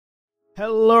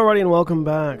Hello, everybody, and welcome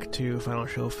back to Final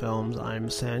Show Films. I'm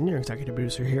Sen, your executive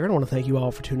producer here, and I want to thank you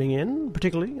all for tuning in.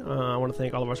 Particularly, I want to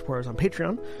thank all of our supporters on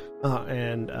Patreon,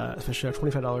 and especially our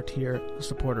 $25 tier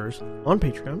supporters on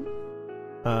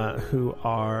Patreon, who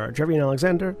are Jeremy and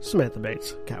Alexander, Samantha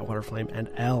Bates, Cat Waterflame, and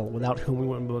Elle, without whom we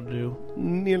wouldn't be able to do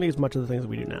nearly as much of the things that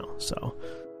we do now. So,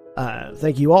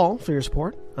 thank you all for your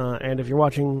support, and if you're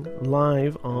watching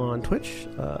live on Twitch,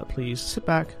 please sit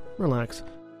back, relax,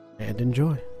 and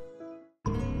enjoy.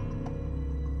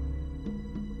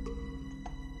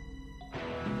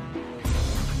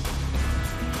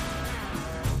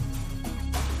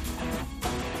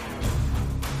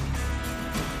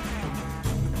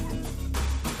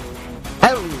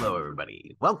 Hello,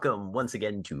 everybody. Welcome once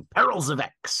again to Perils of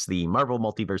X, the Marvel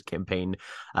Multiverse campaign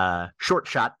short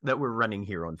shot that we're running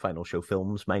here on Final Show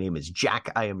Films. My name is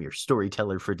Jack. I am your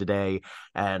storyteller for today,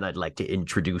 and I'd like to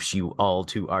introduce you all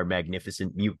to our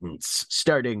magnificent mutants,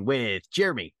 starting with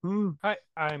Jeremy. Hi,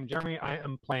 I'm Jeremy. I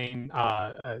am playing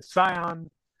Scion.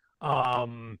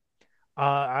 Normally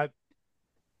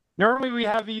we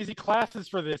have easy classes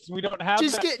for this, and we don't have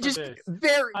Just that for this.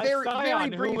 very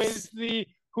Scion, brief.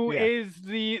 who is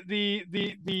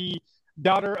the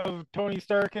daughter of Tony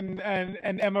Stark and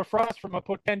Emma Frost from a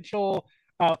potential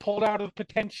pulled out of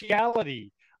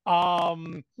potentiality.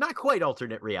 Not quite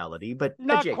alternate reality, but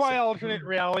not adjacent. quite alternate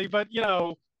reality, but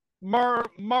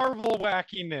Marvel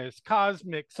wackiness,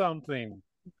 cosmic something.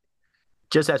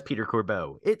 Just as Peter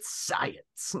Corbeau, it's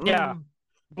science. Yeah,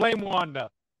 blame Wanda.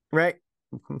 Right?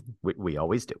 We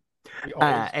always do.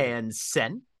 And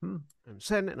Sen. I'm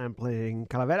Sen, and I'm playing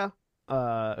Calavera,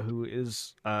 who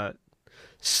is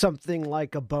something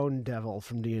like a bone devil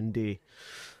from D&D.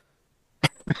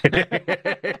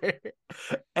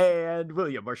 And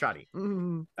William Marshani.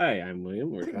 Hi, I'm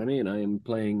William Marshani, and I am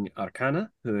playing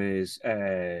Arcana, who is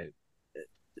the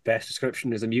best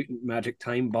description is a mutant magic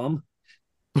time bomb.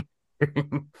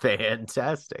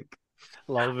 Fantastic.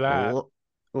 Love that.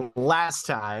 Last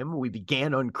time we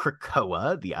began on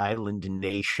Krakoa, the island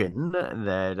nation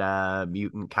that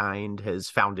mutant kind has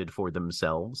founded for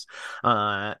themselves,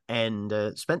 and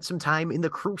spent some time in the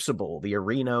Crucible, the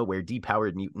arena where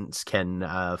depowered mutants can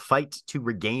fight to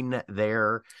regain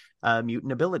their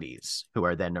mutant abilities, who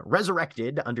are then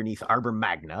resurrected underneath Arbor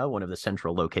Magna, one of the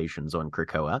central locations on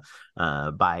Krakoa,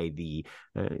 by the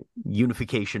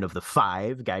unification of the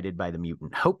Five, guided by the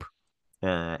mutant Hope.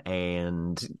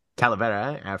 And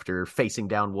Calavera, after facing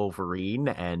down Wolverine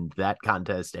and that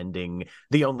contest ending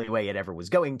the only way it ever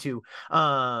was going to,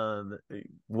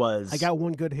 was I got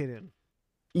one good hit in.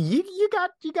 You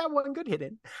got one good hit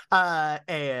in,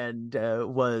 and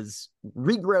was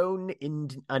regrown in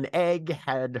an egg,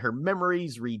 had her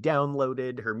memories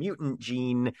re-downloaded, her mutant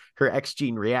gene, her X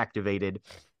gene reactivated,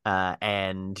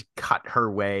 and cut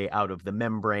her way out of the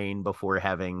membrane before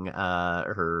having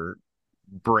her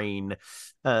brain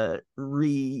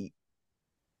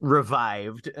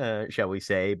revived, shall we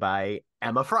say, by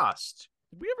Emma Frost.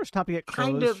 Did we ever stop to get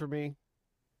clothes for me?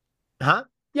 Huh?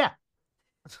 Yeah.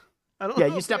 I don't Yeah,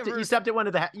 know you stopped at one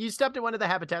of the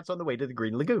habitats on the way to the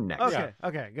Green Lagoon next.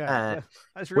 Okay, good. I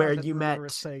just where realized you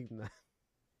met saying that.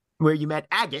 Where you met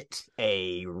Agate,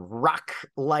 a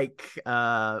rock-like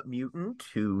mutant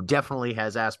who definitely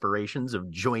has aspirations of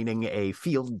joining a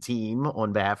field team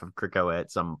on behalf of Krakoa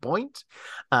at some point,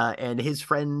 and his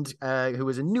friend, who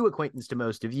is a new acquaintance to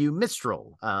most of you,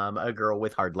 Mistral, a girl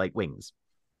with hard light wings.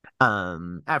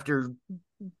 After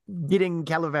getting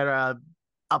Calavera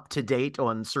up to date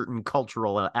on certain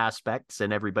cultural aspects,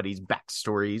 and everybody's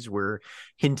backstories were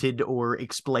hinted or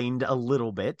explained a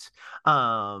little bit,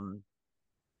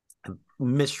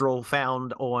 Mistral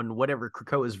found on whatever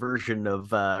Krakoa's version of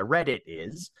Reddit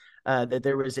is, that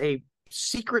there was a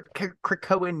secret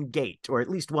Krakoan gate, or at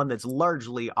least one that's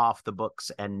largely off the books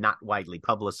and not widely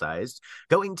publicized,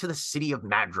 going to the city of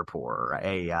Madripoor,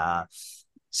 a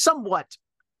somewhat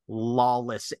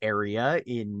lawless area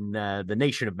in the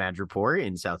nation of Madripoor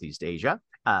in Southeast Asia,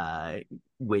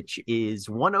 which is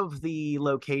one of the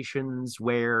locations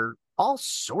where all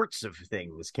sorts of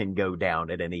things can go down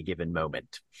at any given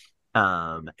moment.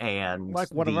 And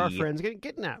like one of our friends getting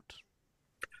kidnapped.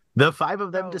 The five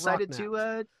of them decided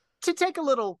to take a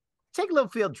little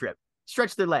field trip,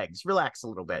 stretch their legs, relax a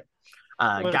little bit.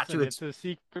 Listen, it's a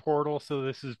secret portal, so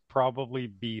this is probably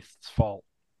Beast's fault.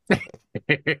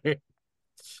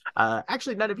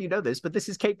 Actually, none of you know this, but this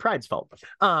is Kate Pride's fault.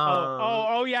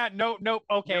 Yeah, nope.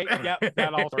 Okay, yeah,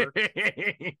 that all works.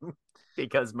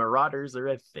 because marauders are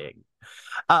a thing.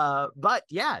 But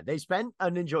yeah, they spent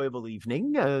an enjoyable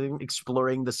evening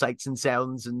exploring the sights and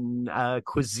sounds and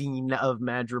cuisine of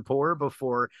Madripoor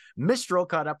before Mistral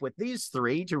caught up with these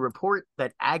three to report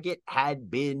that Agate had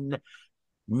been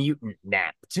mutant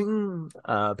napped.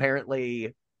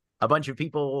 Apparently, a bunch of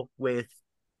people with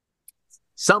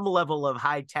some level of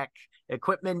high-tech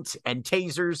equipment and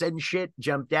tasers and shit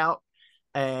jumped out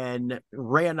and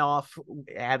ran off,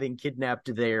 having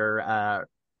kidnapped their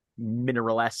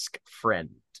mineral-esque friend.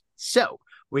 So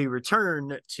we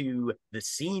return to the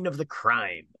scene of the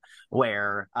crime,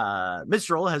 where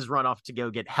Mistral has run off to go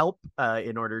get help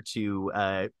in order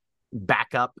to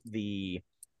back up the,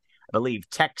 I believe,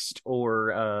 text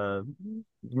or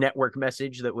network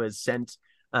message that was sent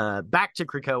back to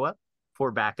Krakoa for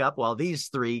backup, while these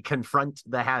three confront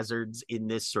the hazards in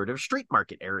this sort of street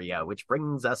market area, which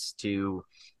brings us to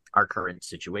our current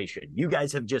situation. You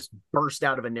guys have just burst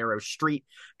out of a narrow street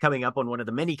coming up on one of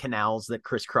the many canals that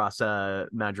crisscross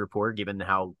Madripoor, given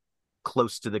how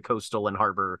close to the coastal and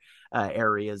harbor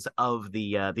areas of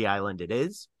the island it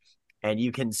is. And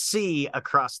you can see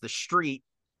across the street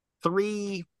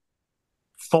three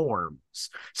forms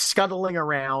scuttling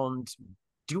around,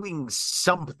 doing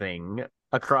something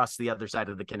across the other side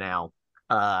of the canal,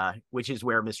 which is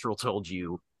where Mistral told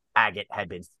you Agate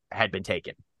had been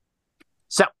taken.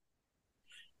 So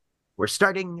we're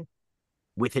starting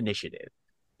with initiative,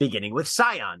 beginning with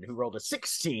Scion, who rolled a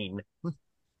 16. All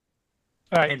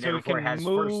right, and so we therefore can has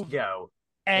move first go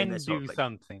and do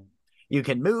something. You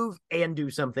can move and do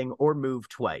something, or move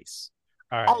twice.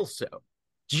 All right. Also,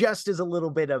 just as a little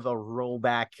bit of a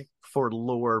rollback for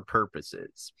lore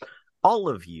purposes, all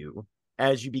of you,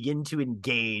 as you begin to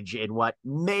engage in what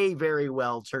may very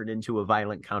well turn into a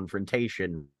violent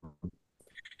confrontation,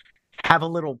 have a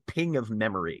little ping of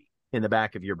memory in the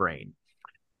back of your brain.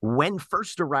 When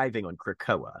first arriving on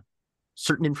Krakoa,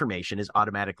 certain information is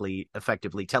automatically,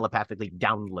 effectively, telepathically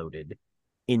downloaded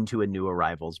into a new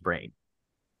arrival's brain.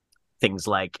 Things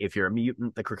like, if you're a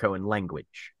mutant, the Krakoan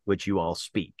language, which you all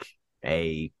speak,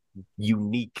 a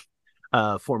unique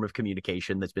form of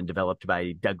communication that's been developed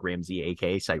by Doug Ramsey,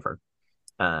 aka Cypher,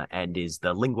 and is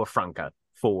the lingua franca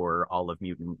for all of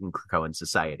mutant and Krakoan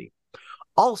society.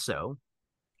 Also,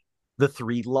 the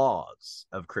 3 laws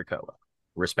of Krakoa: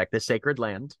 respect the sacred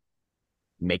land,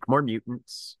 make more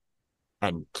mutants,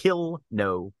 and kill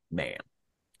no man.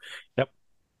 Yep.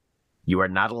 You are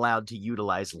not allowed to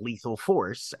utilize lethal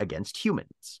force against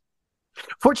humans.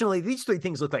 Fortunately, these 3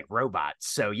 things look like robots,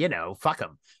 so, fuck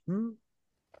them.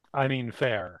 I mean,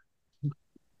 fair.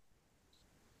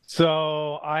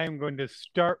 So I'm going to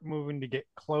start moving to get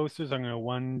closer. So I'm going to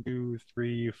 1, 2,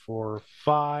 3, 4,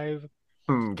 5.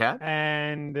 Okay.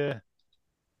 And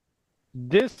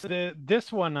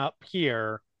this one up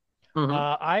here,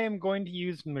 I am going to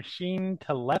use machine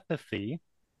telepathy.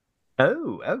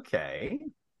 Oh, okay.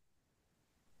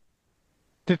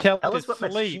 To tell us what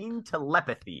sleep. Machine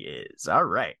telepathy is. All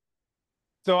right.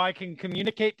 So I can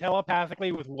communicate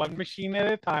telepathically with one machine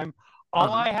at a time.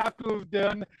 All I have to have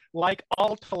done, like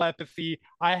all telepathy,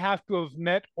 I have to have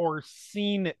met or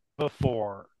seen it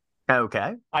before.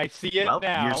 Okay. I see it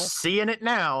now. You're seeing it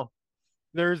now.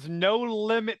 There's no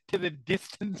limit to the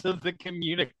distance of the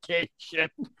communication.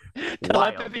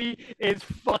 Telepathy is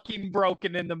fucking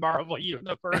broken in the Marvel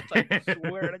universe. I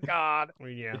swear to God.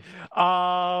 Yeah.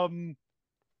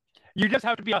 You just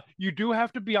have to be. You do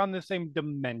have to be on the same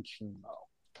dimension, though.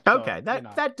 Okay, so,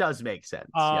 that does make sense.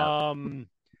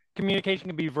 Communication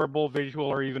can be verbal, visual,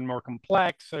 or even more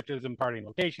complex, such as imparting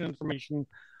location information.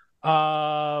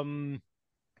 I'm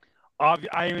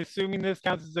assuming this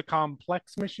counts as a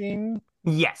complex machine.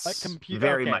 Yes,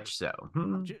 very much so.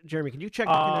 Jeremy, can you check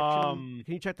the connection?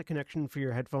 Can you check the connection for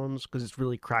your headphones, because it's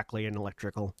really crackly and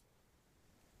electrical?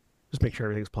 Just make sure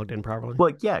everything's plugged in properly.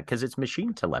 Well, yeah, because it's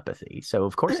machine telepathy, so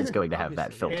of course it's going to have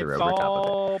that filter over top of it. It's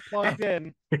all plugged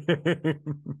in.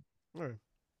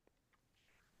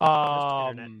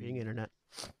 Internet being internet.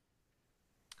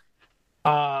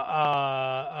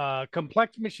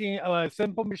 Complex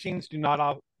simple machines do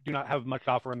not have much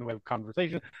to offer in the way of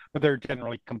conversation, but they're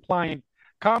generally compliant.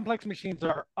 Complex machines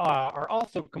are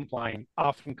also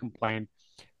often compliant,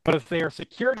 but if they are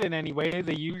secured in any way,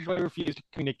 they usually refuse to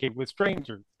communicate with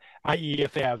strangers, i.e.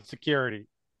 if they have security.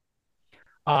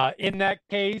 In that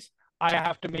case, I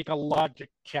have to make a logic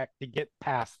check to get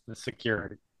past the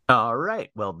security. All right.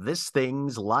 Well, this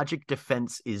thing's logic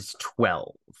defense is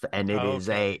 12, and it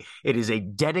is a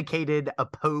dedicated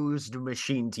opposed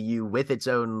machine to you with its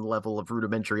own level of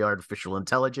rudimentary artificial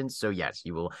intelligence. So yes,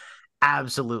 you will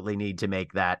absolutely need to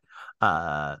make that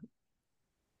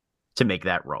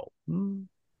roll.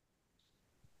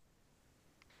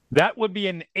 That would be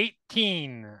an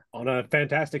 18. On a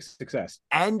fantastic success.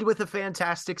 And with a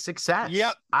fantastic success.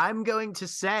 Yep. I'm going to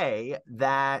say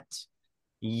that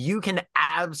you can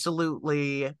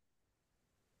absolutely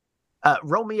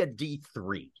roll me a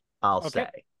D3, I'll Okay.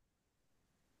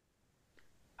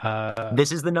 say.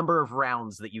 This is the number of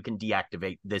rounds that you can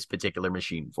deactivate this particular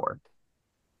machine for.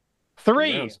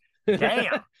 3.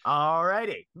 Damn. All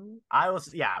righty.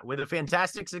 With a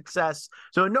fantastic success.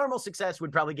 So a normal success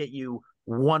would probably get you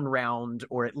 1 round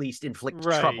or at least inflict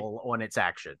trouble on its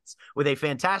actions. With a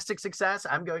fantastic success,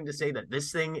 I'm going to say that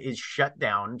this thing is shut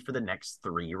down for the next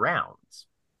 3 rounds.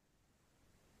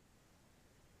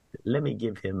 Let me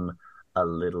give him a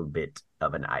little bit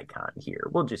of an icon here.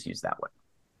 We'll just use that one.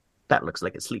 That looks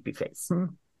like a sleepy face.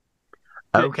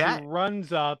 Okay. She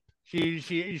runs up. She's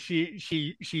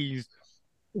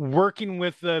working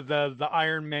with the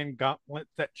Iron Man gauntlet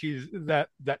that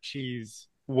she's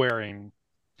wearing.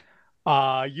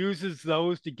 Uses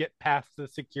those to get past the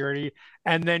security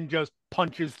and then just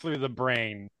punches through the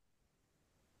brain.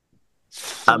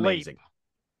 Sleep. Amazing.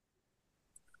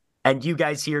 And you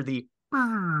guys hear the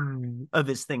of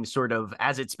this thing sort of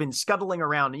as it's been scuttling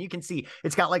around, and you can see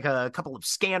it's got like a couple of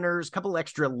scanners, couple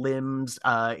extra limbs.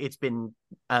 It's been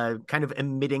kind of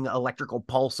emitting electrical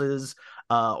pulses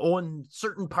on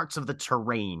certain parts of the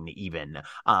terrain even,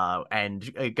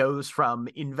 and it goes from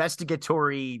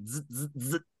investigatory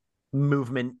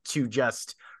movement to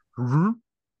just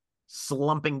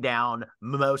slumping down,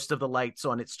 most of the lights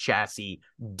on its chassis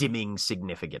dimming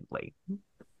significantly.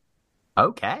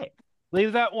 Okay.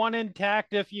 Leave that one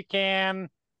intact if you can.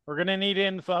 We're going to need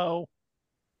info.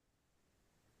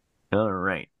 All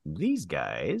right. These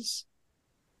guys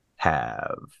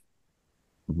have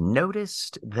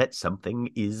noticed that something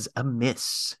is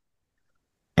amiss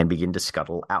and begin to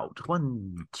scuttle out.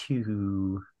 1,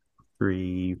 2,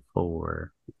 3,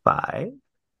 4, 5.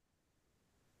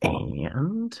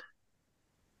 And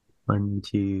 1,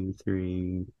 2,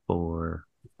 3, 4,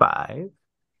 5.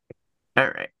 All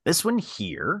right. This one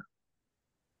here.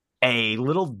 A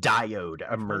little diode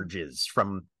emerges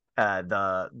from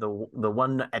the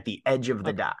one at the edge of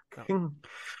the dock.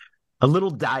 A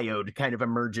little diode kind of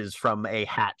emerges from a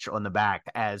hatch on the back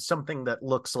as something that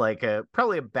looks like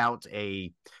probably about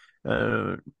a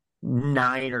 9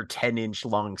 or 10-inch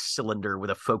long cylinder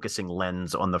with a focusing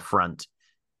lens on the front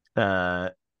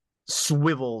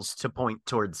swivels to point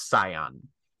towards Scion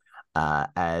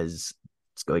as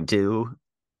it's going to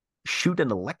shoot an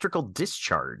electrical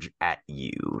discharge at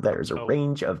you. There's a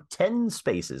range of 10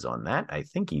 spaces on that. I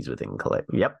think he's within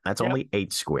Yep, that's only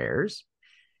 8 squares.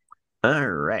 All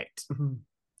right.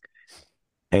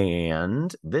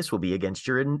 And this will be against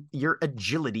your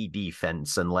agility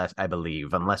defense, unless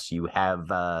you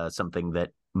have something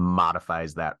that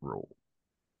modifies that rule.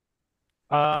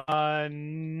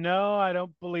 No, I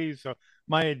don't believe so.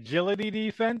 My agility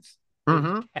defense is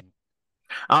 10.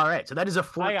 All right, so that is a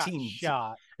 14. I got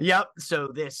shot. Yep, so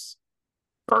this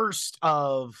burst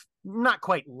of not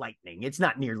quite lightning, it's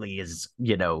not nearly as,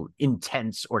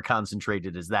 intense or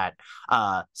concentrated as that,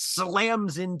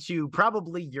 slams into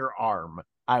probably your arm,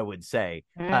 I would say.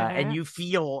 And you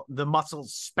feel the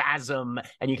muscles spasm,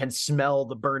 and you can smell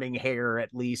the burning hair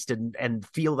at least, and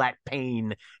feel that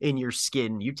pain in your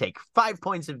skin. You take 5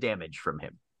 points of damage from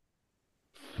him.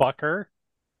 Fucker.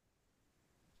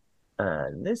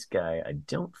 This guy, I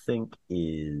don't think,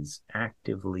 is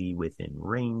actively within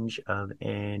range of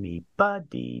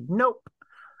anybody. Nope.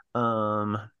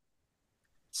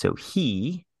 So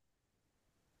he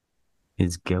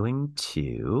is going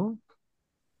to...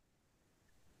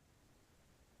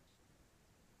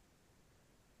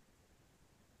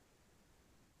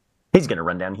 He's going to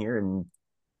run down here and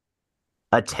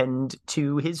attend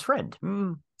to his friend.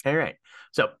 All right.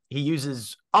 So he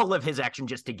uses all of his action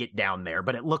just to get down there,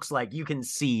 but it looks like you can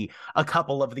see a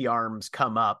couple of the arms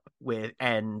come up with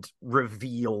and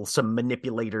reveal some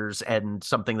manipulators and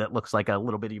something that looks like a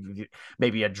little bit of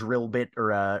maybe a drill bit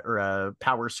or a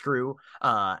power screw.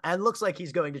 And looks like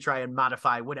he's going to try and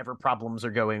modify whatever problems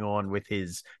are going on with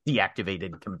his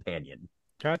deactivated companion.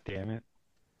 God damn it.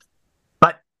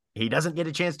 But he doesn't get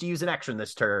a chance to use an action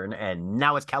this turn, and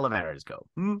now it's Calavera's go.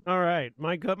 All right,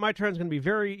 my turn's going to be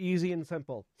very easy and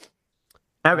simple.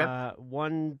 Okay.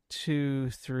 1, 2,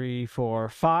 3, 4,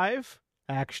 5.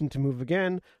 Action to move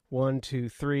again. 1, 2,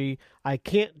 3. I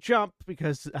can't jump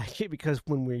because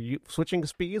when we're switching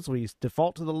speeds, we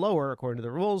default to the lower according to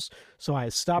the rules. So I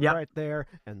stop right there,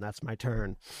 and that's my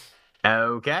turn.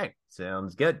 Okay,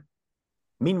 sounds good.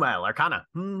 Meanwhile, Arcana.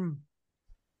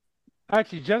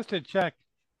 Actually, just to check.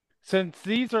 Since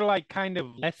these are like kind of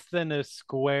less than a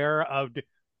square of,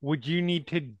 would you need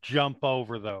to jump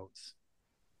over those?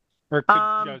 Or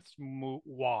could just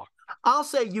walk? I'll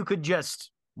say you could just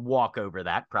walk over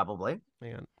that, probably.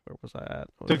 Hang on, where was I at?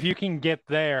 So if you can get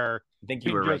there, I think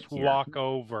you you were can just right here. walk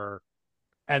over,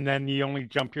 and then the only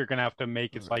jump you're gonna have to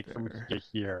make is like from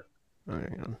here.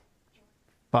 Hang on.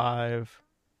 5.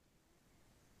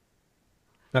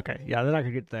 Okay, yeah, then I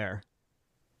could get there.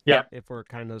 Yeah. If we're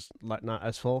kind of not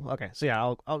as full. Okay, so yeah,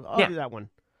 I'll do that one.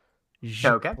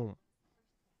 Okay. Boom.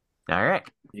 All right.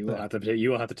 You will have to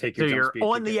take So your jump you're speed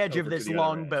on to the get edge of over to this the other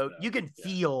long edge, boat. though. You can Yeah.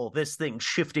 feel this thing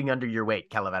shifting under your weight,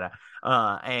 Calavera.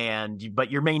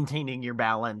 But you're maintaining your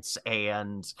balance,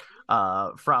 and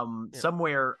from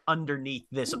somewhere underneath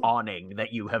this awning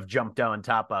that you have jumped on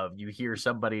top of, you hear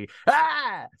somebody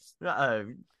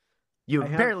you've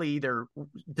apparently either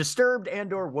disturbed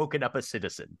and or woken up a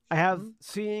citizen. I have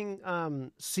seeing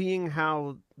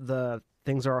how the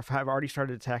things have already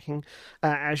started attacking.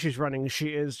 As she's running, she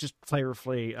is just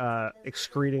flavorfully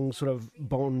excreting sort of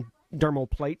bone dermal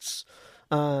plates.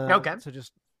 Okay. So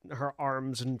just her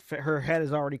arms and her head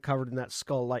is already covered in that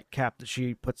skull-like cap that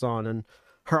she puts on, and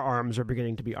her arms are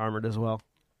beginning to be armored as well.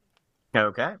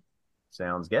 Okay.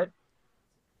 Sounds good.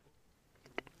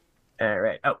 All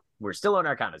right. Oh, we're still on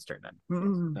Arcana's turn then.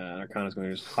 Arcana's going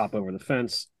to just hop over the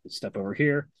fence, step over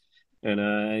here.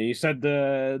 And you said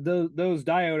those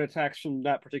diode attacks from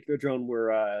that particular drone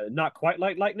were not quite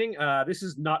like lightning. This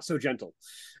is not so gentle.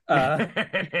 As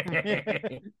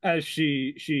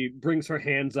she brings her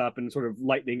hands up and sort of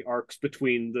lightning arcs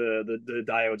between the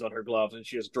diodes on her gloves, and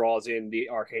she just draws in the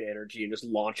arcane energy and just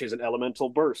launches an elemental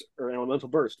burst,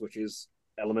 which is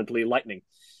elementally lightning.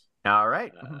 All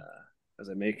right. As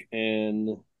I make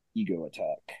an ego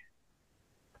attack.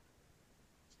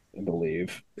 I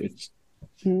believe it's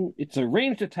a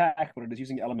ranged attack, but it is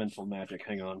using elemental magic.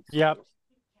 Hang on. Yep.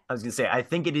 I was going to say, I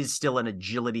think it is still an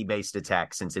agility-based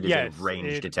attack since it is a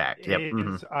ranged attack. Yep. It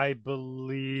is, I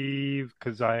believe,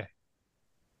 because I...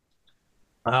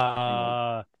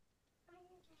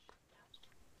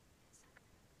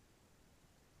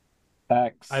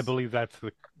 Attacks. I believe that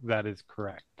is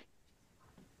correct.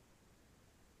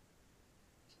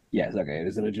 Yes, okay, it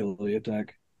is an agility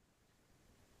attack.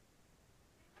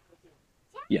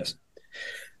 Yes.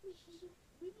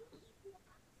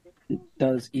 It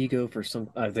does ego for some...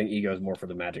 I think ego is more for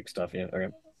the magic stuff, yeah. Okay.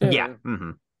 Yeah.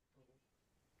 Mm-hmm.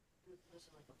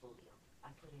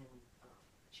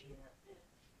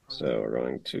 So we're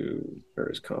going to... Where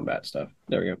is combat stuff?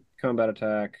 There we go. Combat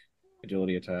attack,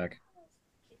 agility attack.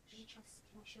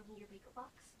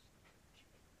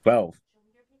 12.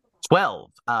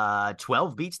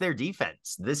 12 beats their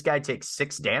defense. This guy takes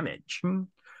 6 damage.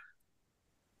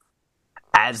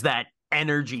 As that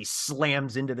energy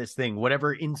slams into this thing,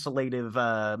 whatever insulative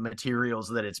materials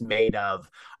that it's made of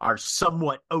are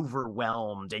somewhat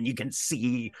overwhelmed, and you can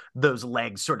see those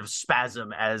legs sort of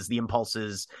spasm as the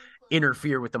impulses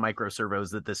interfere with the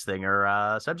microservos that this thing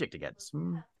are subject against.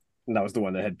 And that was the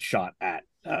one that had shot at...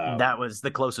 that was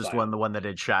the closest one, the one that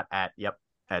had shot at,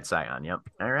 at Scion, yep.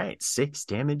 All right, 6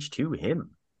 damage to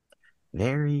him.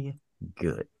 Very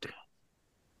good.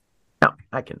 Now,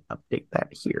 I can update that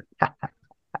here.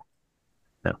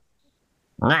 No.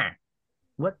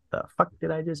 What the fuck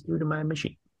did I just do to my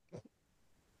machine? I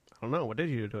don't know. What did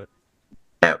you do to it?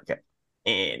 Okay.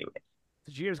 Anyway.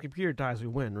 The GM's computer dies, we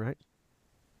win, right?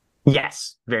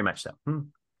 Yes, very much so.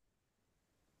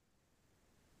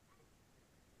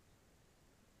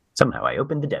 Somehow I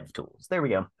opened the dev tools. There we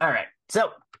go. All right.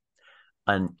 So,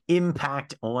 an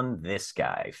impact on this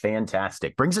guy.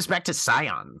 Fantastic. Brings us back to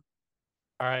Scion.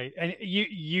 All right. And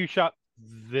you shot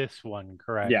this one,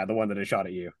 correct? Yeah, the one that I shot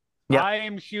at you. Yep. I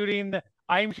am shooting this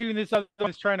other one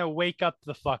that's trying to wake up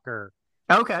the fucker.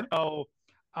 Okay. So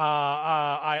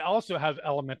I also have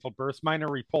elemental burst. Mine are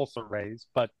repulsor rays,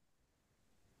 but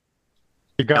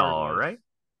regardless.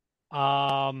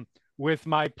 All right. With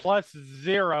my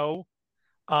 +0,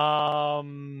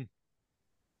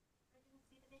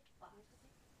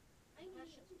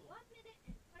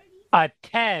 a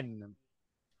 10.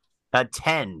 A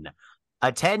 10.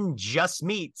 A 10 just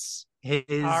meets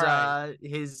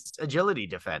his agility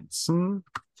defense.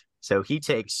 So he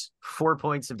takes 4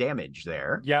 points of damage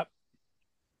there. Yep.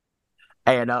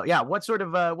 And what sort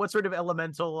of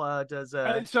elemental does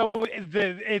so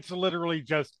it's literally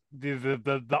just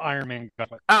the Iron Man gun.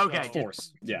 okay,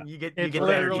 force. Yeah. You get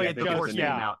literally the force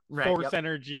out. Right, force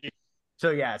energy.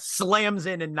 So slams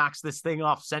in and knocks this thing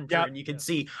off center, and you can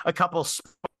see a couple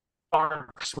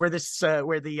sparks where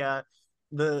the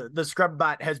scrub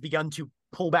bot has begun to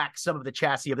pull back some of the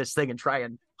chassis of this thing and try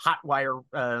and hotwire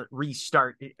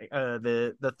restart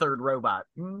the third robot.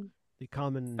 The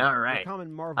common All right. the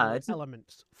common Marvel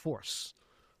element force.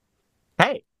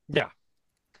 Hey. Yeah.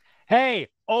 Hey,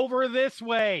 over this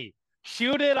way.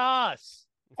 Shoot at us.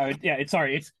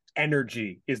 It's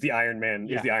energy is the Iron Man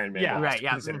Yeah. is the Iron Man Yeah. blast Right,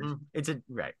 yeah. considered. It's a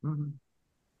right.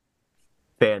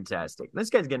 Fantastic. This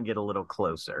guy's gonna get a little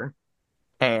closer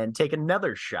and take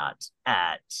another shot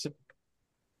at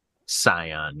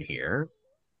Scion here.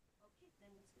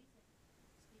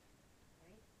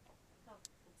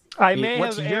 I may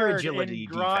What's have your erred agility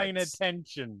in drawing defense?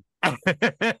 attention.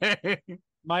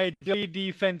 My agility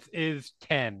defense is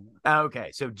 10. Okay,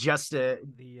 so just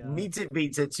meets it,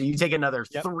 beats it. So you take another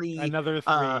Another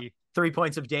 3. 3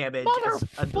 points of damage.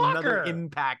 Another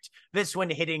impact. This one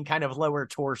hitting kind of lower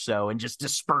torso and just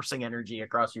dispersing energy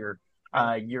across your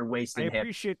waist and I hip.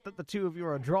 appreciate that the two of you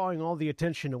are drawing all the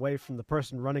attention away from the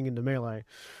person running into melee.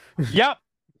 Yep.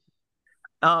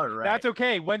 All right. That's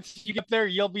okay. Once you get there,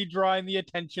 you'll be drawing the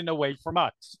attention away from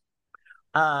us.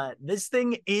 This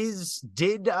thing is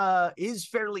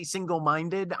fairly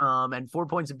single-minded, and 4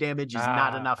 points of damage is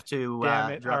not enough to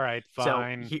damn it. draw. All right,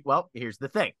 fine. So here's the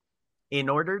thing. In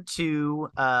order to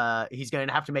he's going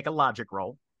to have to make a logic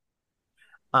roll.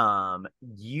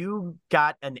 You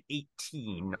got an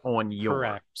 18 on yours.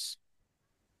 Correct.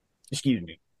 Excuse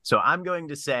me. So I'm going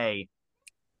to say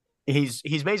he's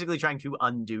basically trying to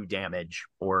undo damage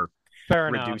or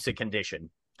reduce a condition.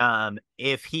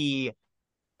 If he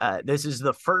this is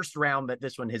the first round that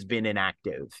this one has been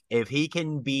inactive. If he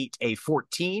can beat a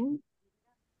 14,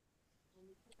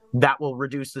 that will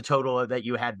reduce the total that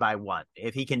you had by 1.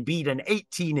 If he can beat an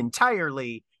 18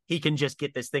 entirely, he can just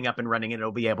get this thing up and running and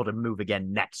it'll be able to move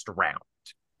again next round.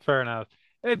 Fair enough.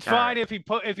 It's fine if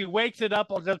he wakes it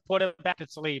up, I'll just put it back to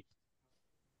sleep.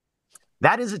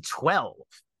 That is a 12.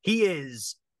 He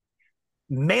is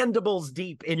mandibles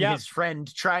deep in his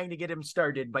friend trying to get him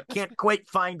started, but can't quite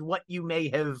find what you may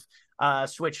have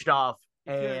switched off.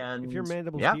 If you're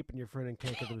mandibles deep in your friend and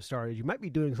can't get them started, you might be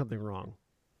doing something wrong.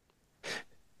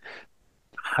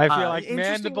 I feel like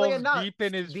mandibles deep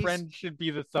in his friend should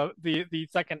be the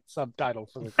second subtitle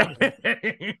for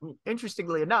the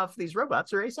Interestingly enough, these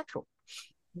robots are asexual.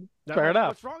 Fair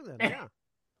enough. What's wrong then? Yeah.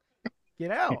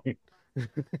 Get out.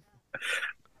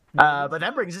 But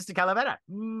that brings us to Calavera.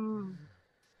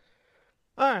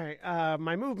 All right.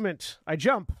 My movement, I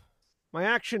jump. My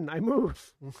action, I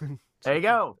move. There you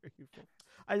go.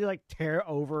 I like tear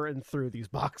over and through these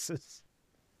boxes.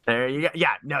 There you go.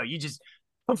 Yeah, no, you just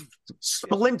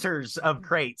splinters of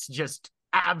crates just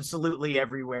absolutely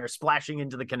everywhere, splashing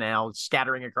into the canal,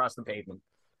 scattering across the pavement.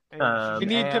 You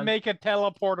need to make a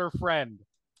teleporter friend.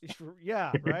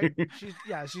 Yeah, right. She's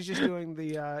just doing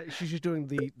the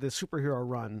superhero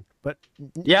run, but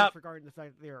disregarding the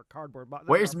fact that they are cardboard.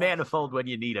 Where's Manifold when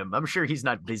you need him? I'm sure he's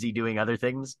not busy doing other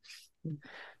things.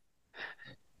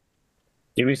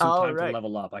 Give me some time to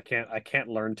level up. I can't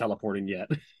learn teleporting yet.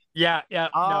 Yeah.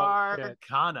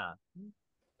 Arcana.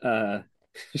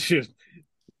 She just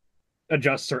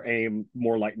adjusts her aim.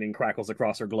 More lightning crackles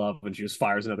across her glove, and she just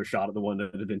fires another shot at the one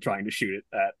that had been trying to shoot it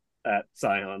at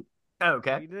Scion.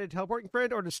 Okay. You need a teleporting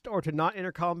friend, or to not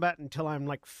enter combat until I'm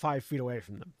like 5 feet away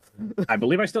from them. I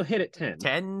believe I still hit it 10.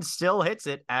 10 still hits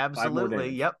it. Absolutely.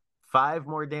 Yep. 5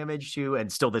 more damage to,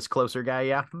 and still this closer guy.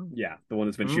 Yeah. Yeah, the one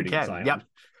that's been shooting Scion. Yep.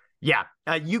 Yeah,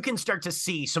 you can start to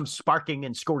see some sparking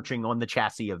and scorching on the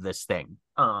chassis of this thing.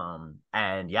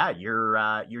 And yeah,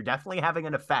 you're definitely having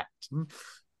an effect.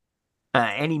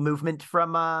 Any movement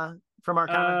from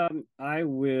Arcana? I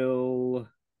will,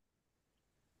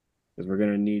 because we're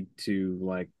gonna need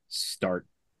to start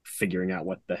figuring out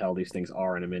what the hell these things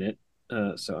are in a minute.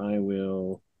 So I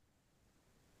will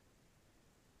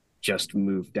just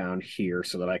move down here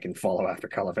so that I can follow after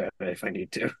Calavera if I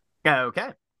need to. Okay.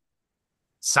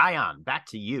 Scion, back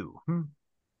to you.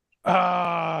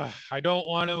 I don't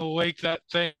want to wake that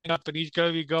thing up, and he's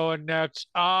gonna be going next.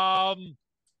 Well,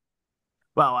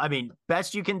 I mean,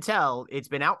 best you can tell, it's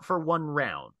been out for 1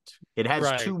 round. It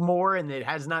has 2 more, and it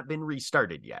has not been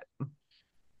restarted yet.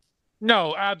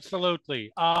 No,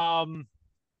 absolutely. I'm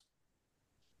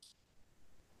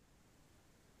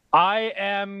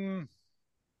gonna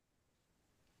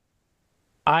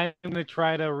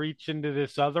try to reach into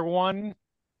this other one.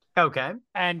 Okay.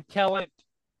 And tell it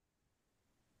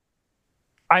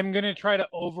I'm going to try to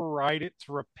override its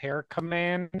repair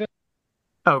command.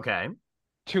 Okay.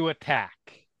 To attack.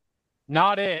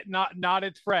 Not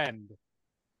its friend.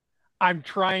 I'm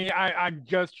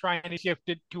just trying to shift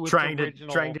it to its original.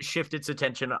 Trying to shift its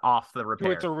attention off the repair.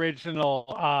 To its original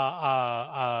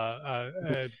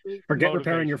forget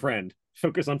repairing your friend.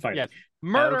 Focus on fighting. Yes.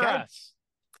 Murder us.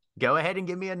 Go ahead and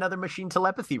give me another machine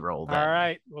telepathy roll then. All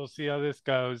right. We'll see how this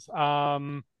goes.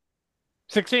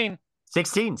 16.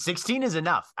 16 is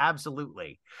enough.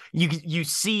 Absolutely. You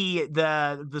see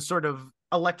the sort of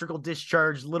electrical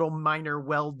discharge, little minor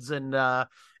welds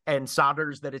and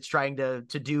solders that it's trying to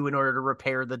do in order to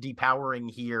repair the depowering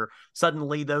here.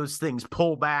 Suddenly those things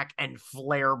pull back and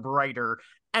flare brighter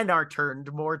and are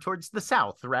turned more towards the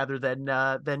south rather than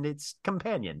its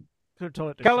companion. Could have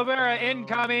told it to Calavera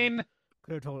incoming.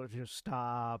 Could have told it to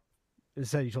stop.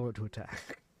 Instead, you told it to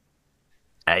attack.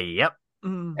 Yep.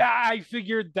 I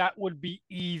figured that would be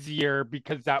easier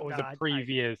because that was a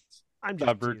previous I'm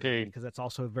just subroutine. Because that's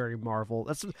also very Marvel.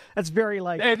 That's very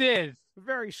like it is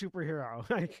very superhero.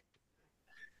 Like,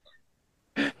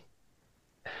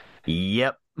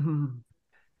 yep.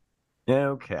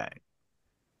 Okay.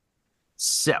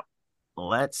 So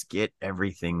let's get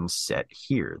everything set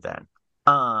here then.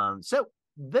 So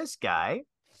this guy,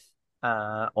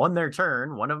 on their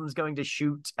turn, one of them is going to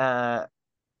shoot at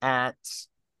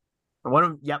one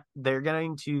of. Yep, they're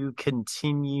going to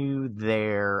continue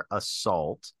their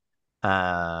assault.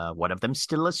 One of them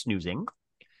still is snoozing.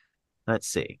 Let's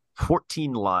see.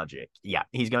 14 logic. Yeah,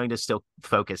 he's going to still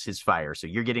focus his fire. So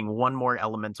you're getting one more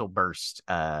elemental burst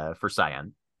for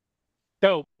Scion.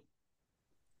 Dope.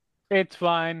 It's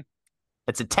fine.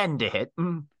 It's a 10 to hit.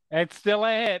 It's still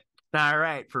a hit. All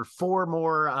right, for 4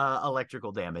 more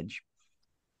electrical damage.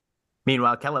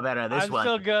 Meanwhile, Calavera, this I'm one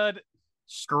still good.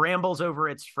 Scrambles over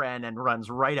its friend and runs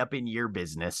right up in your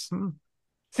business.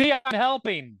 See, I'm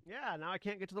helping. Yeah, now I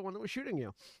can't get to the one that was shooting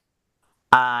you.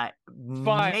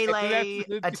 Melee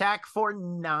attack for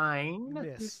 9.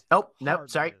 Miss. Oh, no, Hard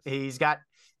sorry. miss. He's got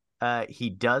he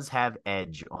does have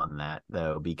edge on that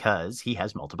though, because he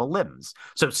has multiple limbs.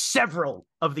 So several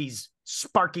of these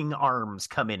sparking arms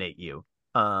come in at you.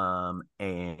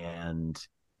 And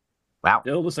wow.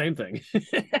 Still the same thing.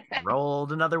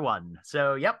 Rolled another one.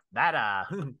 So yep, that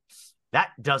that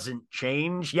doesn't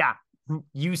change. Yeah.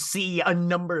 You see a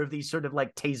number of these sort of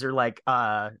like taser like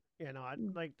Yeah, no, I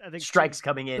think strikes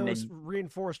coming in, those and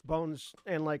reinforced bones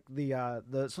and like the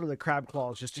sort of the crab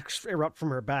claws just erupt from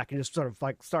her back and just sort of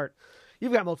like start.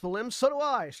 You've got multiple limbs, so do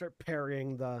I. Start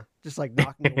parrying just like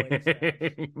knocking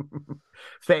away.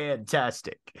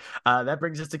 Fantastic. That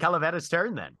brings us to Calavera's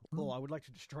turn then. Cool. I would like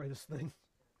to destroy this thing.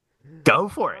 Go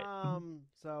for it.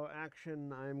 So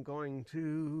action. I'm going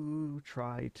to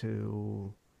try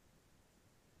to.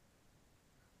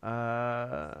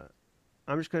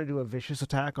 I'm just going to do a vicious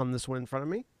attack on this one in front of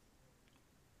me.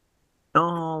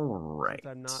 All right.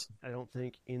 I'm not, I don't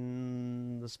think,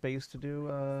 in the space to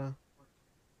do.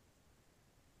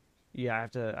 Yeah,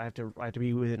 I have to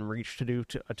be within reach to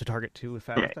target 2 with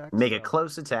fast attacks. Make a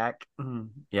close attack.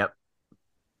 Yep.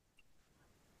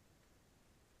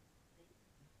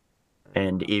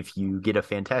 And if you get a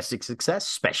fantastic success,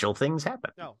 special things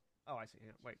happen. Oh, I see.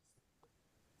 Yeah, wait.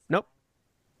 Nope.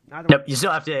 Nope, you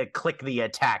still have to click the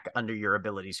attack under your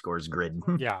ability scores grid.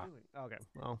 Yeah. Okay.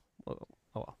 Well.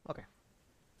 Okay.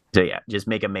 So yeah, just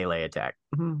make a melee attack.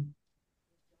 And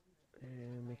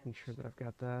making sure that I've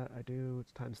got that. I do.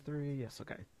 It's times 3. Yes.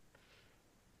 Okay.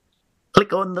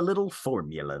 Click on the little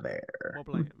formula there.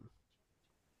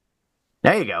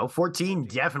 There you go. 14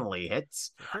 definitely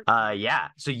hits. Yeah.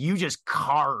 So you just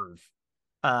carve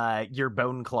your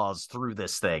bone claws through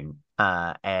this thing,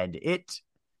 and it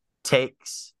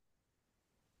takes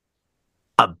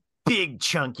a big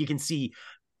chunk. You can see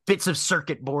bits of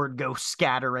circuit board go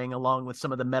scattering along with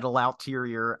some of the metal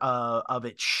exterior of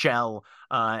its shell,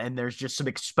 and there's just some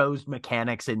exposed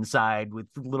mechanics inside with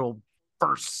little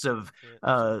bursts of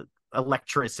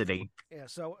electricity. Yeah,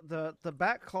 so the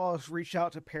back claws reach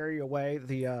out to parry away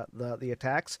the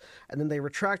attacks, and then they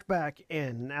retract back in.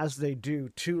 And as they do,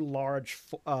 two large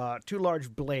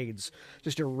blades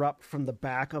just erupt from the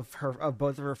back of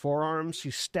both of her forearms.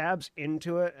 She stabs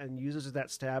into it and uses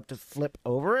that stab to flip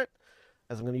over it.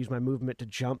 As I'm going to use my movement to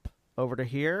jump over to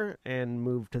here and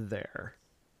move to there.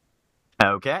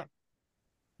 Okay.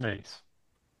 Nice.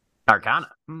 Arcana.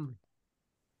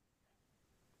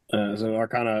 So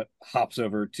Arcana hops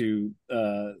over to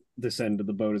this end of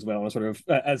the boat as well, and sort of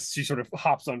as she sort of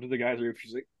hops onto the guy's roof,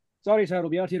 she's like, "Sorry, sir, we'll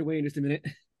be out here to wait in just a minute,"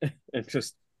 and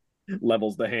just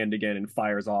levels the hand again and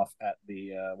fires off at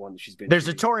the one that she's been. There's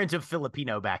a torrent of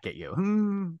Filipino back at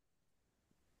you.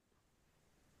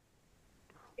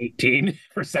 18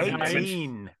 for 7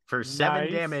 18 damage. for 7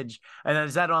 Nice. damage. And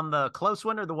is that on the close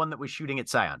one or the one that was shooting at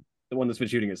Scion? The one that's been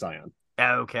shooting at Scion.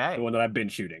 Okay. The one that I've been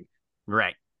shooting.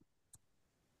 Right.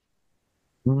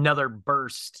 Another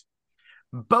burst.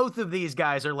 Both of these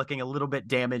guys are looking a little bit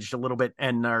damaged, a little bit,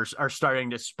 and are starting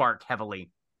to spark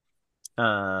heavily.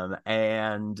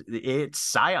 And it's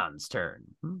Scion's turn.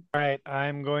 All right,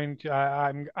 I'm going to.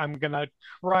 I'm gonna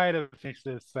try to finish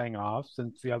this thing off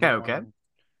since the other Okay. one.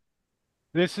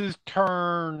 This is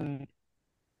turn.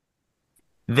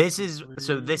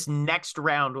 This next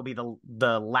round will be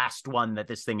the last one that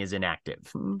this thing is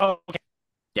inactive. Oh, okay.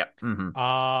 Yep.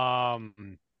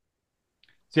 Mm-hmm.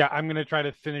 So yeah, I'm gonna try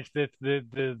to finish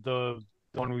the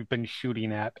one we've been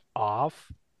shooting at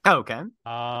off. Okay.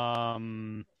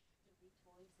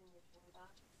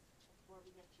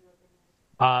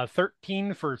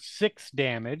 13 for 6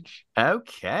 damage.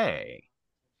 Okay.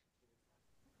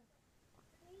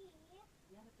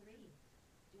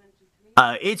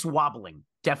 It's wobbling,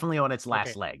 definitely on its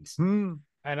last legs. And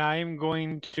I'm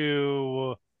going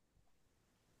to.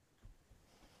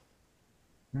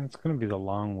 It's going to be the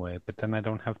long way, but then I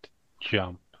don't have to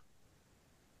jump.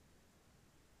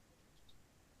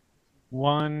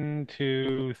 1,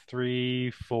 2,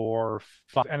 3, 4,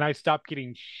 5, and I stop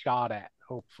getting shot at.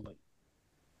 Hopefully,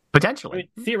 potentially. I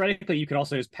mean, theoretically, you could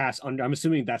also just pass under. I'm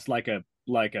assuming that's like a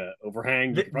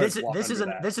overhang. This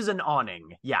is an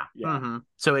awning. Yeah. Mm-hmm.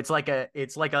 So it's like a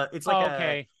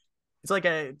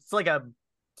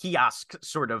kiosk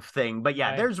sort of thing. But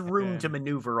yeah, there's room to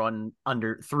maneuver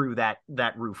through that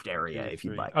roofed area if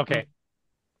you'd like. Okay,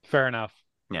 fair enough.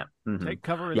 Yeah. Mm-hmm. Take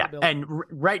cover in the building. And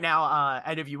right now,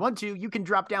 and if you want to, you can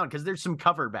drop down because there's some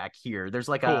cover back here. There's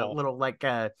like a little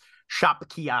shop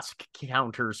kiosk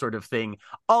counter sort of thing.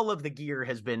 All of the gear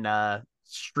has been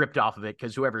stripped off of it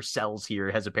because whoever sells here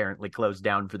has apparently closed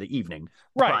down for the evening.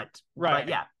 Right. But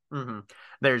yeah. Mm-hmm.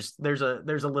 There's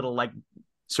a little like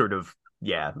sort of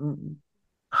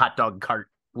hot dog cart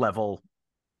level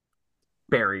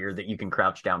barrier that you can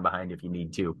crouch down behind if you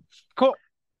need to. Cool.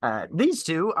 These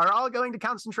two are all going to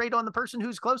concentrate on the person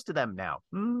who's close to them now.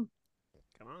 Come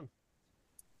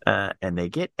on. And they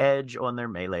get edge on their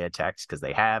melee attacks because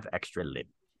they have extra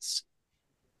limbs.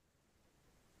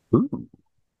 Ooh.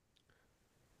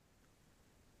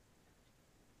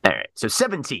 All right, so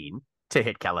 17 to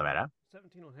hit Calavera.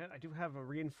 17 will hit. I do have a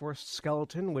reinforced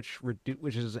skeleton, which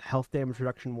is health damage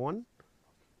reduction 1.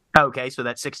 Okay, so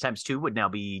that 6 times 2 would now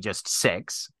be just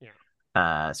 6. Yeah.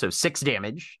 So 6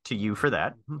 damage to you for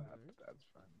that. That's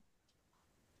fine.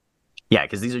 Yeah,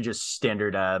 because these are just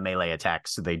standard melee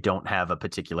attacks. So they don't have a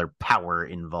particular power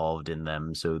involved in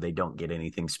them, so they don't get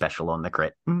anything special on the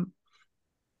crit. And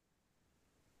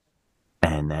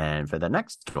then for the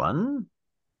next one,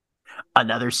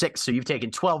 another 6. So you've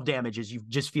taken 12 damage as you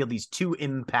just feel these 2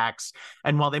 impacts.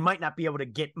 And while they might not be able to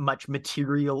get much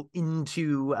material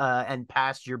into and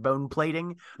past your bone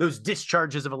plating, those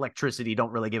discharges of electricity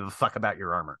don't really give a fuck about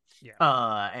your armor.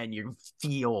 Yeah. And you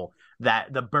feel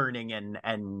that the burning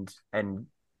and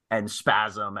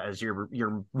spasm as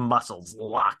your muscles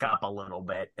lock up a little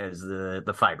bit as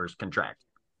the fibers contract.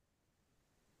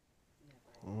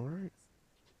 All right.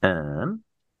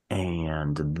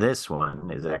 And this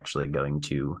one is actually going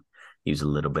to use a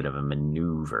little bit of a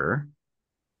maneuver.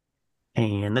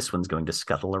 And this one's going to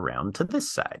scuttle around to this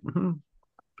side.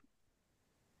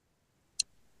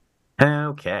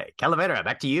 Okay. Calavera,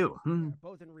 back to you.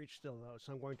 Both in reach still, though,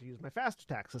 so I'm going to use my fast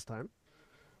attacks this time.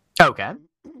 Okay.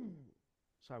 So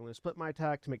I'm going to split my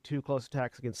attack to make 2 close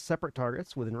attacks against separate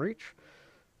targets within reach.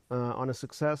 On a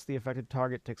success, the affected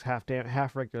target takes half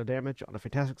regular damage. On a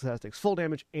fantastic success, takes full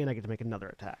damage, and I get to make another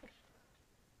attack.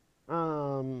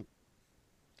 So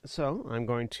I'm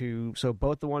going to. So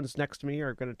both the ones next to me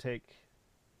are going to take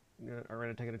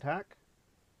an attack.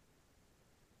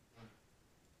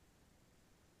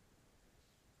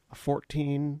 A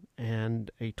 14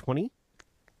 and a 20.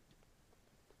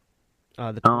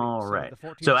 All right.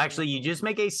 So actually, you just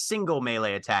make a single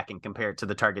melee attack and compare it to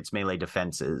the target's melee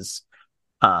defenses.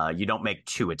 You don't make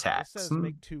 2 attacks. It says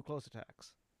make 2 close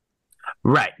attacks.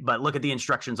 Right, but look at the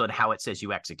instructions on how it says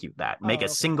you execute that. Make a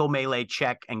single melee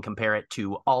check and compare it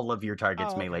to all of your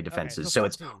target's melee defenses. Okay. So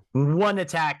it's 1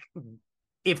 attack.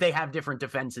 If they have different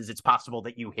defenses, it's possible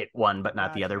that you hit one but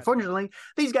not the other. Fortunately,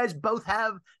 these guys both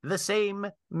have the same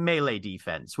melee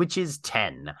defense, which is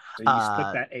 10. So you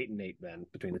split that 8 and 8 then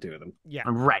between the 2 of them. Yeah.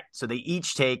 Right. So they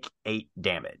each take 8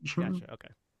 damage. Gotcha. Okay.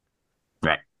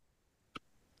 Right.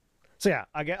 So yeah,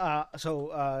 I get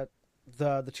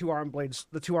the 2 arm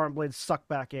blades suck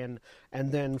back in,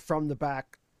 and then from the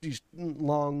back, these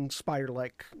long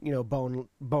spider-like bone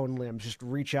limbs just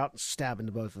reach out and stab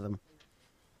into both of them.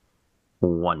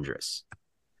 Wondrous.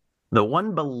 The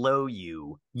one below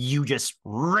you just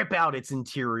rip out its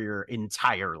interior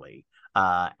entirely,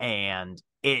 and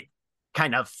it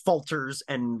kind of falters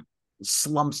and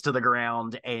slumps to the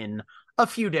ground in a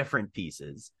few different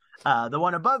pieces. The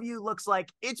one above you looks like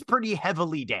it's pretty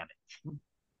heavily damaged.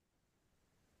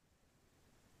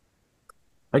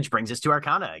 Which brings us to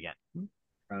Arcana again.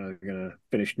 I'm gonna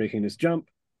finish making this jump,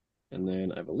 and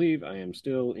then I believe I am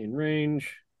still in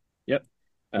range. Yep.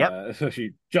 Yep. So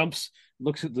she jumps,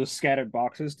 looks at the scattered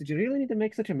boxes. Did you really need to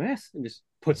make such a mess? And just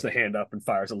puts the hand up and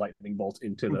fires a lightning bolt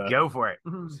into Go for it.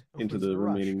 the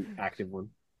remaining active one.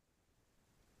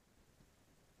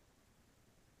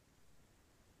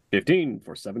 15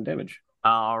 for 7 damage.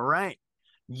 All right.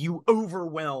 You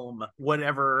overwhelm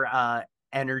whatever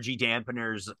energy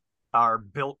dampeners are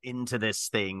built into this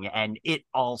thing, and it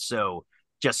also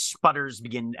just sputters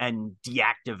and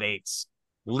deactivates,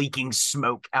 leaking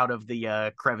smoke out of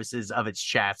the crevices of its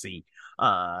chassis.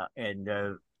 And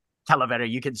Talavera,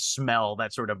 you can smell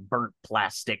that sort of burnt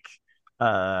plastic,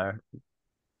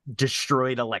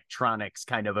 destroyed electronics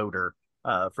kind of odor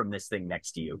from this thing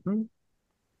next to you.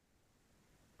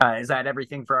 Is that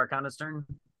everything for Arcana's turn?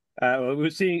 Well,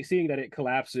 seeing that it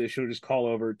collapses, she'll just call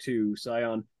over to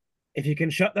Scion. If you can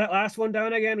shut that last one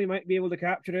down again, we might be able to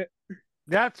capture it.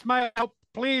 That's my help.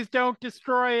 Please don't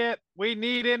destroy it. We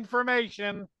need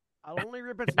information. I'll only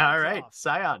rip its All right, off.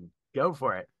 Scion, go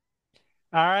for it.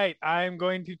 All right, I'm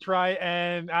going to try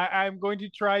and I'm going to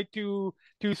try to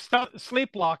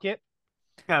sleepwalk it.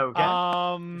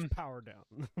 Okay. Just power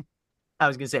down. I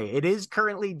was gonna say it is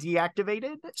currently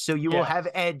deactivated, so you will have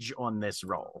edge on this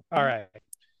roll. All right.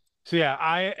 So yeah,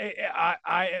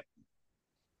 I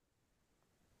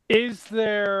is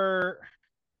there,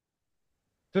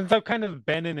 since I've kind of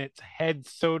been in its head,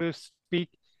 so to speak,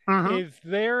 is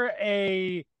there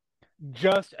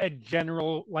just a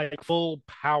general like full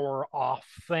power off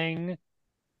thing?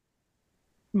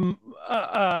 Mode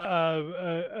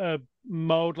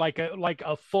like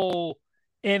a full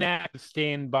inactive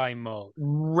standby mode.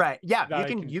 Right. Yeah,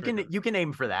 that you can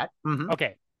aim for that.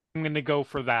 Okay. I'm gonna go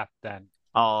for that then.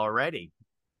 Alrighty.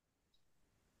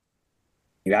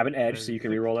 You have an edge, so you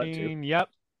can reroll that too. Yep.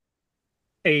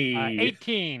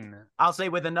 18. I'll say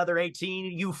with another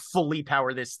 18, you fully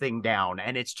power this thing down,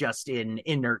 and it's just in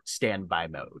inert standby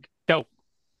mode. Dope.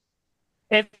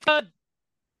 It's good.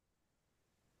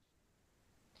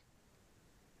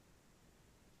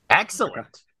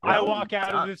 Excellent. I walk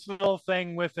out of this little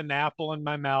thing with an apple in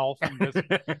my mouth and just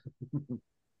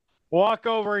walk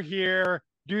over here,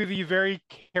 do the very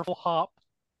careful hop.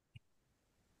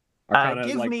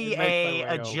 Give me a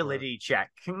agility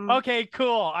check. Okay,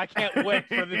 cool. I can't wait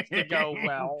for this to go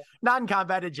well.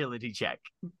 Non-combat agility check.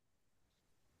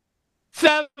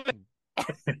 7.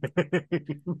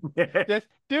 Just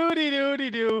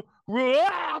doody-doody-doo.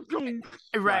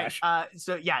 Right.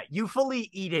 So yeah, you fully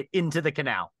eat it into the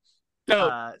canal.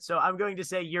 So I'm going to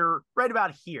say you're right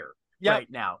about here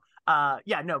right now.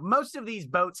 Most of these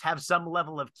boats have some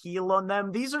level of keel on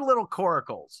them. These are little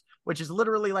coracles, which is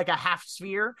literally like a half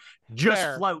sphere,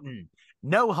 just floating.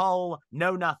 No hull,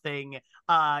 no nothing.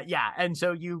 And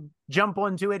so you jump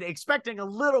onto it expecting a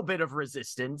little bit of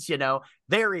resistance,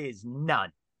 there is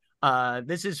none.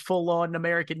 This is full on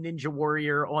American Ninja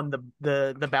Warrior on the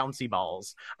bouncy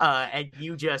balls. And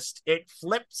it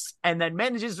flips and then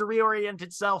manages to reorient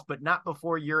itself, but not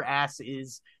before your ass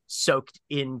is soaked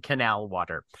in canal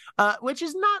water, which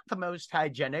is not the most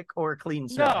hygienic or clean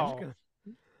surface. No.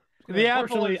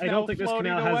 Unfortunately, I don't think this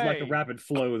canal has like a rapid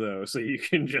flow though, so you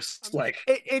can just like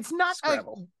it's not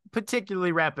scrabble. A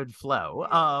particularly rapid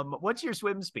flow. What's your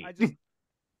swim speed?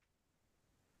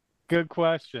 Good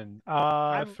question. 3.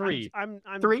 I'm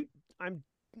 3. I'm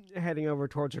heading over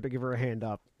towards her to give her a hand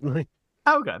up.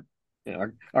 Okay. Yeah,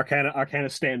 Arcana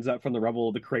stands up from the rubble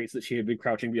of the crates that she had been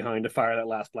crouching behind to fire that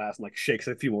last blast and like shakes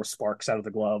a few more sparks out of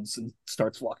the gloves and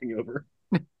starts walking over.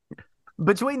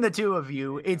 Between the two of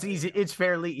you, it's easy. It's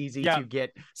fairly easy to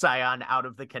get Scion out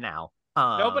of the canal.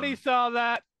 Nobody saw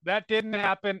that. That didn't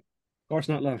happen. Of course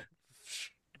not, love.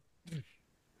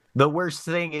 The worst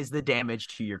thing is the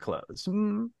damage to your clothes.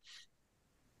 I'm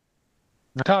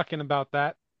talking about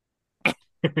that.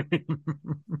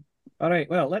 All right,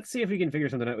 well, let's see if we can figure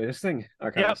something out with this thing,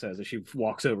 Arcana says as she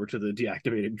walks over to the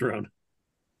deactivated drone.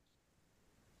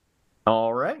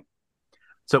 All right.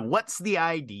 So what's the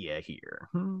idea here?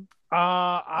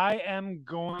 I am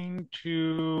going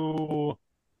to...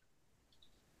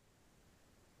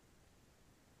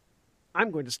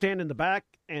 I'm going to stand in the back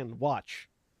and watch.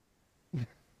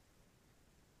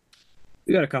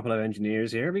 We got a couple of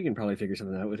engineers here. We can probably figure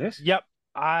something out with this. Yep.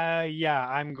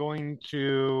 I'm going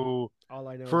to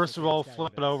first of all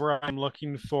flip it over. I'm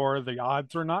looking for, the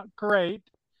odds are not great,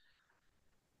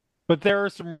 but there are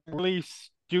some really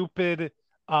stupid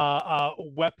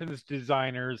weapons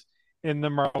designers in the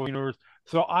Marvel universe.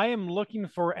 So I am looking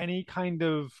for any kind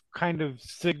of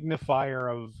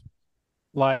signifier of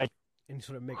like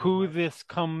who this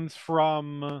comes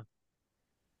from.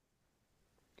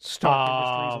 Stark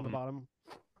Industries on the bottom.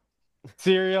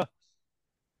 Syria.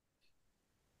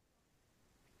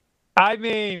 I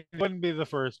mean, it wouldn't be the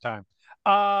first time.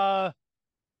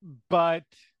 But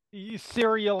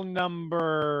serial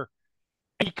number,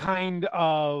 any kind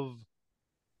of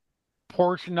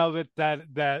portion of it that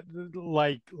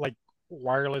like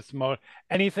wireless mode,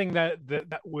 anything that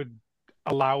would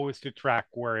allow us to track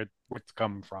where it's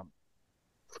come from,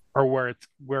 or where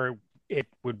it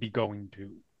would be going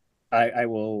to. I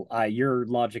will. Your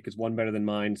logic is one better than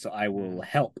mine, so I will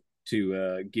help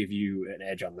to give you an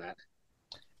edge on that.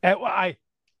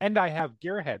 And I have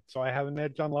Gearhead, so I have an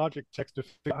edge on logic checks to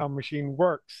figure out how machine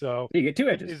works. So You get 2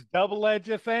 edges. Is double edge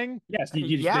a thing? Yes, they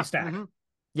stack. Mm-hmm.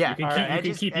 Yeah, you can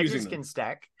keep using edges them. can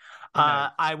stack.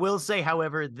 Nice. I will say,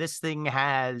 however, this thing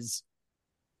has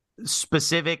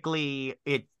specifically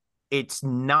it's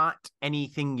not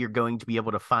anything you're going to be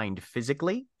able to find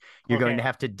physically. You're going to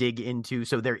have to dig into.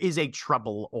 So there is a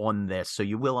trouble on this. So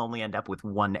you will only end up with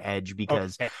 1 edge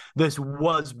because this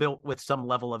was built with some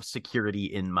level of security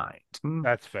in mind.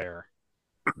 That's fair.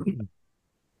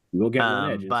 We'll get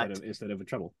 1 edge instead of a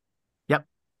trouble. Yep.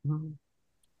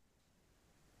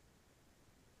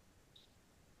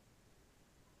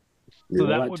 So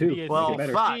that would be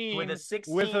with a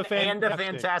 16 and a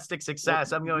fantastic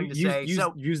success, I'm going to say.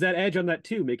 Use that edge on that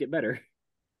 2, make it better.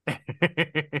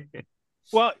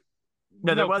 Well,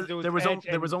 no, there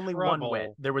was only one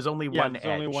win. There was only one edge.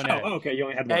 Only one edge. Oh, okay, you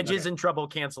only had one. Edges and trouble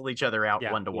cancel each other out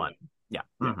 1-to-1. Yeah.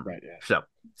 Right. Yeah. So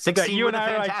 16 you with and a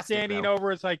I are fantastic like standing though.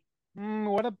 over. It's like,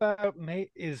 what about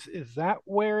mate? Is that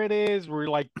where it is? We're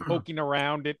like poking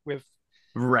around it with.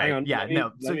 Right. Yeah.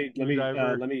 Let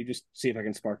me just see if I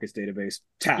can spark his database.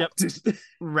 Tap. Yep.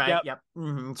 Right. Yep.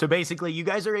 So basically, you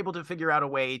guys are able to figure out a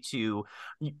way to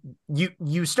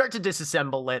you start to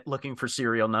disassemble it, looking for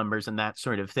serial numbers and that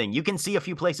sort of thing. You can see a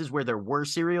few places where there were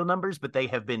serial numbers, but they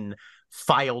have been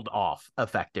filed off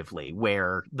effectively,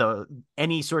 where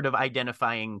any sort of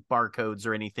identifying barcodes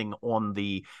or anything on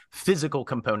the physical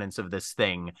components of this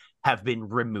thing have been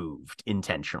removed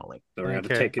intentionally. So we're going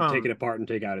to take it apart and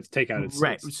take out its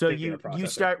right. So you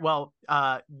start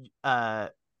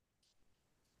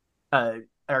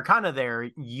Arcana there,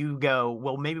 you go,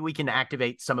 well, maybe we can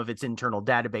activate some of its internal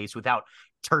database without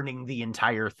turning the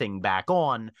entire thing back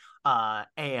on.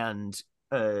 And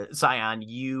Scion,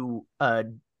 you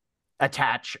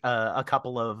attach a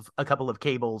couple of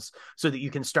cables so that you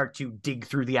can start to dig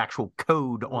through the actual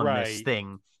code on this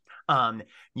thing.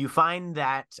 You find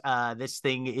that this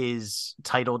thing is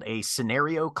titled a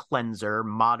Scenario Cleanser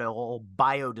Model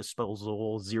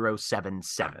Biodisposal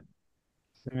 077.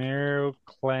 Scenario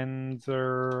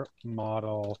Cleanser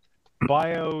Model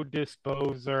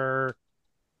Biodisposer.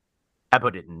 I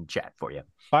put it in chat for you.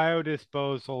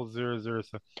 Biodisposal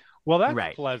 007. Well,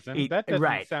 that's pleasant. That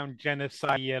doesn't sound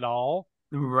genocide at all.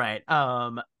 Right.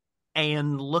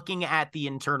 And looking at the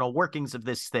internal workings of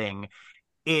this thing,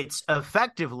 it's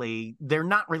effectively, they're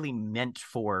not really meant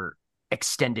for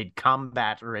extended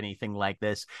combat or anything like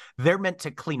this. They're meant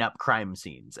to clean up crime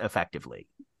scenes effectively,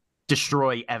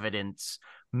 destroy evidence,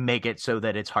 make it so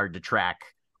that it's hard to track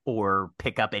or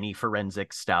pick up any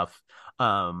forensic stuff.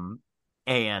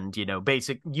 And,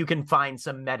 you can find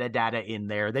some metadata in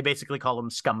there. They basically call them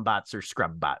scumbots or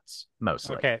scrub bots,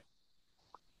 mostly. Okay.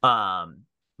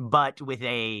 But with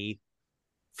a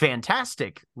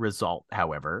fantastic result,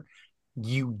 however,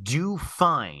 you do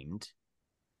find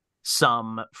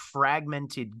some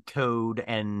fragmented code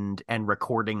and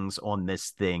recordings on this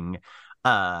thing,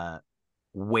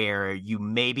 where you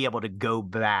may be able to go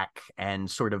back and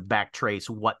sort of backtrace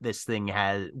where this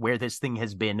thing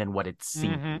has been and what it's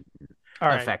seen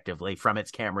effectively from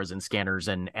its cameras and scanners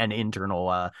and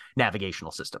internal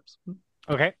navigational systems.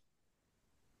 Okay.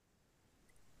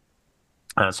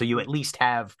 So you at least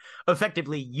have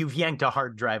you've yanked a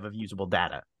hard drive of usable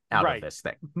data out of this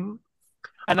thing.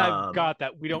 And I've got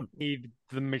that. We don't need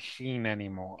the machine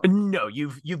anymore. No,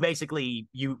 you've basically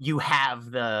you have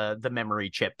the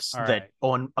memory chips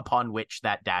upon which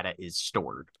that data is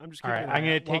stored. I'm going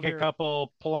to take a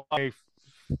couple pull away.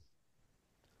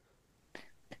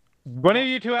 One of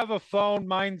you two have a phone.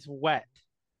 Mine's wet.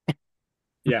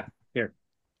 Yeah, here.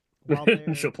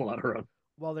 She'll pull out her own.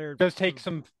 While they're just take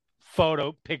some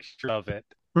picture of it.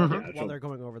 While they're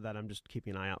going over that, I'm just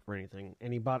keeping an eye out for anything.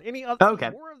 Any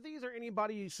other more of these, or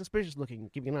anybody suspicious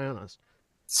looking? Keeping an eye on us.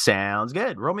 Sounds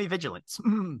good. Roll me vigilance.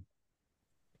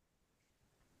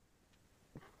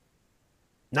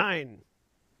 9.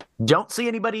 Don't see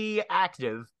anybody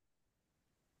active.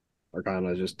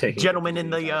 Arcana just taking. Gentleman in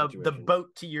the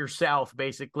boat to your south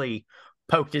basically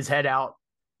poked his head out,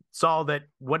 saw that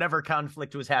whatever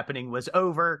conflict was happening was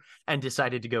over and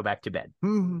decided to go back to bed.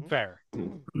 Fair.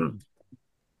 All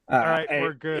right,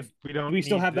 we're good. Do we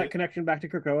still have that connection back to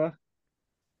Krakoa?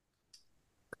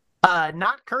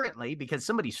 Not currently, because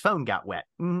somebody's phone got wet.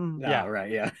 Yeah,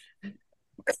 right, yeah.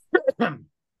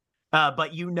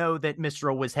 But you know that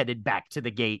Mistral was headed back to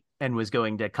the gate and was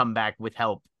going to come back with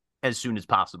help as soon as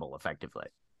possible, effectively.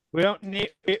 We don't need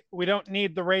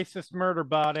the racist murder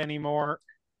bot anymore.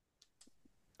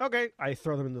 Okay, I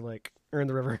throw them in the lake or in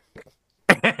the river.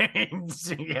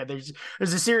 Yeah, there's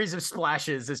a series of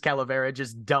splashes as Calavera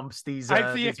just dumps these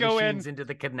machines into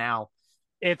the canal.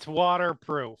 It's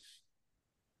waterproof.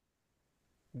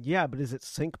 Yeah, but is it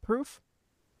sink proof?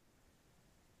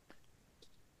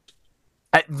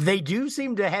 They do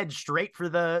seem to head straight for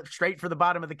the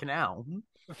bottom of the canal.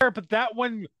 Fair, but that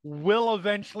one will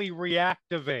eventually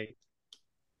reactivate.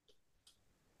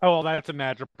 Oh, well, that's a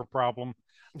magical problem.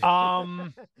 Well,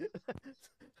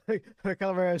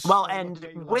 and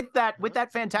with that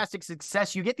fantastic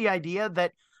success, you get the idea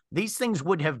that these things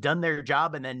would have done their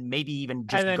job and then maybe even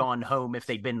just gone home if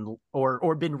they'd been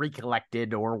or been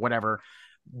recollected or whatever.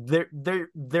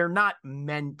 They're not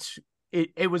meant.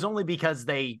 It was only because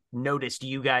they noticed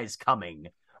you guys coming,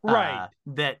 right?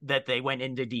 That they went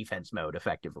into defense mode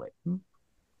effectively.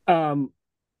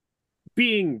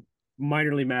 Being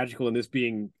minorly magical and this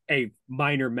being a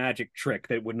minor magic trick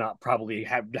that would not probably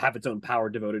have its own power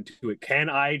devoted to it, can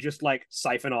I just like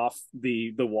siphon off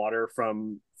the water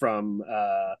from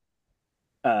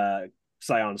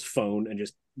Scion's phone and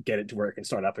just get it to where it can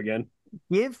start up again?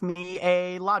 Give me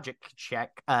a logic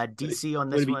check. DC on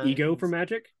this one. Would it be one. ego for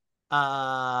magic?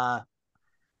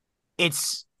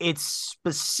 It's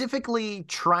specifically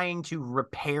trying to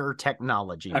repair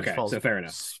technology. Okay, so fair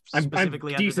enough. I'm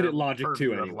decent at logic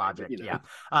too. Anyway, logic, but, you know.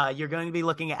 yeah. You're going to be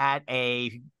looking at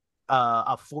a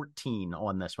 14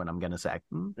 on this one. I'm going to say.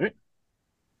 Right.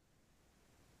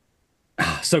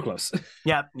 So close.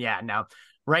 Yeah. No.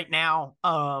 Right now,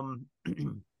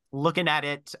 looking at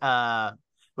it,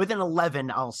 with an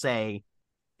 11, I'll say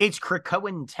it's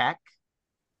Krakoan tech.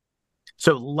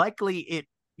 So likely it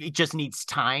just needs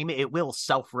time. It will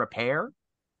self-repair.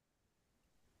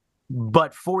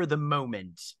 But for the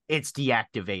moment, it's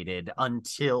deactivated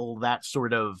until that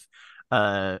sort of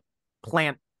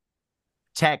plant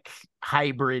tech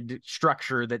hybrid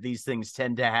structure that these things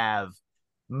tend to have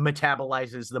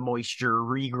metabolizes the moisture,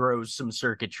 regrows some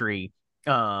circuitry,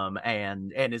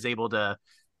 and is able to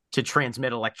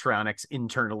transmit electronics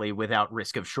internally without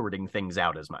risk of shorting things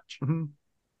out as much.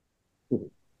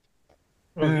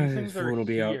 Well, these things phone are will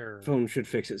be here. out. Phone should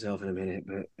fix itself in a minute,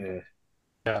 but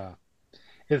yeah.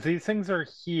 If these things are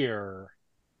here,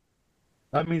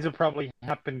 that means it probably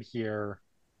happened here.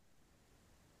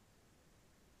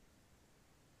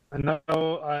 I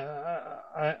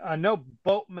know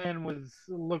Boatman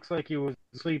looks like he was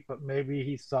asleep, but maybe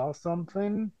he saw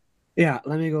something. Yeah,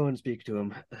 let me go and speak to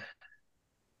him.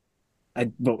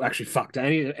 Actually, fuck.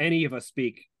 Any of us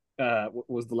speak? What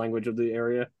was the language of the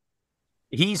area?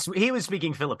 He was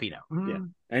speaking Filipino. Yeah.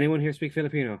 Anyone here speak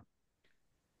Filipino?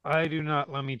 I do not.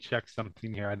 Let me check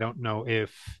something here. I don't know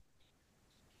if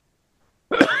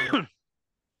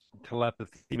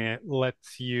telepathy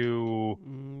lets you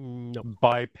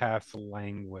bypass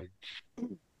language.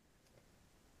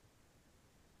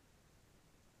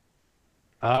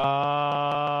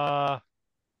 I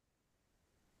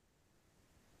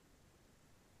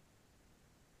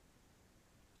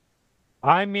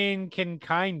mean, can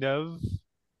kind of.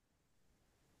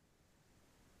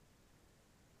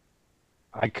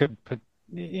 I could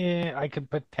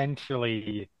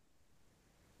potentially.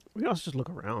 We can also just look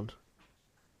around.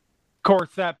 Of course,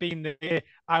 that being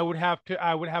I would have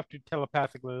to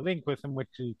telepathically link with him, which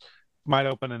might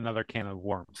open another can of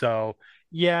worms. So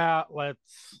yeah,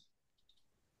 let's.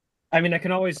 I mean, I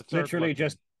can always literally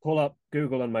just pull up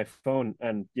Google on my phone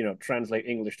and translate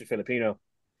English to Filipino.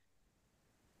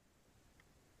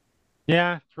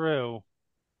 Yeah, true.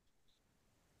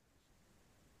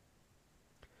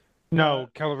 No,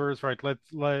 Caliver is right. Let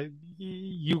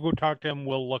you go talk to him.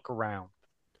 We'll look around.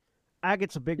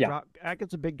 Agate's a big rock.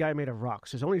 Agate's a big guy made of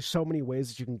rocks. There's only so many ways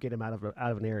that you can get him out of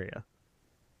an area.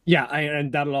 Yeah,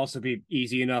 and that'll also be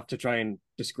easy enough to try and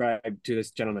describe to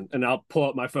this gentleman. And I'll pull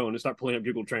out my phone and start pulling up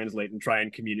Google Translate and try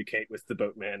and communicate with the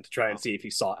boatman to try and see if he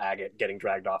saw Agate getting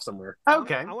dragged off somewhere.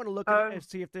 Okay. I want to look at it and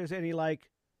see if there's any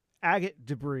agate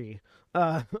debris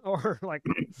or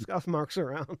scuff marks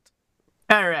around.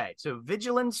 All right. So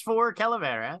vigilance for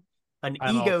Calavera, an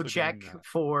ego check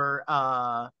for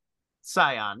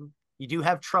Scion. You do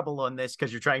have trouble on this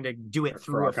because you're trying to do it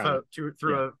through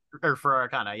a for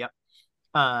Arcana. Yep.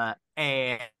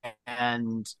 And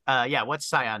And yeah, what's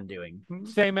Scion doing?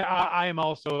 Same. I am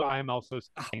also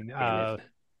saying, Damn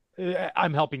it.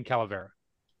 I'm helping Calavera.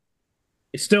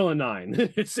 It's still a 9.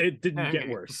 It didn't get Okay.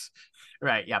 worse.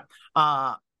 Right, yeah.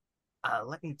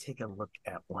 Let me take a look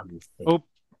at one thing. Oh,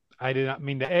 I did not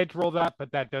mean to edge roll that,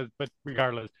 but that does. But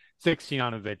regardless, 16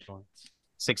 on a vigilance.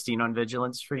 16 on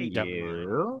vigilance for 8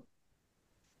 you.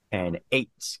 And 8.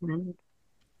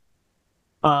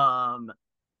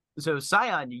 So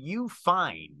Scion, you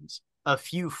find a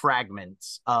few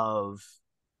fragments of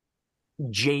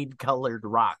jade-colored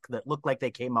rock that look like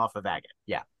they came off of agate.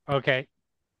 Yeah. Okay.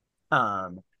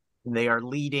 They are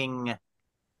leading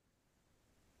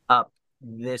up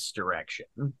this direction.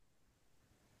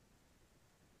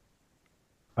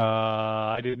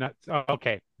 I did not. Oh,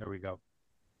 okay, there we go.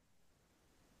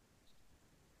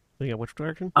 Yeah, which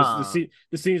direction? The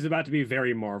scene is about to be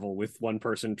very Marvel, with one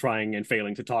person trying and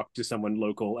failing to talk to someone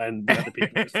local, and the other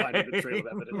people just finding the trail of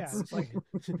evidence. Yeah, it's like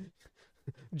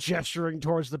gesturing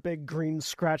towards the big green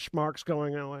scratch marks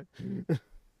going away.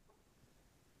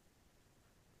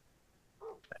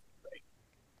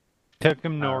 Took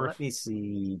him north. Let me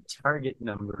see. Target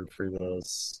number for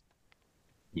this.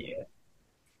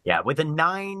 Yeah. With a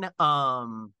 9,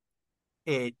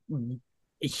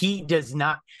 he does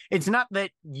not. It's not that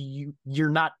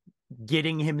you're not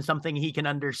getting him something he can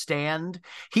understand.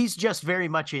 He's just very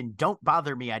much in "don't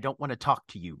bother me, I don't want to talk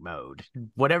to you" mode.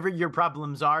 Whatever your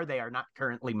problems are, they are not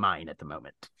currently mine at the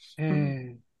moment.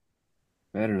 I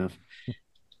don't know.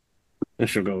 I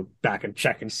should go back and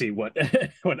check and see what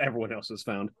what everyone else has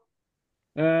found.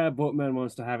 Boatman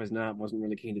wants to have his nap. Wasn't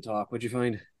really keen to talk. What'd you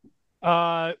find?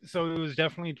 So it was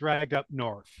definitely dragged up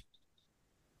north.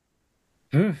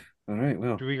 All right.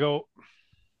 Well, Do we go?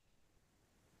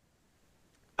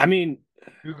 I mean,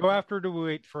 Do we go after? Or do we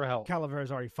wait for help?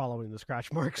 Calavera's already following the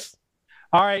scratch marks.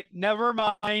 All right, never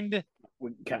mind.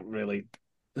 we can't really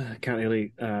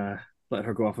let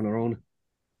her go off on her own.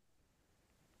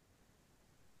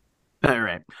 All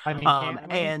right. I mean, can't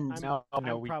we? and no,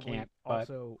 I'm we probably can't. But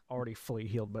also already fully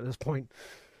healed by this point.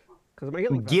 Because I'm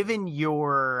healing. given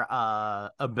your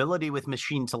ability with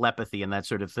machine telepathy and that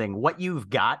sort of thing, what you've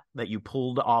got that you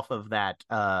pulled off of that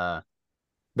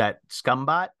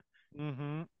scumbot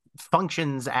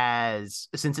functions as,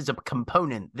 since it's a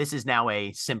component, this is now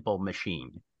a simple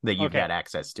machine that you've got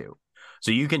access to. So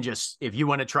you can just, if you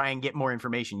want to try and get more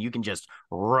information, you can just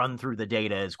run through the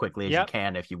data as quickly as you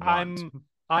can if you want.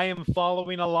 I am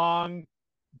following along,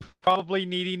 probably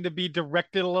needing to be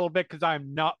directed a little bit because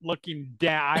I'm not looking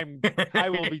down. I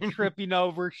will be tripping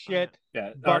over shit.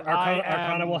 Yeah, but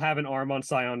Arcana will have an arm on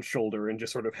Scion's shoulder and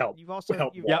just sort of help. You've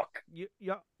also walk.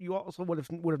 You also would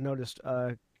have noticed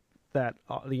that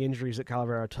the injuries that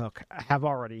Calavera took have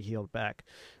already healed back.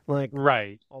 Like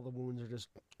all the wounds are just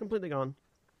completely gone.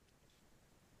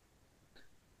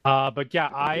 But yeah,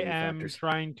 I am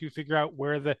trying to figure out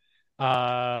where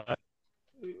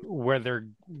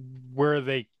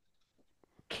they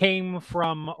came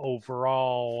from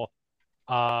overall,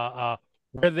 where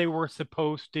they were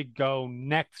supposed to go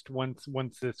next once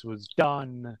this was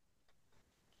done.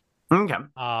 Okay.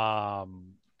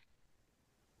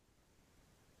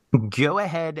 Go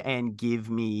ahead and give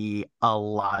me a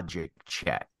logic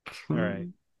check. All right.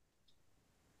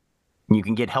 You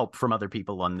can get help from other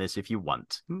people on this if you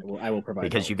want. I will provide,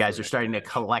 because you guys are starting to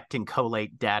collect and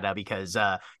collate data. Because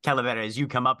Calavera, as you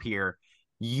come up here,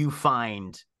 you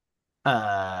find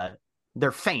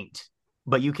they're faint,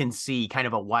 but you can see kind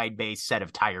of a wide base set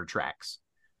of tire tracks,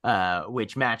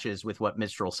 which matches with what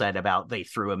Mistral said about they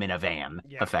threw him in a van,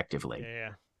 effectively.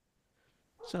 Yeah.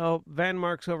 So van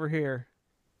marks over here.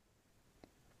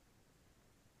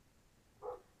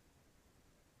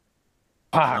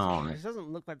 This doesn't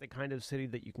look like the kind of city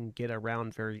that you can get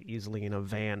around very easily in a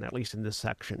van, at least in this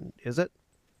section, is it?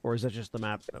 Or is that just the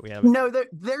map that we have? No,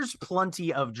 there's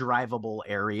plenty of drivable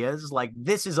areas. Like,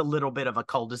 this is a little bit of a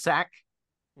cul-de-sac.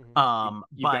 You've got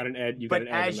an edge. But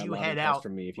as you head out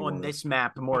on this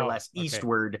map, more or less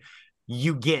eastward,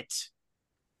 you get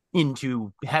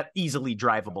into easily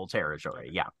drivable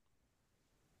territory. Yeah.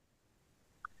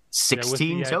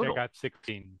 16 total. I got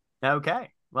 16. Okay.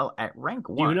 Well, at rank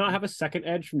 1. Do you not have a second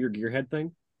edge from your gearhead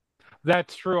thing?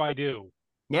 That's true, I do.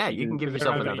 Yeah, you can give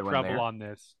yourself another one there. On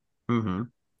this. Mm-hmm.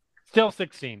 Still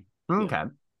 16. Okay.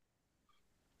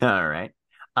 All right.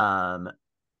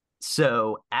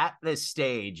 So at this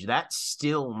stage, that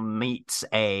still meets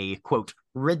a, quote,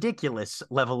 ridiculous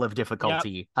level of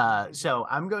difficulty. Yep. So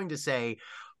I'm going to say,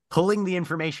 pulling the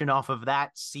information off of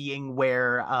that, seeing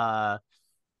where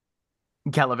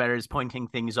Calavera is pointing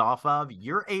things off of,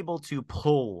 you're able to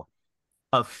pull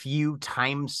a few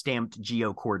time-stamped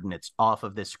geo-coordinates off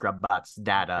of this Scrubbot's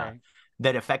data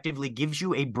that effectively gives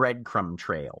you a breadcrumb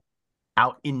trail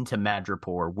out into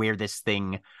Madripoor, where this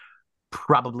thing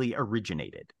probably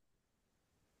originated.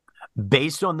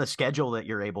 Based on the schedule that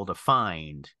you're able to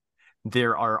find,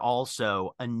 there are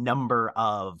also a number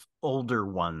of older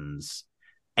ones,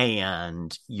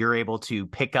 and you're able to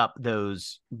pick up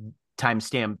those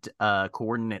time-stamped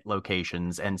coordinate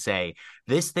locations and say,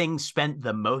 this thing spent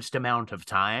the most amount of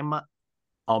time,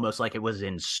 almost like it was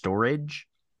in storage,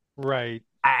 right,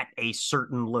 at a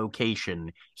certain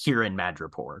location here in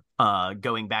Madripoor,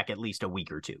 going back at least a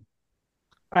week or two.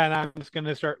 And I'm just going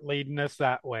to start leading us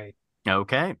that way.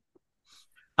 Okay.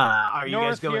 Are you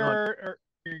guys going here, or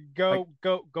go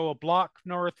a block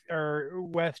north or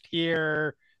west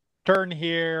here, turn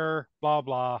here, blah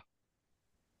blah.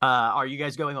 Are you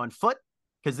guys going on foot?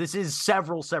 Because this is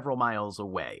several miles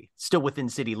away, still within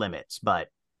city limits, but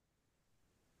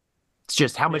it's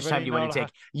just how much time do you want to take?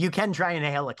 You can try and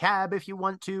hail a cab if you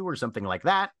want to, or something like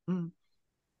that.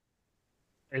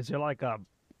 Is there like a...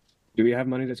 Do we have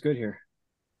money that's good here?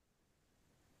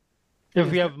 If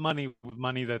we have money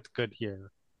that's good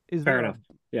here. Fair enough.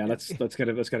 Yeah, let's get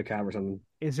a cab or something.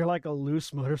 Is there like a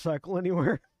loose motorcycle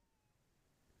anywhere?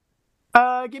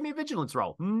 Give me a vigilance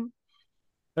roll.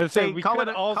 Let's say we could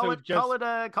also just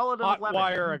hot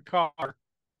wire a car.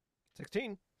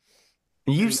 16.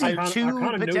 You see two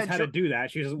Arcana knows how to do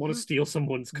that. She doesn't want to steal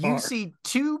someone's car. You see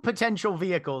two potential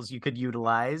vehicles you could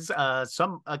utilize. A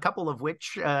couple of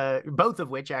which, both of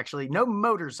which actually, no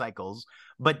motorcycles,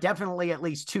 but definitely at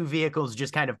least two vehicles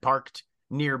just kind of parked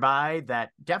nearby that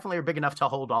definitely are big enough to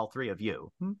hold all three of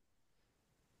you.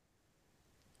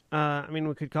 I mean,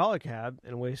 we could call a cab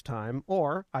and waste time,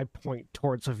 or I point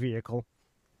towards a vehicle.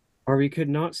 Or we could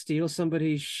not steal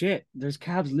somebody's shit. There's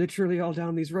cabs literally all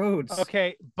down these roads.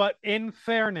 Okay, but in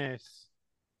fairness,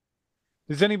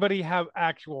 does anybody have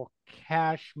actual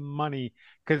cash money?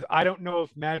 Because I don't know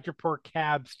if Madripoor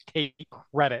cabs take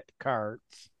credit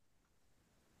cards.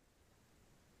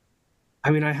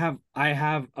 I mean, I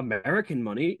have American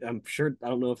money. I'm sure. I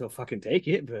don't know if they'll fucking take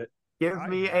it, but give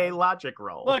me a logic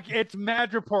roll. Look, it's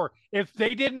Madripoor. If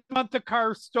they didn't want the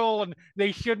car stolen,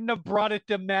 they shouldn't have brought it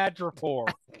to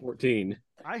Madripoor. 14.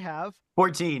 I have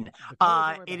 14.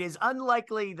 It is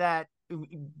unlikely that.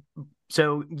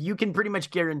 So you can pretty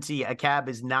much guarantee a cab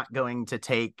is not going to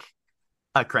take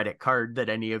a credit card that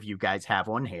any of you guys have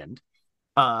on hand,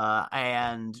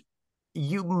 and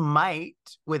you might,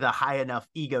 with a high enough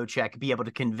ego check, be able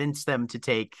to convince them to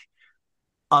take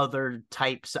other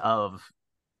types of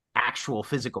actual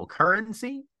physical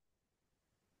currency,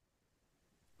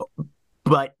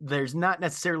 but there's not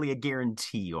necessarily a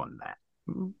guarantee on that.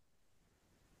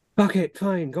 Okay,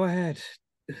 fine, go ahead.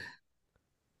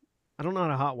 I don't know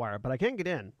how to hotwire, but I can get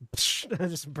in. I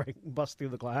just bust through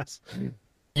the glass.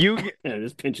 It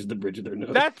just pinches the bridge of their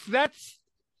nose. That's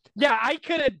yeah, I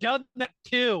could have done that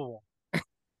too.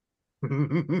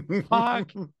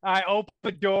 Fuck. I open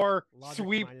the door,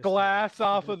 sweep glass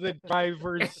off of the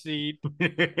driver's seat.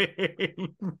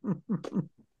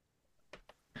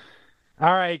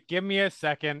 All right, give me a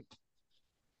second.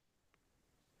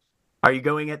 Are you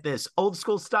going at this old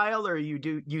school style, or are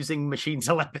you using machine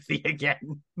telepathy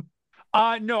again?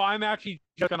 No, I'm actually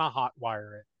just gonna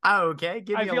hotwire it. Oh, okay.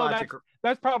 Give me a logic.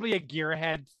 That's probably a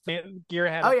gearhead.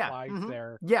 Gearhead applies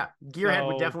there. Yeah, gearhead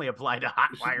would definitely apply to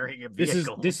hot wiring a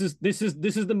vehicle. This is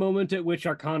the moment at which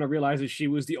Arcana realizes she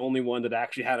was the only one that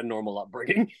actually had a normal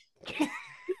upbringing.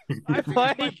 I think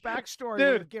my backstory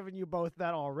would have given you both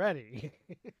that already.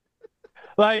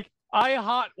 Like I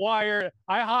hotwired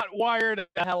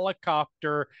a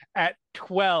helicopter at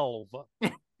 12.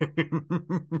 Now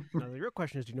the real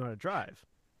question is, do you know how to drive?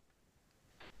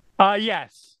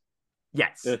 Yes.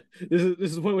 Yes. This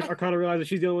is the point which Arcana realizes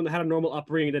she's the only one that had a normal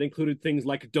upbringing that included things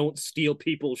like don't steal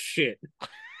people's shit.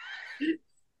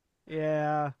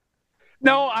 Yeah.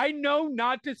 No, I know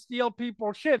not to steal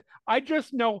people's shit. I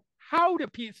just know how to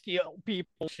steal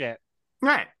people's shit.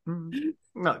 Right.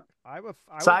 No.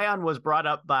 Scion was brought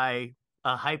up by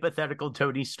a hypothetical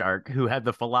Tony Stark who had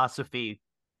the philosophy: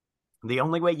 the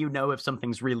only way you know if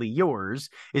something's really yours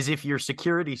is if your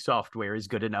security software is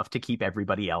good enough to keep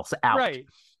everybody else out. Right.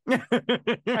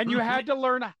 And you had to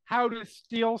learn how to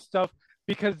steal stuff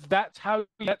because that's how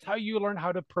you learn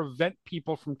how to prevent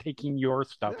people from taking your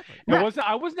stuff. Exactly.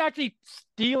 I wasn't actually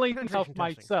stealing stuff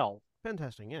myself. Pen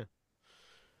testing, yeah.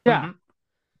 Yeah.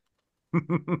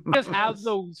 Just have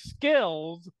those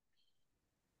skills.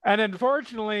 And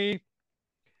unfortunately,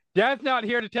 Dad's not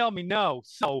here to tell me no.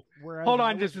 So hold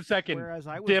on just a second. Whereas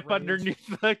I was Dip raised, underneath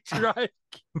the drive.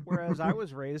 Whereas I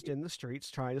was raised in the streets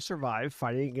trying to survive,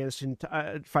 fighting against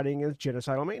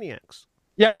genocidal maniacs.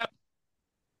 Yeah.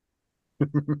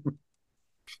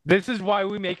 This is why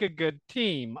we make a good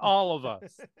team, all of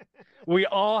us. We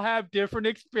all have different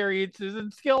experiences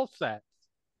and skill sets.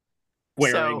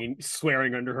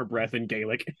 Swearing under her breath in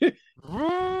Gaelic.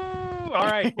 All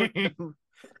right.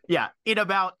 Yeah, in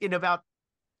about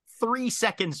 3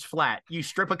 seconds flat, you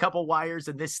strip a couple wires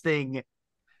and this thing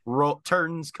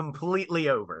turns completely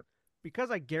over. Because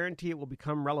I guarantee it will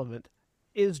become relevant,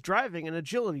 is driving an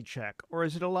agility check or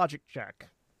is it a logic check?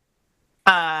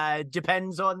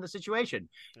 Depends on the situation.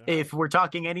 Right. If we're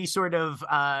talking any sort of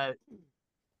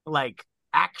like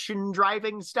action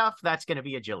driving stuff, that's going to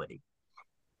be agility.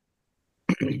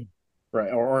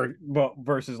 Right, or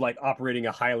versus like operating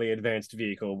a highly advanced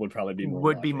vehicle would probably be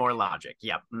more logic.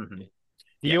 Yep. Mm-hmm.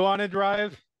 You want to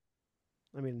drive?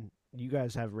 I mean, you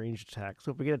guys have ranged attack,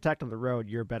 so if we get attacked on the road,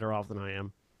 you're better off than I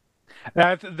am.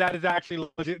 That is actually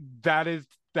legit.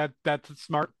 That's a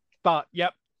smart thought.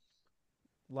 Yep.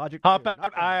 Logic. Hop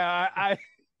out.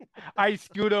 I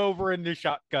scoot over in the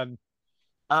shotgun.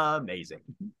 Amazing.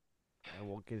 And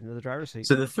we'll get into the driver's seat.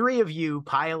 So the three of you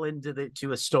pile into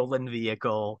a stolen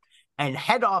vehicle and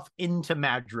head off into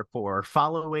Madripoor,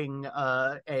 following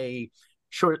a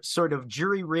short sort of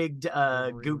jury-rigged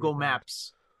Google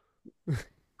Maps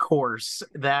course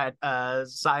that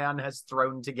Scion has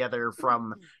thrown together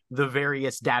from the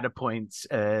various data points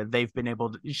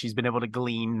she's been able to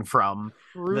glean from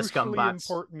the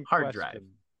Scumbot's hard drive.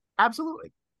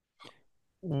 Absolutely.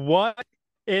 What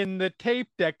in the tape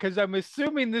deck? Because I'm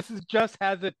assuming this just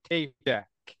has a tape deck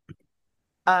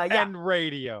and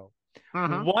radio.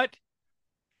 Mm-hmm.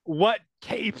 What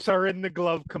tapes are in the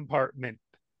glove compartment?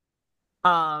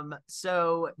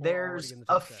 So there's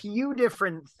a few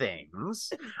different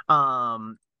things.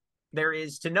 There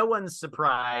is, to no one's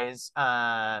surprise,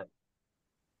 a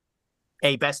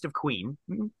Best of Queen.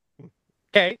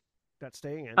 Okay. That's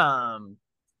staying in.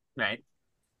 Right.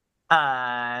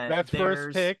 That's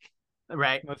first pick.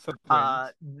 Right.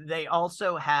 They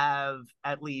also have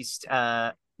at least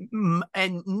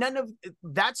and none of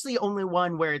that's the only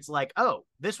one where it's like, oh,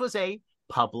 this was a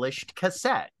published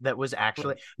cassette that was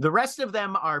actually the rest of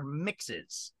them are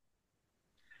mixes.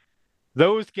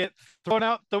 Those get thrown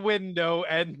out the window,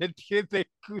 and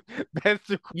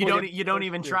you don't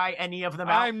even try any of them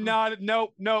out. I'm not.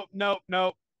 Nope.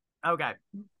 Okay.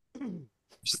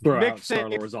 Just throw out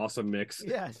Star-Lord's awesome mix.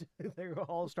 Yes, they're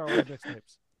all Star Wars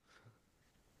mixtapes.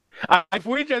 If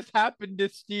we just happened to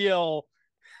steal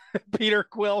Peter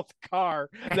Quill's car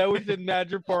that was in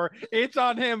Madripoor, it's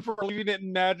on him for leaving it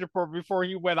in Madripoor before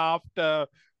he went off to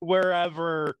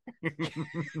wherever,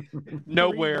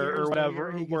 nowhere or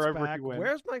whatever, wherever he went.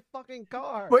 Where's my fucking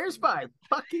car? Where's my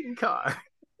fucking car?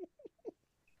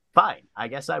 Fine, I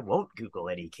guess I won't Google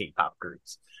any K-pop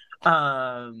groups.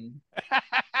 But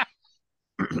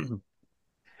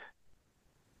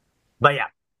yeah,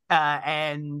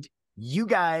 and you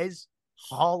guys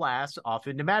haul ass off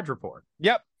into Madripoor.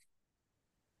 Yep.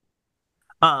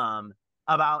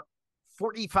 About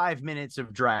 45 minutes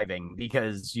of driving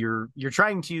because you're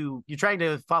trying to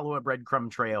follow a breadcrumb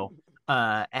trail,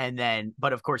 and then,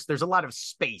 but of course there's a lot of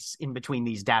space in between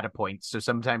these data points, so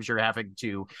sometimes you're having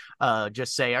to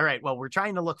just say, all right, well, we're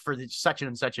trying to look for such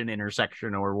and such an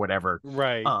intersection or whatever,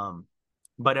 right?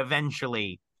 But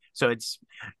eventually, so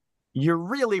you're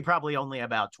really probably only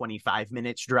about 25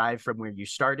 minutes drive from where you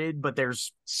started, but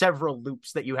there's several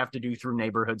loops that you have to do through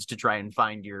neighborhoods to try and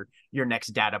find your next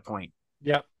data point.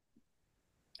 Yep.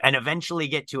 And eventually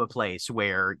get to a place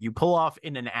where you pull off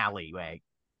in an alleyway,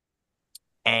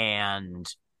 and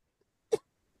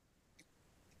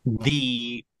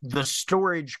the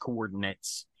storage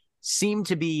coordinates seem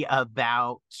to be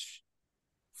about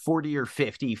 40 or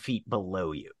 50 feet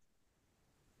below you.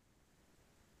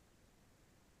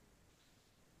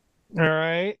 All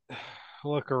right.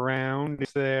 Look around.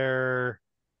 Is there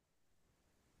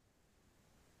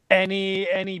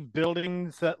any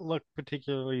buildings that look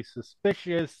particularly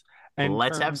suspicious? And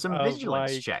let's have some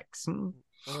vigilance checks.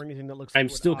 Or anything that looks. I'm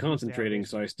still concentrating,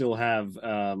 so I still have.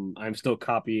 I'm still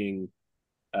copying.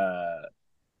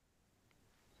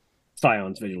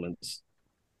 Scion's vigilance.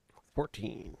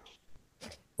 14.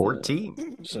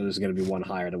 14. So there's going to be one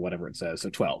higher than whatever it says. So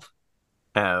 12.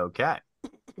 Okay.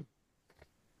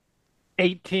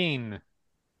 18.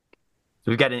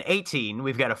 So we've got an 18,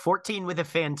 we've got a 14 with a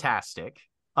fantastic,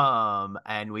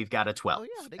 and we've got a 12. Oh,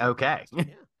 yeah, okay. Yeah.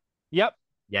 Yep.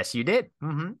 Yes, you did.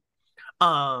 Mm-hmm.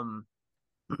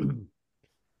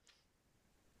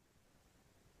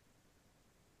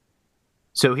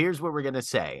 So here's what we're gonna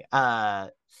say.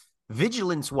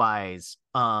 Vigilance wise,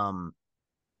 you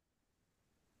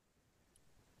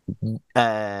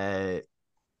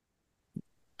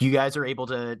guys are able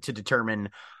to determine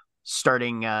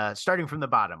starting from the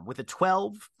bottom with a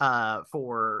 12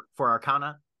 for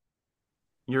Arcana.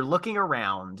 You're looking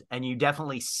around and you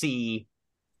definitely see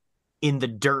in the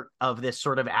dirt of this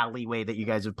sort of alleyway that you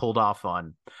guys have pulled off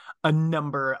on a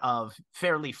number of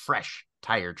fairly fresh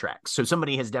tire tracks. So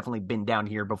somebody has definitely been down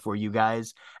here before you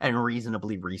guys and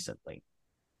reasonably recently.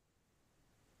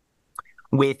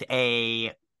 With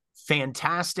a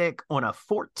fantastic on a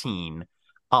 14,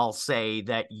 I'll say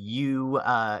that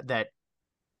that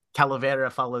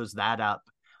Calavera follows that up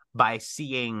by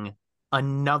seeing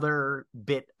another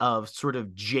bit of sort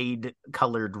of jade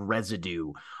colored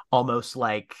residue, almost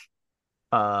like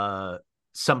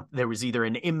there was either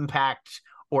an impact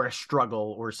or a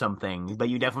struggle or something, but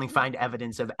you definitely find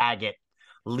evidence of agate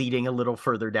leading a little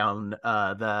further down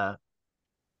the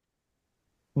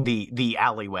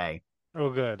alleyway. Oh,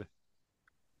 good.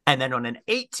 And then on an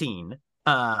 18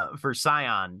 for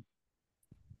Scion,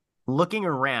 looking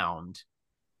around,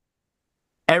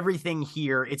 everything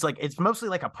here, it's mostly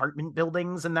like apartment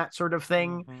buildings and that sort of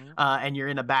thing. Mm-hmm. And you're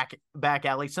in a back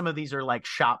alley. Some of these are like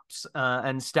shops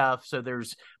and stuff. So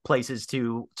there's places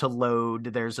to load.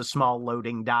 There's a small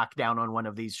loading dock down on one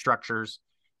of these structures.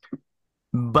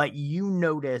 But you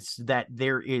notice that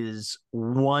there is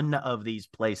one of these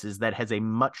places that has a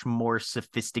much more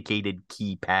sophisticated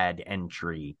keypad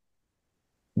entry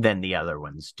than the other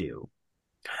ones do.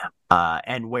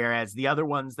 And whereas the other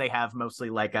ones, they have mostly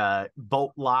like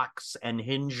bolt locks and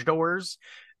hinge doors,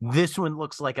 this one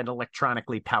looks like an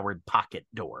electronically powered pocket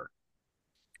door,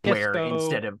 where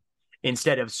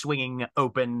instead of swinging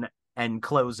open and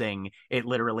closing, it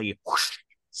literally whoosh,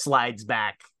 slides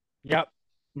back. Yep.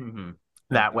 Mm-hmm.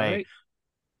 That way.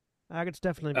 Right. It's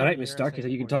definitely. All right, Miss Stark, you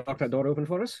think you can talk that door open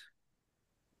for us?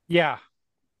 Yeah.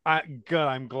 Good.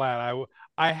 I'm glad.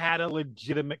 I had a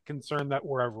legitimate concern that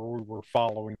wherever we were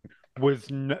following was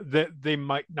that they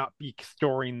might not be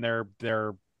storing their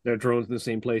drones in the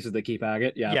same places they keep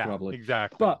agate. Yeah, probably.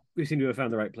 Exactly. But we seem to have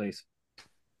found the right place.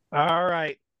 All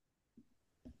right.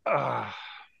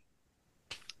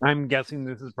 I'm guessing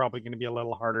this is probably going to be a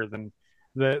little harder than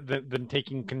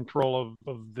taking control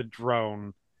of the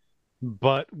drone,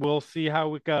 but we'll see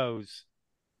how it goes.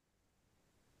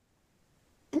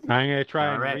 I'm going to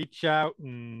try and reach out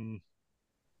and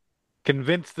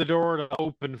convince the door to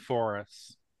open for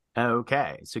us.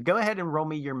 Okay, so go ahead and roll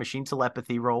me your machine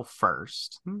telepathy roll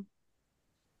first.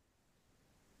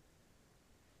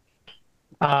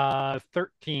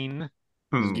 13.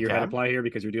 Does gear head apply here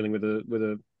because you're dealing with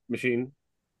a machine?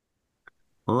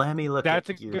 Let me look at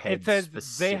gearhead. It says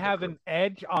they have an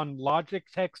edge on logic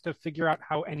checks to figure out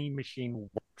how any machine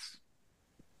works.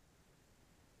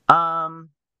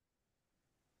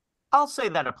 I'll say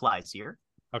that applies here.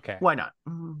 Okay. Why not?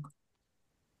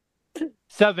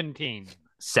 17.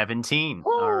 17.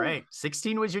 Woo! All right.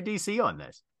 16 was your DC on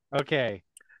this. Okay.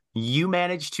 You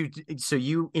managed to, so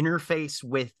you interface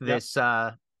with this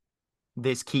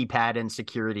this keypad and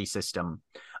security system.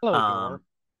 Hello, door.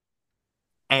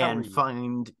 And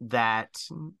find that.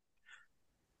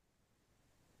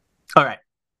 All right.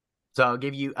 So I'll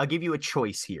give you a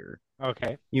choice here.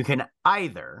 Okay. You can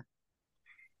either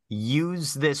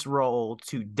use this roll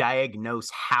to diagnose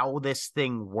how this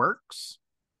thing works,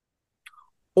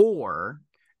 or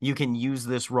you can use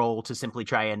this roll to simply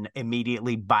try and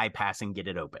immediately bypass and get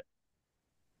it open.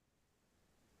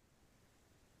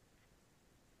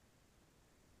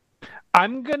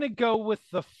 I'm going to go with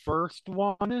the first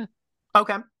one.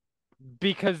 Okay.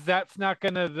 Because that's not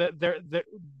going to...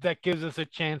 That gives us a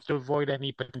chance to avoid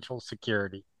any potential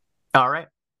security. All right.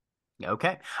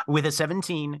 Okay. With a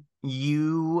 17,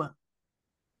 you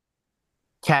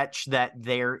catch that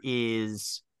there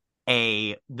is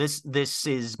this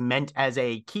is meant as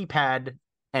a keypad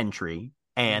entry,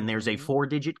 and there's a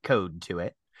 4-digit code to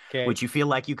it, which you feel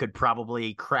like you could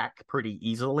probably crack pretty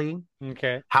easily.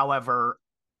 Okay. However,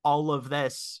 all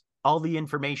the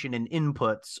information and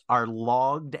inputs are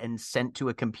logged and sent to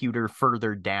a computer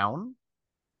further down.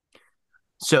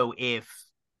 So if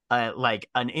like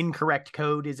an incorrect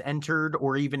code is entered,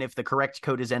 or even if the correct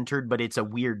code is entered, but it's a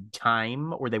weird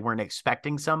time or they weren't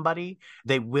expecting somebody,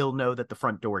 they will know that the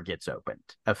front door gets opened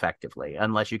effectively,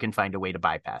 unless you can find a way to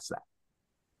bypass that.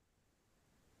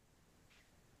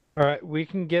 All right, we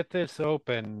can get this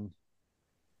open.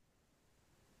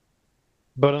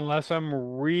 But unless I'm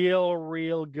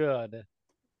real good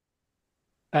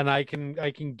and I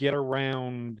can get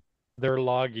around their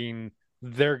logging,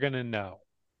 they're going to know.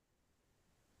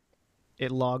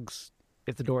 It logs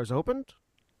if the door is opened?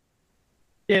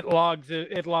 It logs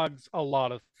a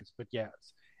lot of things, but yes,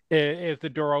 if the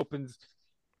door opens,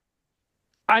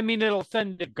 I mean it'll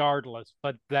send it regardless,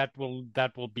 but that will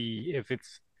be if Do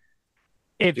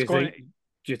it's you going think?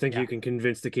 Do you think yeah, you can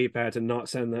convince the keypad to not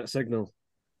send that signal?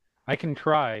 I can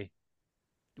try.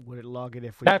 Would it log it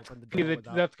if we open the door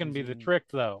without That's going to be the trick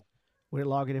though. Would it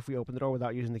log it if we open the door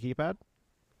without using the keypad?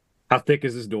 How thick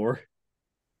is this door?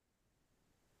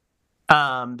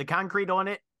 The concrete on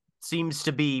it seems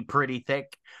to be pretty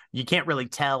thick. You can't really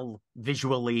tell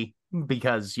visually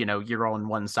because, you're on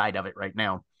one side of it right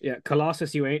now. Yeah,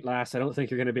 Colossus, you ain't last. I don't think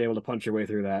you're going to be able to punch your way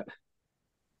through that.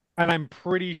 And I'm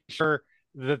pretty sure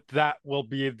that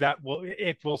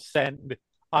it will send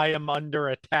I am under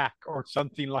attack or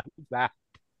something like that.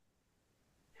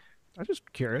 I'm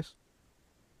just curious.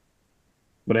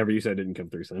 Whatever you said didn't come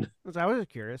through, son. I was just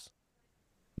curious.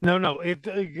 No, it's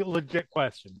a legit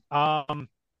question. All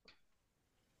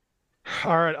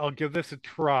right, I'll give this a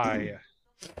try.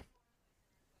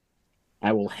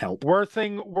 I will help. Worst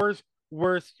comes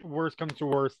to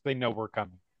worst, they know we're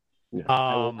coming. Yeah,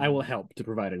 I will help to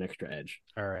provide an extra edge.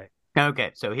 All right.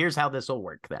 Okay, so here's how this will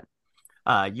work then.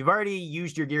 You've already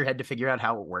used your gearhead to figure out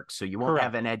how it works, so you won't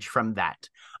have an edge from that.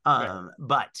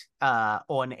 But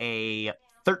on a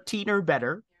 13 or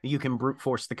better, you can brute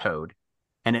force the code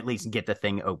and at least get the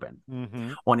thing open.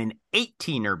 Mm-hmm. On an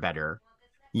 18 or better,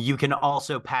 you can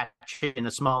also patch in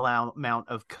a small amount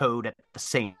of code at the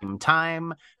same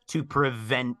time to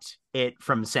prevent it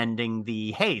from sending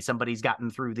the, hey, somebody's gotten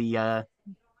through the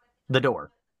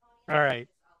door. All right.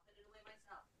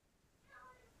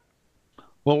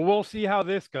 Well, we'll see how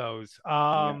this goes.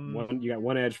 You got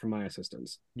one edge from my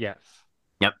assistance. Yes.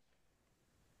 Yep.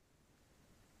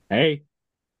 Hey.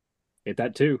 Hit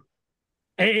that too.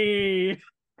 Hey.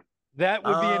 That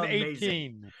would be an Amazing.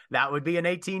 18. That would be an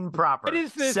 18 proper. What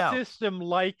is this system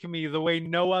like me the way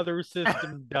no other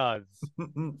system does?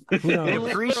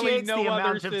 It appreciates the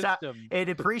amount of time. It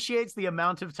appreciates the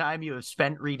amount of time you have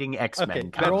spent reading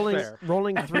X-Men. Okay,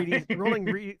 rolling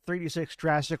 3d6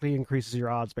 drastically increases your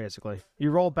odds. Basically, you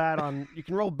can roll bad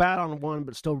on one,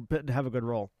 but still have a good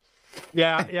roll.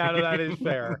 Yeah, no, that is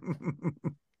fair.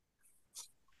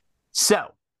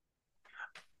 So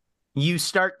you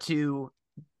start to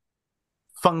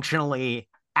functionally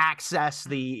access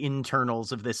the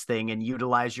internals of this thing and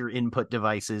utilize your input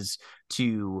devices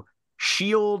to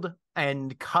shield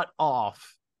and cut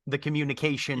off the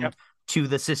communication to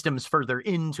the systems further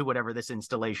into whatever this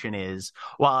installation is,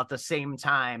 while at the same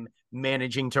time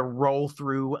managing to roll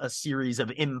through a series of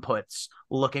inputs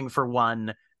looking for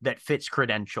one that fits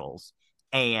credentials.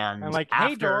 And I'm like,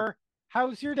 hey, door,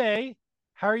 how's your day?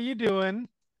 How are you doing?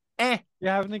 You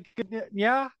having a good?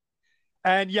 Yeah.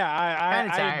 And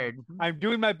I'm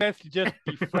doing my best to just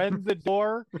befriend the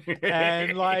door,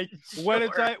 and like when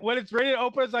it's ready to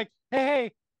open, it's like,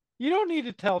 hey, you don't need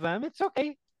to tell them. It's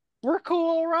okay. We're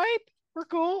cool, right? We're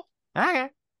cool. Okay.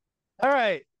 All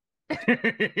right.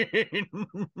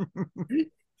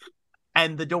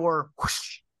 And the door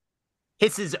whoosh,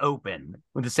 hisses open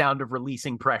with the sound of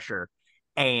releasing pressure,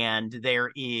 and there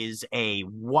is a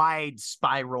wide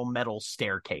spiral metal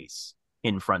staircase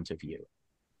in front of you.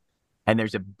 And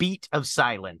there's a beat of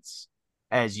silence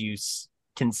as you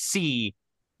can see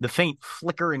the faint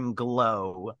flicker and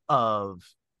glow of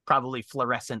probably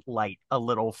fluorescent light a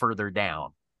little further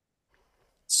down.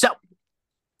 So,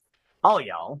 all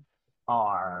y'all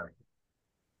are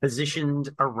positioned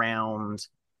around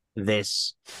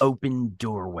this open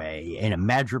doorway in a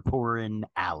Madriporan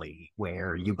alley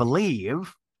where you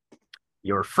believe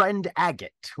your friend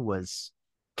Agate was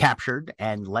captured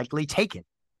and likely taken.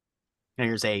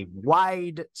 There's a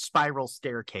wide spiral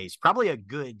staircase, probably a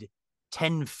good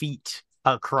 10 feet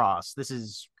across. This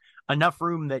is enough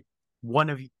room that one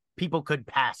of people could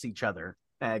pass each other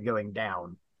going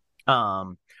down.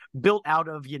 Built out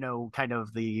of, kind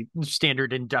of the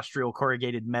standard industrial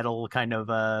corrugated metal kind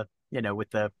of, with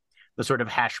the sort of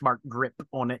hash mark grip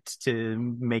on it to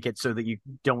make it so that you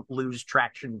don't lose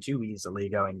traction too easily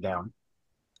going down.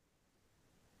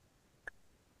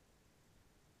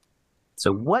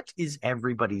 So what is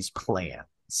everybody's plans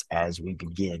as we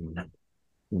begin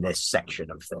this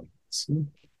section of things?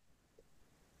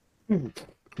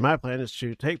 My plan is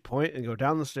to take point and go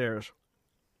down the stairs.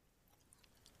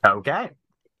 Okay.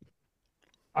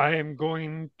 I am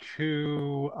going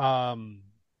to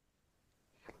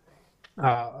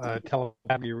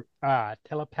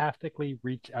telepathically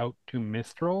reach out to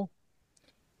Mistral.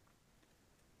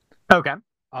 Okay.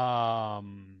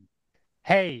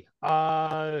 Hey,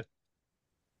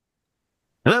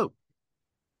 hello.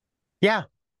 Yeah,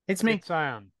 it's me. It's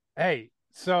Ion. Hey,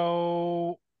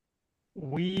 so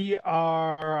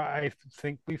I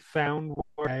think we found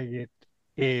where it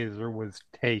is or was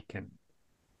taken.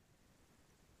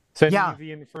 Sending you Yeah.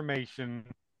 the information.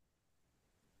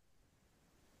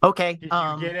 Okay. Did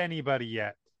you get anybody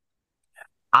yet?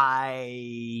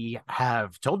 I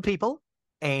have told people,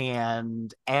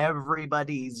 and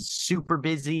everybody's super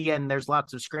busy, and there's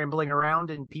lots of scrambling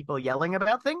around and people yelling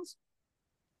about things.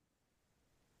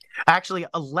 Actually,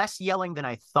 less yelling than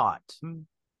I thought.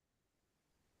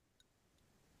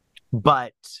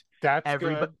 But That's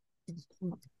everybody,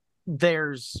 good.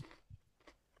 there's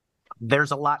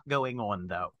a lot going on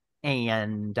though.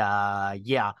 And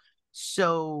yeah.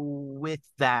 So with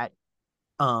that,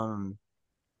 um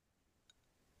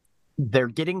they're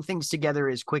getting things together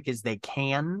as quick as they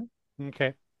can,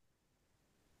 Okay.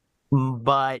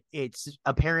 but it's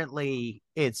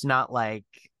not like,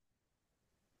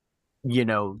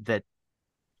 that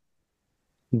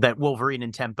Wolverine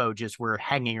and Tempo just were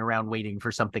hanging around waiting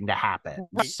for something to happen.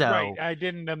 Right, So, I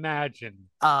didn't imagine.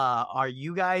 are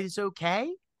you guys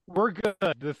okay? We're good.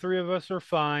 The three of us are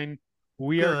fine.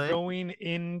 We are Good. going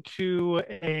into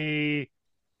a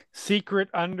secret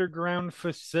underground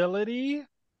facility.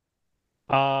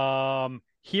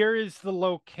 Here is the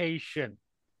location.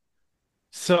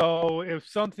 So if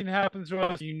something happens to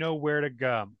us, you know where to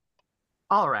go.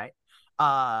 All right.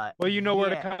 Well, you know where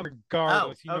to Yeah. come Oh,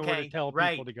 regardless. You know where to okay. tell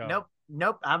Right. people to go.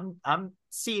 Nope. I'm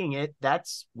seeing it.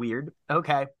 That's weird.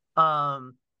 Okay.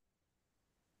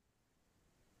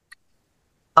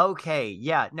 Okay.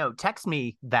 Yeah. No, text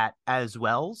me that as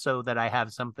well so that I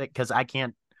have something, because I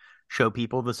can't show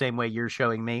people the same way you're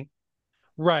showing me.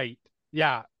 Right.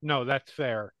 Yeah. No, that's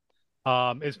fair.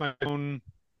 Is my phone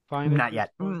fine at Not this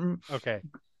yet. point? Okay.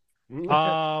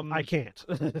 I can't.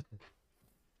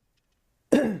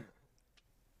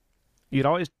 You'd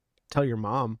always tell your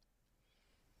mom.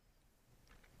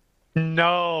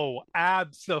 No,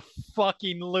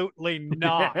 absolutely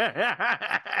not.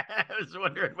 I was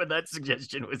wondering when that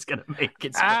suggestion was going to make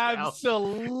its way out.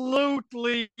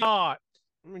 Absolutely not.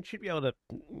 I mean, she'd be able to.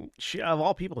 Of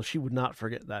all people, she would not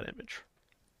forget that image.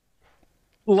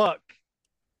 Look,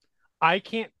 I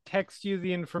can't text you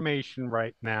the information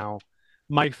right now.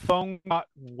 My phone got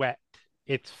wet.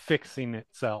 It's fixing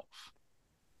itself.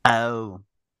 Oh.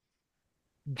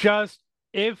 Just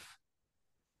if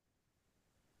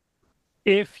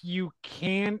you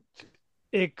can't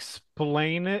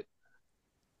explain it,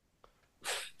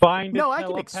 find a No, I can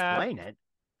telepath. explain it.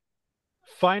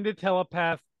 Find a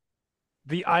telepath.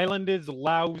 The island is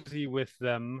lousy with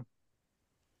them.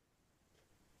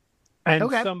 And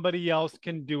Okay. somebody else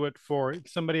can do it for you.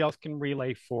 Somebody else can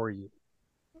relay for you.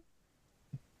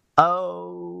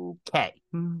 Okay.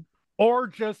 Or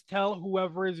just tell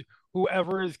whoever is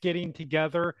getting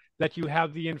together that you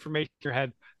have the information in your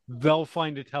head. They'll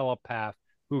find a telepath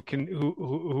who can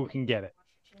get it.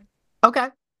 Okay.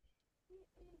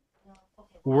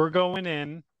 We're going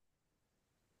in.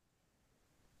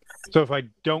 So if I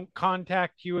don't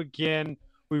contact you again,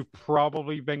 we've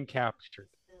probably been captured.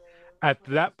 At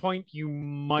that point, you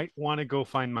might want to go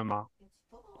find my mom.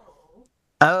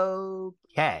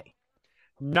 Okay.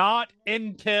 Not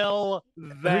until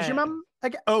then. Who's your mom?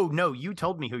 Oh, no, you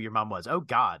told me who your mom was. Oh,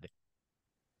 God.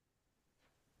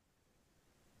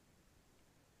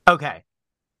 Okay.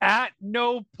 At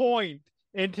no point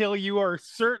until you are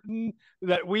certain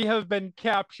that we have been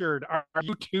captured are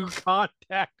you to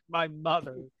contact my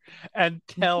mother and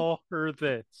tell her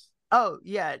this. Oh,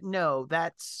 yeah, no,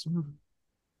 that's...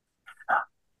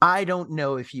 I don't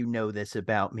know if you know this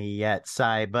about me yet,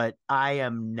 Sai, but I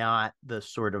am not the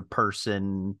sort of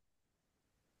person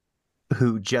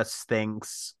who just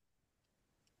thinks,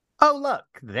 oh, look,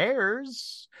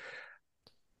 there's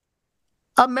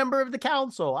a member of the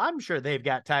council. I'm sure they've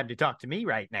got time to talk to me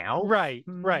right now. Right.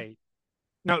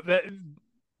 No,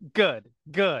 good.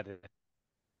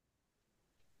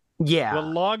 Yeah. The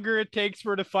longer it takes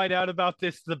for her to find out about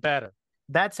this, the better.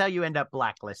 That's how you end up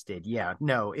blacklisted. Yeah.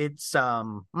 No, it's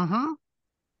All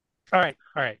right.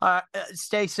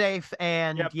 Stay safe,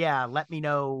 and Yep. yeah, let me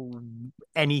know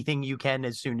anything you can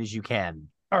as soon as you can.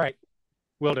 All right.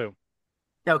 Will do.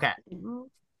 Okay.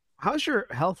 How's your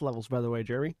health levels, by the way,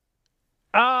 Jeremy?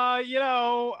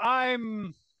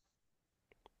 I'm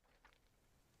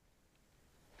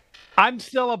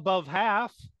still above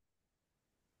half.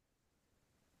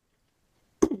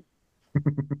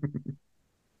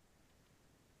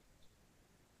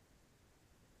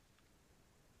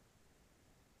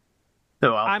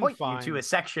 So I'll I'm point fine. you to a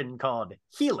section called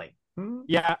healing.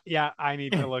 Yeah, I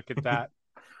need to look at that.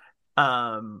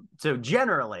 So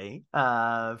generally,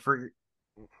 for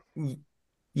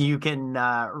You can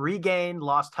regain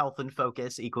lost health and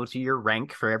focus equal to your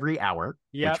rank for every hour,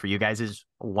 which for you guys is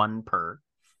 1 per.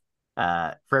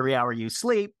 For every hour you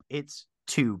sleep, it's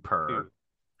 2 per.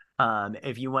 2.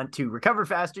 If you want to recover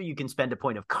faster, you can spend a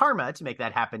point of karma to make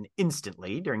that happen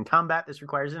instantly. During combat, this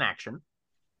requires an action.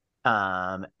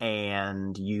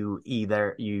 And you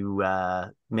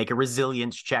make a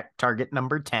resilience check, target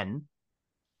number 10.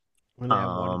 And I have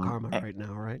 1 karma right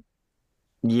now, right?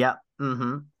 Yep.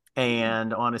 Mm-hmm.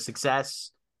 And on a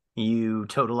success, you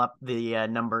total up the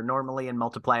number normally and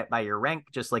multiply it by your rank,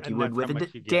 just like you would with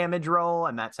a damage roll,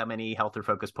 and that's how many health or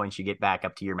focus points you get back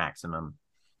up to your maximum.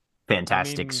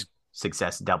 Fantastic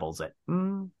success doubles it.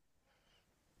 I'm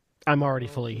already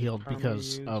fully healed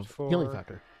because of healing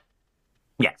factor.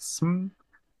 Yes.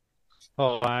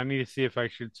 Oh, I need to see if I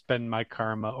should spend my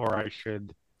karma or I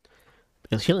should.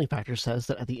 Because healing factor says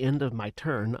that at the end of my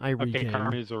turn, I regain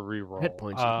karma is a reroll. Hit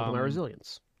points equal to my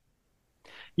resilience.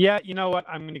 Yeah, you know what?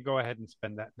 I'm going to go ahead and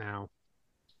spend that now.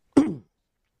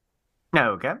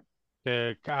 Okay.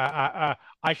 I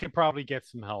should probably get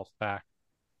some health back.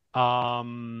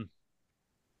 So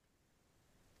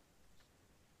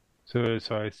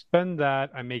I spend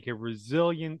that. I make a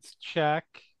resilience check.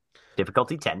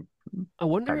 Difficulty 10. I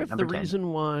wonder if the reason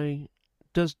why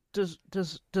does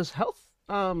health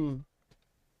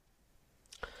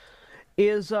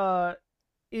is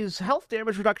health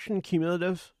damage reduction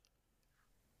cumulative?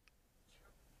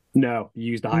 No,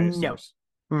 you use the highest source.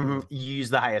 Mm-hmm. You use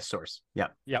the highest source.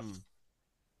 Yep.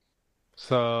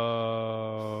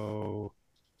 So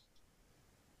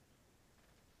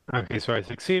okay, so I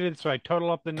succeeded. So I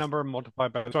total up the number, multiply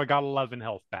by. So I got 11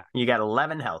 health back. You got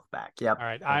 11 health back. Yep. All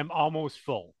right, I'm almost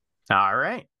full. All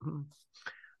right. And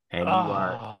you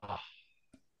are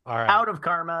out of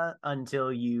karma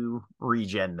until you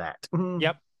regen that.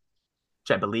 Yep.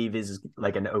 Which I believe is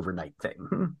like an overnight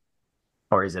thing.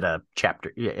 Or is it a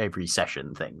chapter, every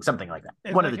session thing? Something like that.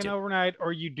 It's one of the two. An overnight,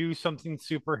 or you do something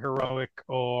super heroic,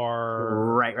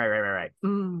 or... Right.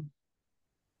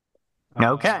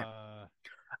 Okay.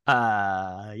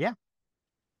 Yeah.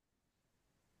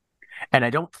 And I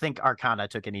don't think Arcana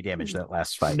took any damage that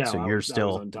last fight, no, so you're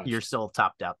still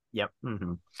topped up. Yep.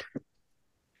 Mm-hmm.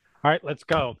 All right, let's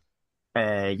go.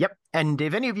 Yep. And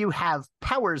if any of you have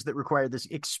powers that require this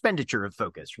expenditure of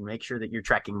focus, make sure that you're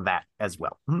tracking that as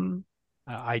well.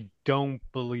 I don't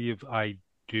believe I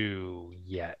do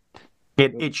yet.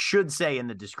 It should say in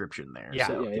the description there.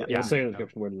 Yeah, it'll say in the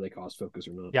description whether they cost focus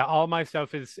or not. Yeah, all my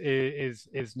stuff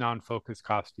is non-focus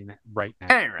costing right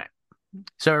now. All right.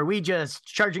 So are we just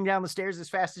charging down the stairs as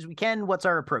fast as we can? What's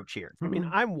our approach here? I mean,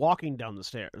 I'm walking down the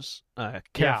stairs.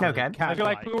 Carefully. Okay. I feel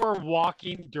like we were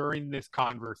walking during this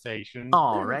conversation.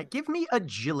 All right. Give me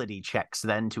agility checks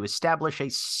then to establish a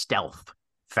stealth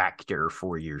factor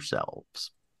for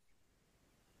yourselves.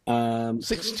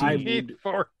 16,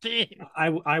 14.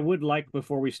 I would like,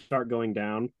 before we start going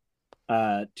down,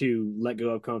 to let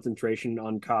go of concentration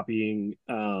on copying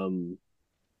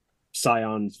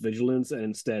Scion's vigilance and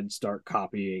instead start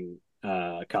copying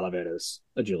Calavera's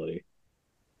agility.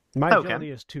 My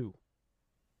agility is 2.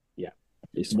 Yeah,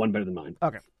 it's 1 better than mine.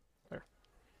 Okay. Fair.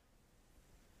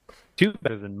 2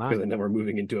 better than mine. Because I know we're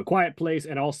moving into a quiet place,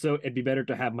 and also it'd be better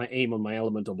to have my aim on my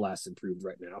elemental blast improved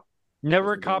right now.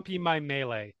 Never copy my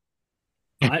melee.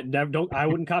 I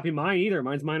wouldn't copy mine either.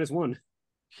 Mine's -1.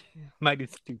 Mine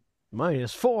is 2. Mine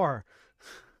is 4.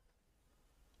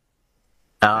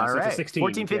 All right.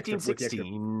 14, 15,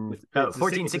 16.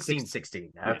 14, 16,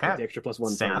 16. Okay. The extra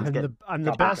 +1. Sounds good. I'm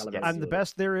the best. I'm the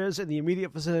best there is in the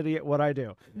immediate vicinity at what I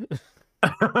do.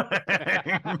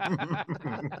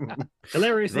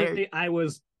 Hilariously, I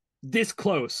was this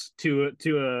close to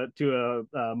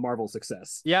a Marvel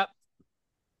success. Yep.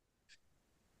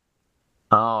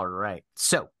 All right.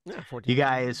 So you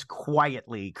guys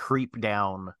quietly creep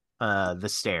down the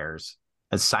stairs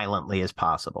as silently as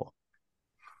possible.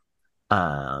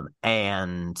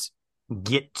 And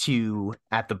get to,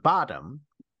 at the bottom,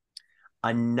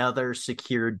 another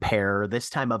secured pair, this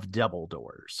time of double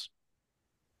doors.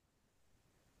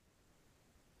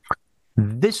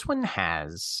 This one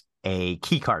has a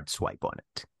keycard swipe on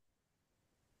it.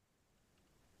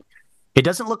 It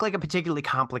doesn't look like a particularly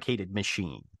complicated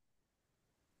machine.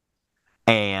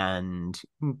 And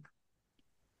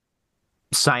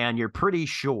Scion, you're pretty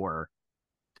sure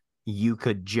you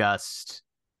could just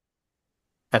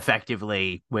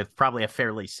effectively, with probably a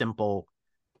fairly simple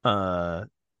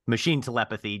machine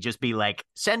telepathy, just be like,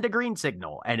 send a green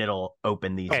signal, and it'll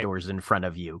open these doors in front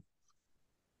of you.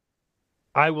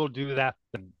 I will do that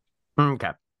then.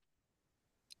 Okay.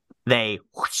 They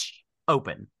whoosh,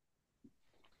 open.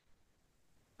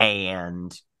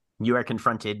 And You are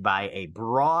confronted by a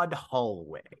broad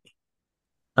hallway,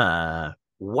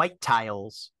 white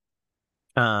tiles,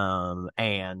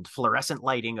 and fluorescent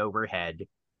lighting overhead.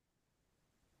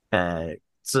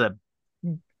 It's a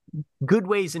good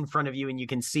ways in front of you, and you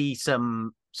can see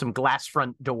some glass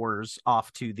front doors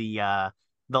off to the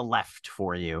left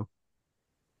for you,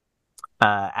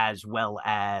 as well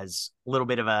as a little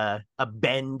bit of a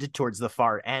bend towards the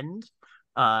far end,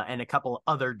 and a couple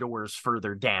other doors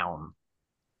further down.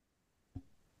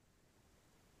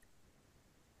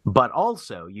 But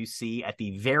also, you see at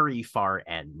the very far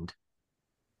end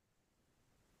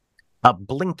a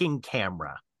blinking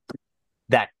camera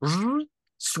that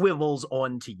swivels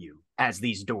onto you as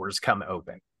these doors come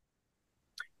open.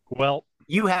 Well,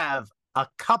 you have a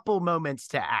couple moments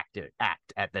to act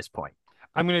at this point.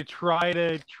 I'm gonna try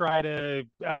to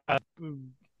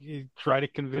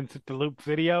convince it to loop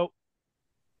video.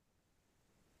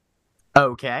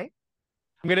 Okay.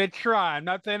 I'm gonna try. I'm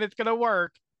not saying it's gonna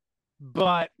work,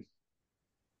 but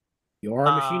You're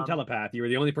a machine telepath. You're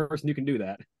the only person who can do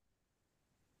that.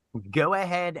 Go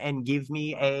ahead and give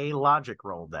me a logic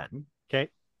roll then. okay.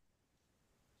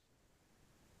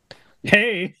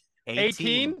 Hey,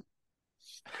 18.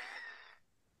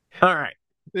 All right.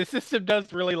 The system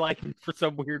does really like me for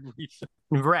some weird reason.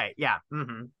 Right. Yeah.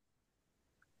 Mm-hmm.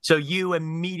 So you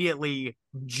immediately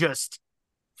just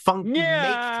make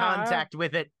contact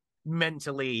with it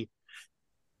mentally.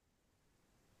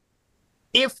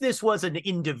 If this was an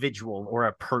individual or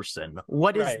a person,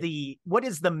 what is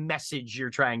the message you're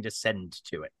trying to send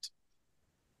to it?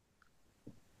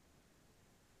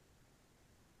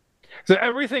 So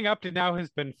everything up to now has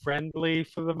been friendly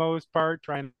for the most part,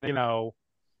 trying to,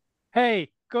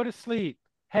 hey, go to sleep.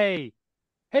 Hey,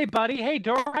 buddy. Hey,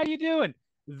 Dora, how you doing?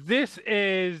 This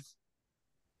is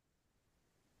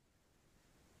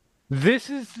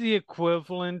the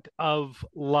equivalent of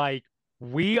like,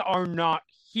 we are not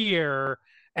here,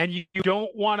 and you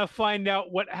don't want to find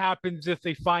out what happens if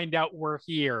they find out we're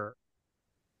here.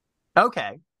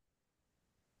 Okay.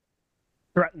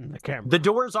 Threaten the camera. The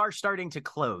doors are starting to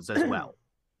close as well.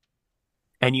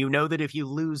 And you know that if you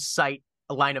lose a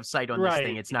line of sight on this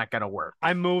thing, it's not going to work.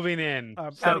 I'm moving in.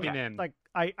 Stepping in. Like,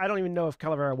 I don't even know if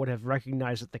Calavera would have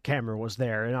recognized that the camera was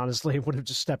there, and honestly would have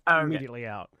just stepped immediately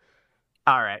out.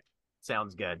 All right.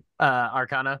 Sounds good.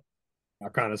 Arcana?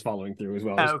 Arcana's following through as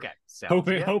well. Okay.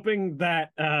 Hoping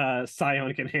that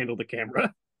Scion can handle the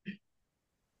camera.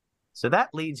 So that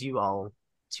leads you all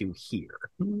to here.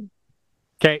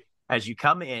 Okay. As you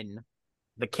come in,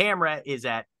 the camera is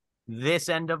at this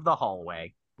end of the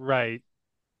hallway. Right.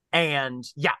 And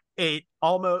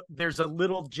there's a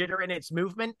little jitter in its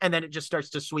movement, and then it just starts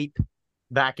to sweep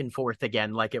back and forth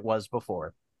again like it was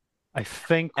before. I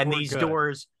think these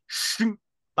doors shoot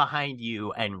behind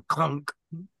you and clunk.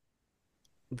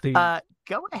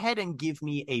 Go ahead and give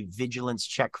me a vigilance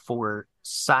check for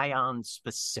Scion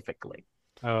specifically.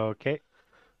 Okay.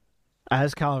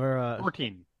 As Calavera...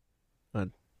 14.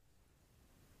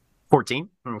 14?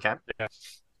 Okay. Yeah.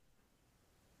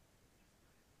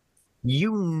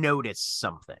 You notice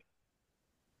something.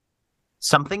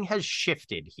 Something has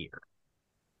shifted here.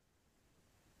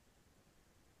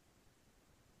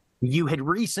 You had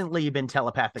recently been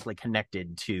telepathically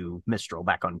connected to Mistral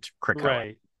back on Krakoa.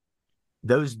 Right.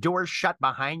 Those doors shut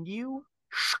behind you,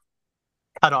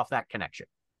 cut off that connection.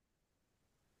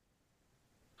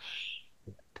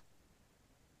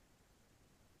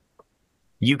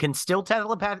 You can still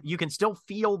you can still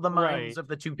feel the minds of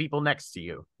the two people next to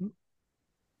you.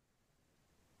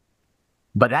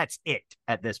 But that's it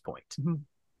at this point.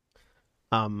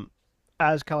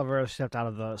 As Calavera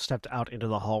stepped out into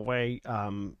the hallway,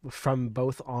 from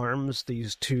both arms,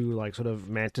 these two like sort of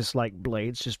mantis-like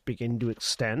blades just begin to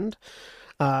extend,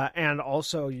 and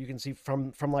also you can see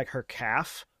from like her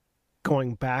calf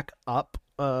going back up,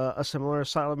 a similar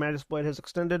style of mantis blade has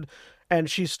extended, and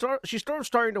she's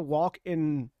starting to walk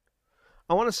in,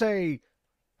 I want to say,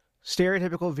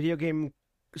 stereotypical video game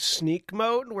sneak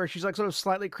mode, where she's like sort of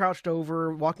slightly crouched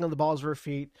over, walking on the balls of her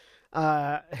feet.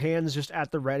 Hands just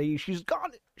at the ready. She's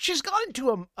gone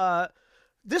into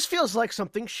this feels like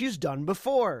something she's done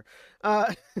before.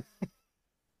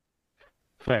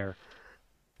 Fair.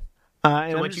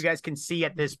 So what you guys can see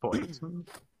at this point,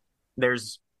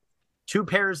 there's two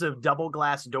pairs of double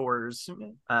glass doors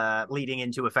leading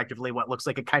into effectively what looks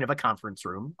like a kind of a conference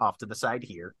room off to the side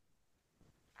here.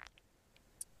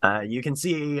 You can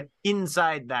see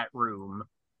inside that room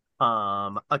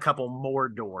a couple more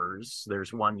doors.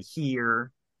 There's one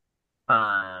here,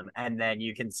 and then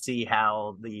you can see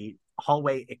how the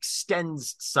hallway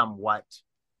extends somewhat.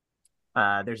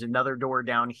 There's another door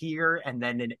down here, and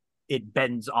then it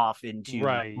bends off into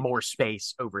Right. more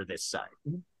space over this side.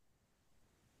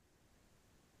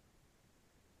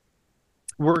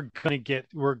 We're gonna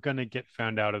get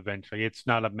found out eventually. It's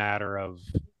not a matter of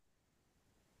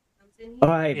All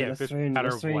right, if, let's it's try a and matter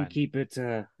let's of try and when. keep it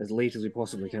as late as we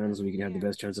possibly can, so we can have the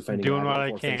best chance of finding Doing out what I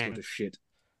before things go can. to shit.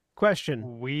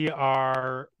 Question. We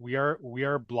are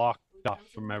blocked off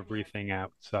from everything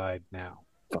outside now.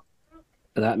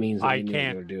 That means that I they know what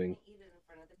can't- they're doing.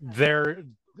 They're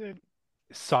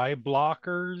side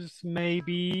blockers,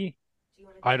 maybe.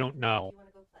 I don't know.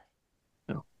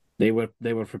 They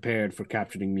were prepared for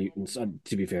capturing mutants.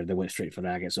 To be fair, they went straight for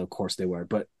Agate, so of course they were.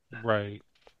 But Right.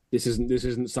 this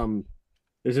isn't some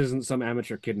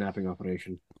amateur kidnapping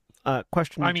operation.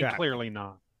 Question. I mean, Jack. clearly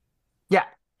not. Yeah.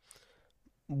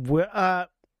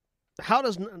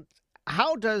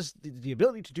 How does the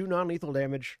ability to do non-lethal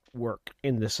damage work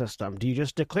in this system? Do you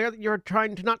just declare that you're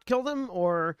trying to not kill them,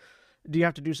 or do you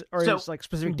have to do, or So, is like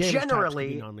specific damage types can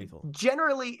be non-lethal?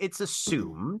 Generally, it's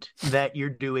assumed that you're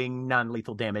doing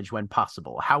non-lethal damage when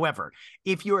possible. However,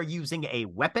 if you are using a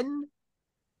weapon,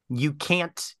 you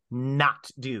can't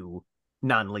not do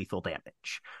non-lethal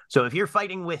damage. So if you're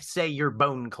fighting with, say, your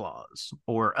bone claws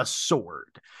or a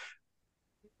sword,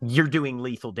 you're doing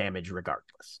lethal damage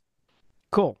regardless.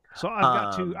 Cool. So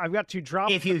I've got to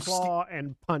drop if the you claw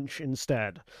and punch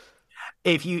instead.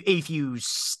 If you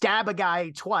stab a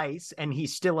guy twice and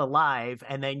he's still alive,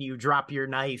 and then you drop your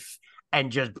knife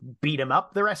and just beat him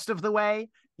up the rest of the way,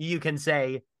 you can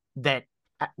say that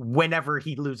whenever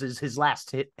he loses his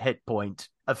last hit point,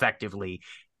 effectively,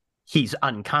 he's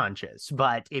unconscious.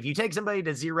 But if you take somebody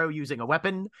to 0 using a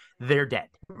weapon, they're dead.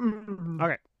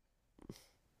 Okay.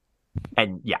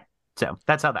 And yeah, so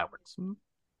that's how that works.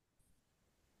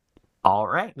 All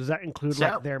right. Does that include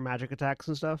like their magic attacks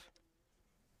and stuff?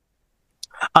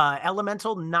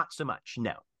 Elemental, not so much.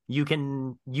 No, you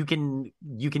can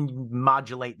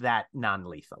modulate that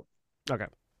non-lethal. Okay.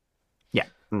 Yeah.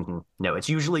 Mm-hmm. No, it's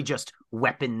usually just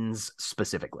weapons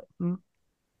specifically.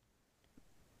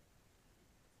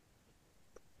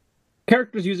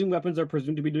 Characters using weapons are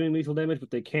presumed to be doing lethal damage,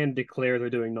 but they can declare they're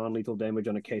doing non-lethal damage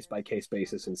on a case-by-case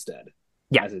basis instead.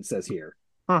 Yeah. As it says here.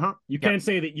 Uh-huh. You can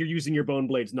say that you're using your bone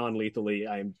blades non-lethally.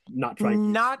 I am not trying to...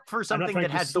 Not for something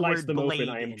that has the word blade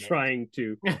I am in trying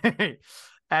to...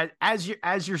 as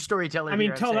your storyteller. I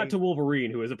mean, tell that to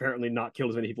Wolverine, who has apparently not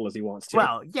killed as many people as he wants to.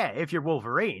 Well, yeah, if you're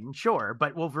Wolverine, sure,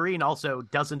 but Wolverine also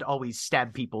doesn't always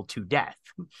stab people to death.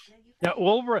 Yeah,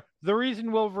 the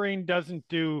reason Wolverine doesn't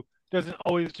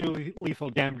always do lethal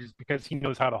damage is because he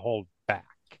knows how to hold back.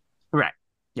 Right.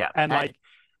 Yeah. And like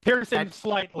pierce him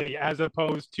slightly as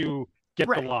opposed to get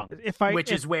the lung.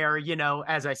 Which is where,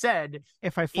 as I said,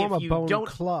 if I form a bone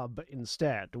club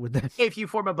instead, would that? If you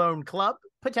form a bone club,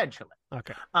 potentially.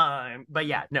 Okay. But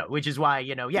yeah, no, which is why,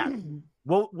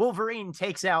 Wolverine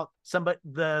takes out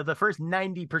the first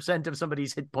 90% of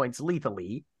somebody's hit points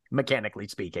lethally, mechanically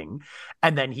speaking,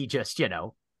 and then he just,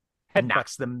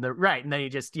 knocks them and then he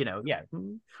just,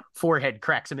 forehead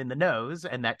cracks him in the nose,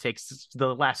 and that takes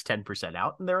the last 10%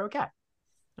 out, and they're okay.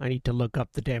 I need to look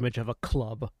up the damage of a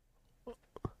club.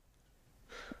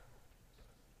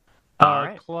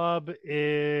 Our club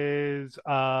is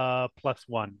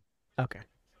 +1. Okay.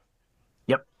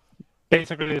 Yep.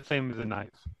 Basically the same as a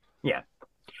knife. Yeah.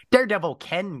 Daredevil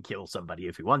can kill somebody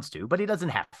if he wants to, but he doesn't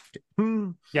have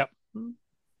to. Yep.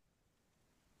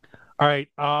 All right.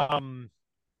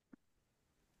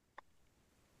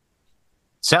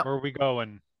 So where are we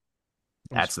going?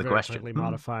 That's the question.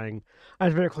 I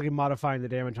was very quickly modifying the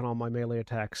damage on all my melee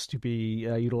attacks to be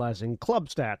utilizing club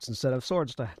stats instead of sword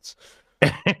stats.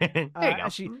 There you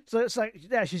go. So it's like,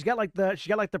 yeah, she's got like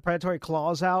the predatory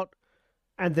claws out,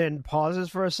 and then pauses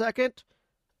for a second,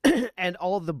 and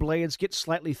all of the blades get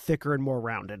slightly thicker and more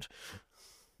rounded.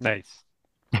 Nice.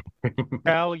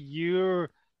 Al, I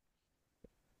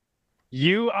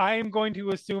am going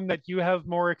to assume that you have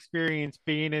more experience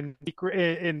being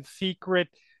in secret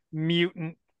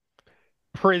mutant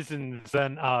prisons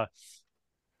than us.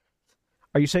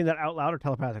 Are you saying that out loud or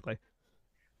telepathically?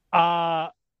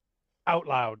 Out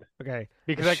loud. Okay.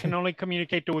 Because I can only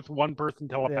communicate with one person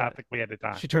telepathically at a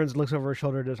time. She turns, looks over her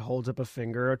shoulder, and just holds up a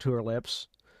finger to her lips.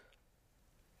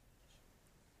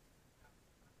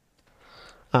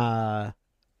 And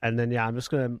then, I'm just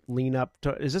going to lean up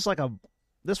to... Is this like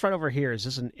this right over here, is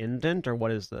this an indent, or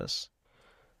what is this?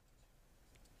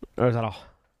 Or is that a...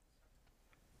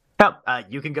 Oh,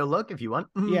 you can go look if you want.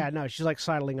 Yeah, no, she's like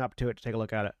sidling up to it to take a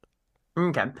look at it.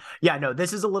 Okay. Yeah, no,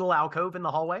 this is a little alcove in the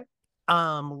hallway.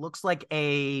 Looks like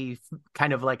a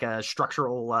kind of like a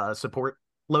structural support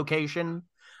location.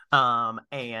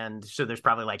 And so there's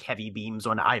probably like heavy beams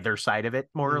on either side of it,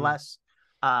 more or less.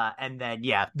 And then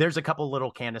there's a couple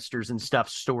little canisters and stuff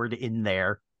stored in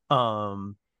there.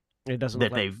 It doesn't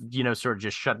that look like... they've sort of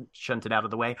just shunted out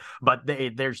of the way, but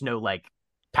there's no like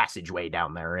passageway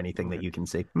down there or anything that you can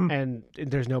see. And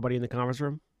there's nobody in the conference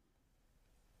room?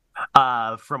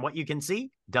 From what you can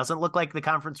see, doesn't look like the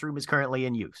conference room is currently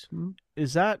in use.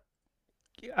 Is that...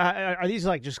 are these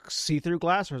like just see-through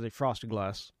glass, or are they frosted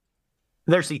glass?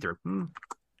 They're see-through.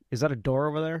 Is that a door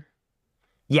over there?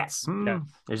 Yes.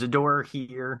 There's a door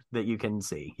here that you can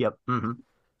see. Yep.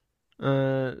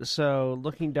 So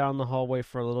looking down the hallway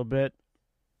for a little bit,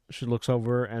 she looks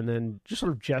over and then just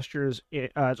sort of gestures,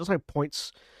 just like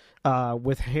points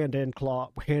with hand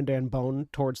and bone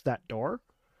towards that door.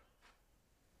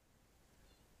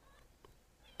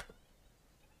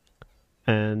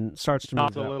 And starts to move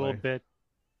nods a little way. bit.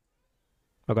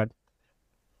 Oh, good.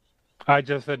 I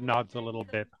just said nods a little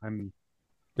bit.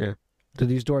 Yeah. Do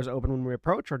these doors open when we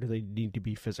approach, or do they need to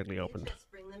be physically opened?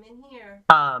 Just bring them in here.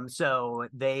 So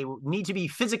they need to be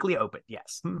physically open.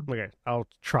 Yes. Okay, I'll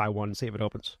try one and see if it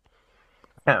opens.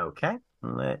 Okay.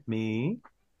 Let me.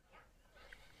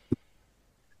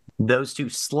 Those two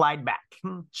slide back.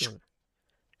 Yeah,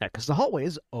 because the hallway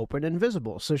is open and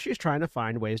visible, so she's trying to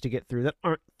find ways to get through that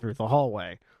aren't through the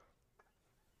hallway.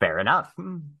 Fair enough.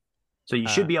 So you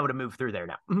should be able to move through there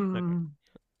now. Okay.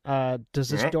 Does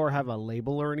this door have a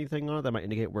label or anything on it that might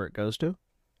indicate where it goes to?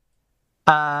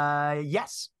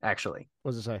 Yes, actually.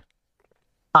 What does it say?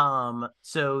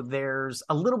 So there's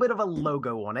a little bit of a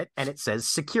logo on it, and it says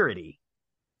security.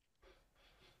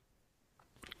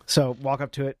 So walk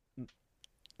up to it,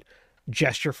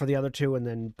 gesture for the other two, and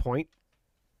then point.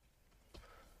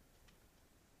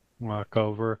 Walk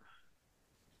over.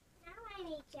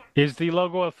 Is the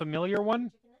logo a familiar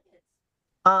one?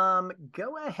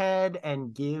 Go ahead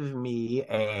and give me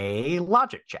a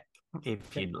logic check,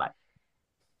 if you'd like.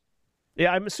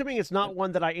 Yeah, I'm assuming it's not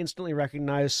one that I instantly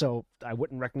recognize, so I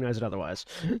wouldn't recognize it otherwise.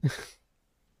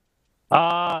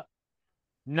 9.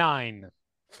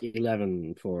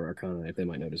 11 for Arcana, if they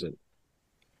might notice it.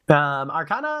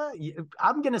 Arcana,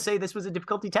 I'm gonna say this was a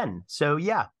difficulty 10. So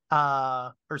yeah,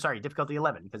 difficulty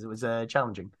 11 because it was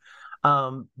challenging.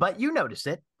 But you notice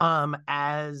it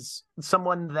as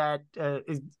someone that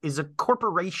is a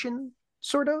corporation,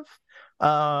 sort of,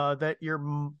 that your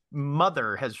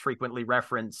mother has frequently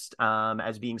referenced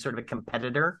as being sort of a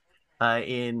competitor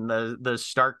in the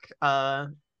Stark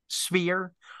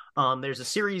sphere. There's a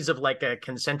series of like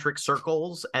concentric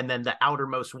circles, and then the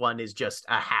outermost one is just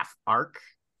a half arc.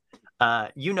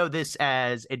 You know this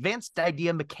as Advanced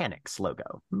Idea Mechanics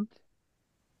logo.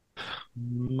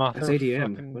 That's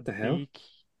A.I.M. What the hell? Beak.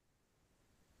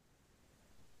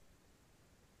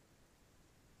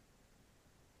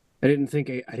 I didn't think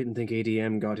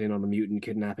A.I.M. got in on the mutant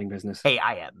kidnapping business.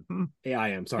 A.I.M.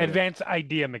 A.I.M. Sorry. Advanced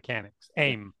Idea Mechanics.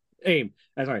 A.I.M. A.I.M.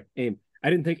 Sorry, A.I.M. I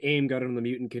didn't think A.I.M. got in on the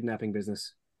mutant kidnapping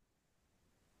business.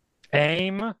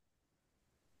 A.I.M.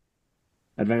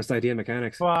 Advanced Idea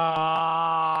Mechanics. Fuck.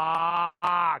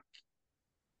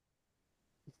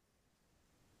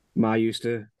 Ma used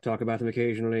to talk about them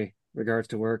occasionally, regards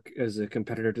to work as a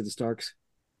competitor to the Starks.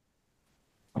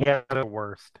 Yeah, the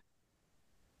worst.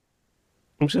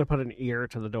 I'm just gonna put an ear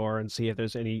to the door and see if I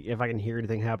can hear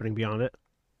anything happening beyond it.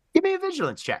 Give me a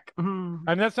vigilance check. And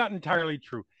that's not entirely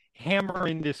true. Hammer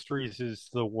Industries is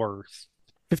the worst.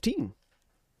 15.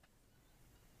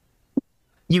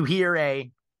 You hear a...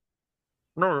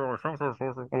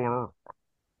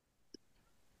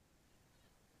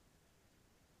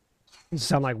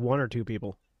 Sound like one or two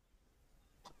people.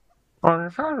 Okay.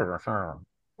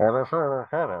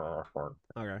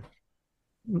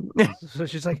 So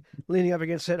she's like leaning up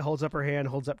against it, holds up her hand,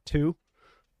 holds up 2,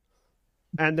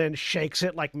 and then shakes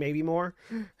it like maybe more.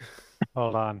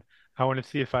 Hold on. I want to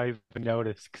see if I even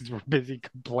noticed because we're busy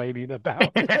complaining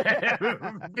about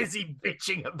busy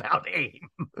bitching about AIM.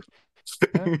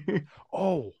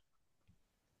 Oh.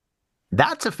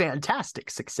 That's a fantastic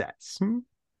success.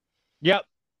 Yep.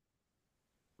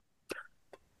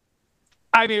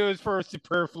 I mean, it was for a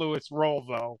superfluous roll,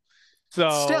 though. So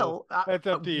still, that's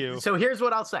up to you. So here's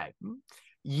what I'll say.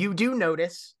 You do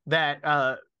notice that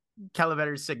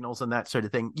Calavetter's signals and that sort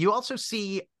of thing. You also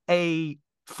see a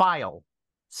file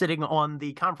sitting on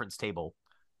the conference table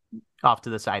off to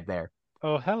the side there.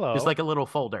 Oh, hello. Just like a little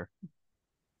folder.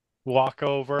 Walk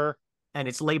over. And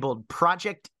it's labeled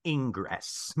Project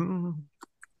Ingress. I've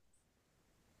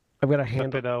got a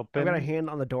hand. Flip it open. I've got a hand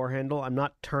on the door handle. I'm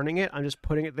not turning it. I'm just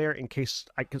putting it there in case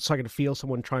so I can feel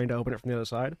someone trying to open it from the other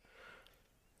side.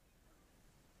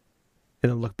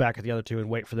 And then look back at the other two and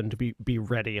wait for them to be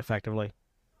ready, effectively.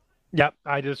 Yep,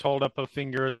 I just hold up a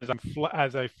finger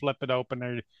as I flip it open.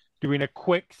 I'm doing a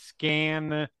quick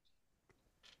scan.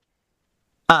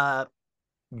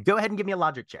 Go ahead and give me a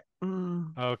logic check.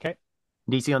 Okay.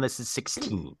 DC on this is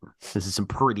 16. This is some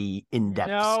pretty in-depth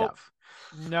stuff.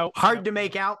 Hard to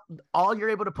make out. All you're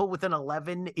able to pull with an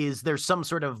 11 is there's some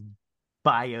sort of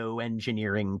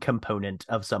bioengineering component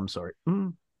of some sort.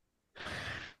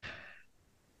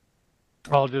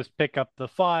 I'll just pick up the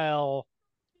file.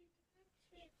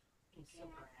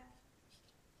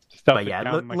 But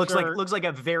yeah, looks like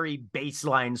a very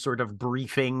baseline sort of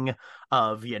briefing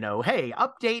of, hey,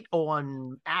 update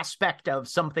on aspect of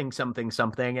something,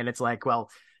 and it's like,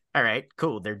 well, all right,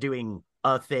 cool. They're doing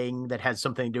a thing that has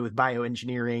something to do with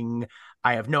bioengineering.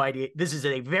 I have no idea. This is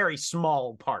a very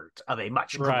small part of a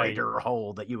much greater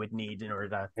whole that you would need in order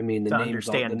to, to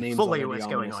understand fully what's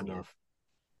going on here.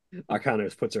 Arcana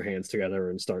just puts her hands together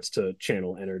and starts to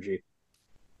channel energy.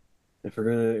 If we're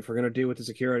gonna deal with the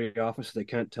security office, they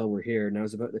can't tell we're here.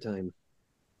 Now's about the time.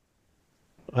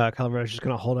 Calaveras is just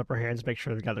gonna hold up her hands, make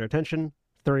sure they got their attention.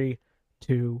 3,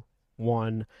 2,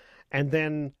 1, and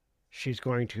then she's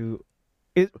going to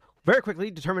very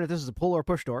quickly determine if this is a pull or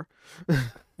push door.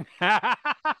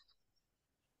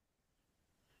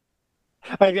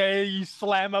 Okay, you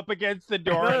slam up against the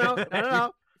door.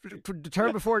 No.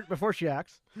 Determine before she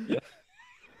acts.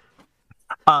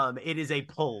 It is a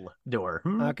pull door.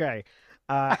 Okay.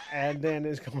 And then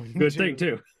is going Good thing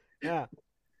too. Yeah.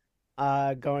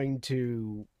 Going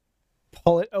to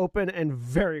pull it open and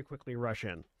very quickly rush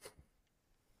in.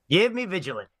 Give me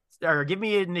vigilance, or give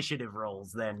me initiative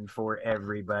rolls then for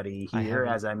everybody here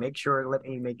as I make sure. Let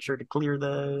me make sure to clear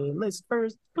the list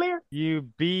first. Clear. You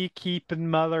beekeeping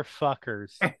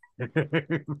motherfuckers. I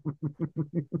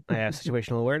have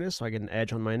situational awareness, so I get an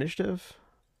edge on my initiative.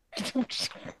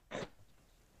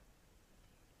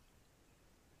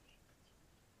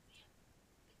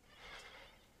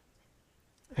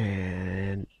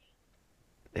 And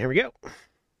there we go.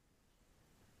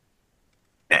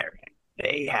 There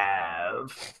they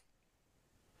have.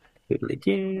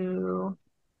 Doodly-doo.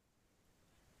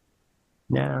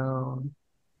 No,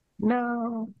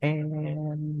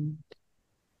 and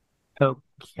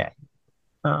okay.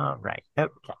 All right.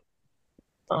 Okay.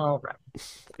 All right.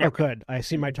 Oh, good. I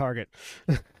see my target.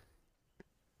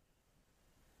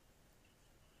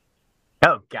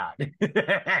 Oh, God.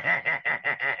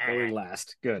 Going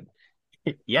last. Good.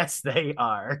 Yes, they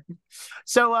are.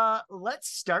 So let's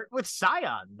start with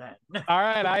Scion then. All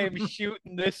right, I am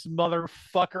shooting this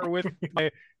motherfucker with my...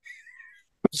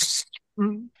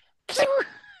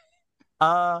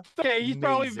 Okay, he's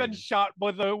probably been shot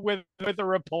with a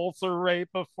repulsor ray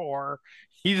before.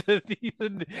 He's an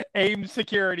A.I.M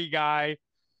security guy.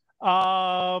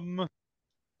 11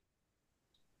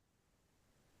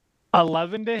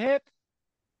 to hit.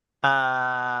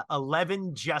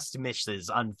 11 just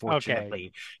misses, unfortunately.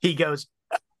 Okay. He goes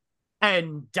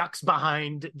and ducks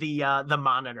behind the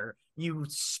monitor. You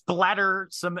splatter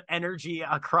some energy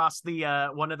across the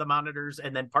one of the monitors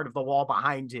and then part of the wall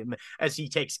behind him as he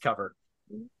takes cover.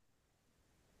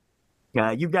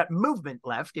 You've got movement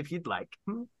left if you'd like.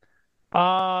 Can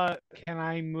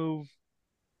I move?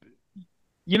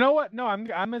 You know what? No,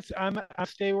 I'm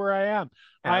stay where I am.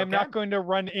 Okay. I'm not going to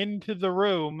run into the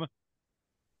room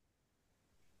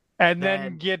and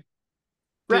then get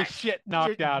the shit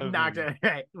knocked out of me.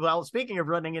 Right. Well, speaking of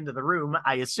running into the room,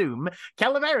 I assume,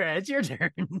 Calavera, it's your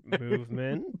turn.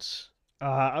 Movement.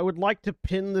 I would like to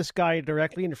pin this guy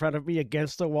directly in front of me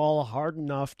against the wall hard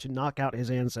enough to knock out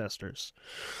his ancestors.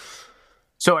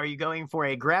 So are you going for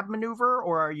a grab maneuver,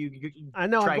 or are you I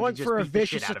know, I'm going for a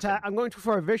vicious attack. I'm going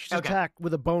for a vicious attack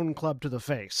with a bone club to the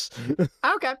face.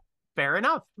 Okay, fair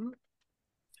enough.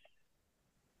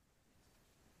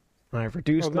 I've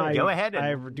reduced my go ahead and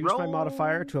I've reduced my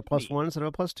modifier to a +1 instead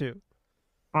of a +2.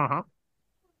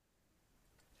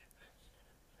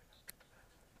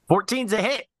 14's a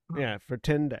hit. Yeah, for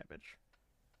 10 damage.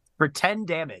 For 10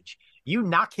 damage. You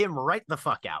knock him right the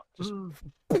fuck out.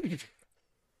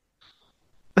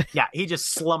 Yeah, he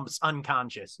just slumps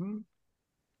unconscious.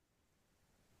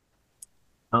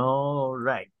 All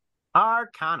right.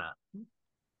 Arcana.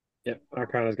 Yep,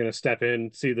 Arcana's going to step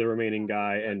in, see the remaining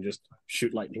guy, and just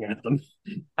shoot lightning at them.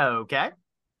 Okay.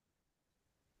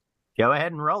 Go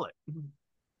ahead and roll it.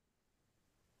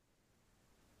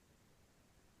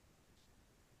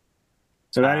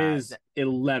 So that is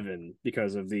 11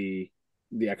 because of the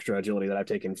extra agility that I've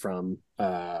taken from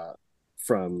All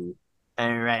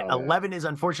right. 11 is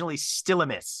unfortunately still a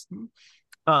miss.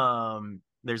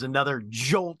 There's another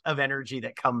jolt of energy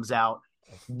that comes out.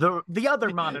 The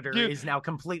other monitor is now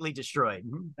completely destroyed.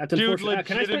 That's unfortunate.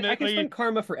 Can I spend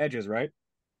karma for edges, right?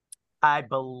 I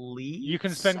believe You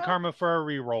can spend so. karma for a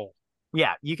reroll.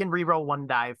 Yeah, you can reroll one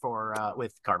die for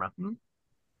with karma.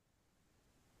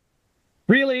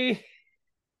 Really?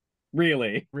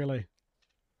 Really?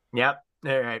 Yep.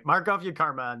 All right. Mark off your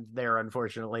karma there,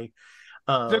 unfortunately.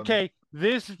 It's okay.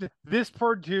 This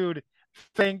poor dude,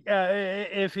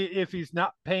 if he's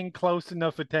not paying close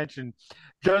enough attention,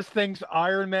 just thinks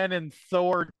Iron Man and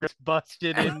Thor just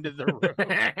busted into the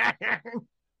room.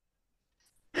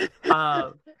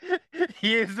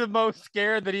 He is the most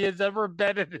scared that he has ever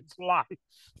been in his life.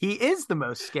 He is the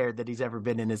most scared that he's ever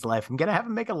been in his life. I'm gonna have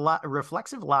him make a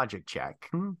reflexive logic check.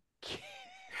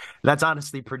 That's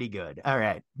honestly pretty good. All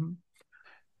right.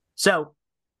 So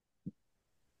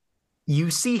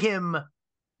you see him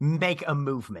make a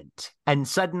movement, and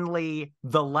suddenly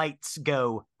the lights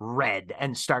go red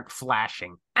and start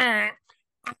flashing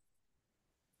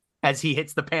as he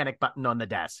hits the panic button on the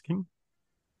desk.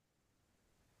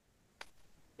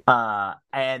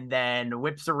 And then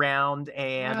whips around,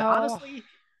 and honestly,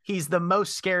 he's the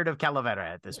most scared of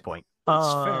Calavera at this point.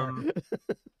 That's fair.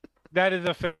 That is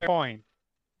a fair point.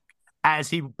 As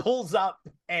he pulls up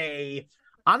a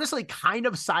honestly kind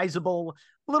of sizable,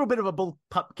 a little bit of a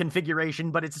bullpup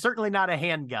configuration, but it's certainly not a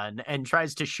handgun, and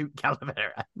tries to shoot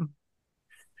Calavera.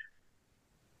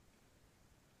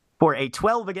 For a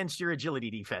 12 against your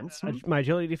agility defense. My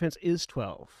agility defense is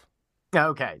 12.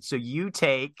 Okay, so you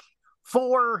take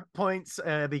 4 points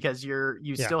because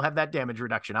you still have that damage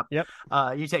reduction up. Yep.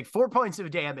 You take 4 points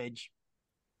of damage,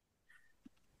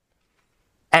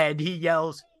 and he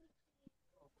yells,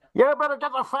 "You better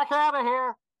get the fuck out of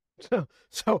here!"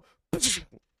 So,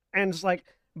 and it's like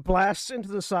blasts into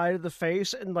the side of the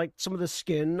face, and like some of the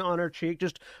skin on her cheek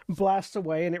just blasts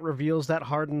away, and it reveals that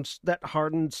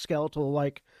hardened skeletal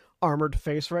like armored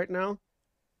face right now.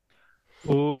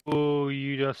 Ooh,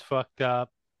 you just fucked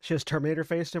up. She has Terminator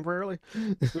face temporarily.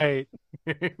 Right.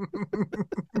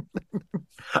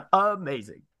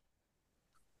 Amazing.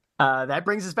 That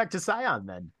brings us back to Scion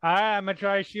then. I'm gonna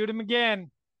try to shoot him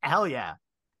again. Hell yeah.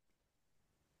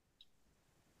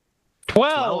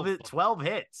 12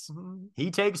 hits.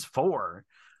 He takes 4.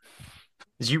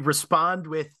 As you respond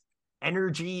with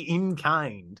energy in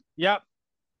kind. Yep.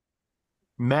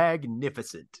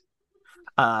 Magnificent.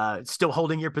 Still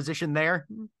holding your position there?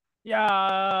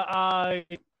 Yeah,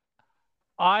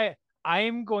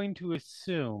 I'm going to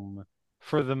assume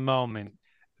for the moment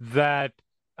that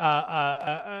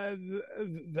that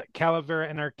Calavera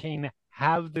and Arcane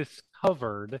have this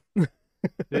covered.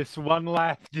 This one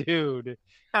last dude.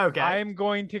 Okay. I'm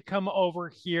going to come over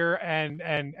here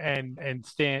and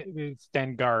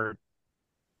stand guard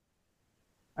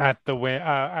at the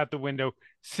window,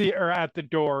 at the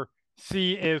door,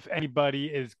 see if anybody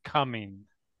is coming.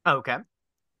 Okay.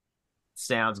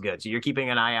 Sounds good. So you're keeping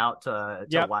an eye out to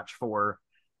watch for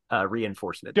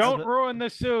reinforcements. Don't ruin the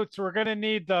suits. We're gonna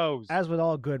need those. As with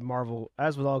all good Marvel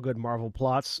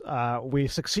plots, we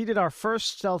succeeded our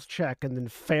first stealth check and then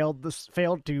failed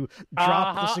to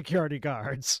drop the security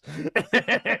guards.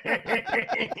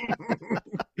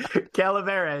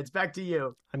 Calavera, it's back to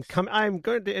you. I'm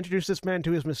going to introduce this man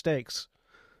to his mistakes.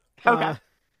 Okay.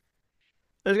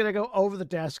 He's going to go over the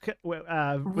desk with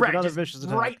another vicious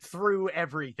attack. Right through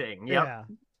everything. Yep. Yeah.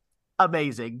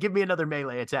 Amazing. Give me another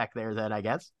melee attack there then, I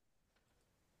guess.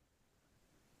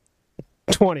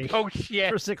 20. Oh,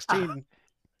 shit. For 16.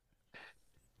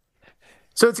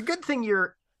 So it's a good thing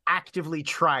you're actively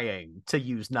trying to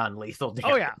use non-lethal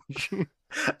damage. Oh,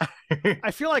 yeah. I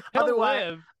feel like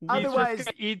otherwise he's just going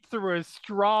to eat through a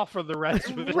straw for the rest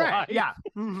of his life. Yeah.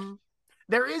 Mm-hmm.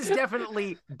 There is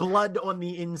definitely blood on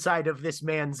the inside of this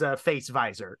man's face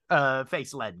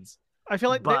lens. I feel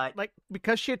like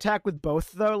because she attacked with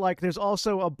both though, like there's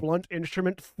also a blunt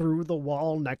instrument through the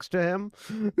wall next to him.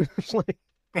 like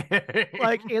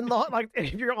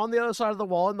if you're on the other side of the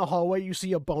wall in the hallway, you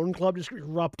see a bone club just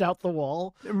erupt out the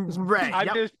wall. Right.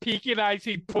 I'm just peeking. I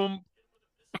see boom.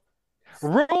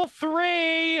 Rule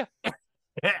 3.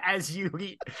 As you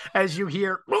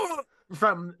hear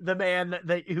from the man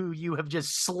who you have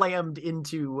just slammed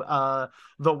into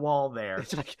the wall there.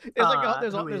 It's like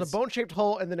there's a bone-shaped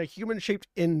hole and then a human-shaped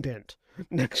indent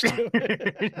next to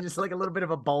it. Just like a little bit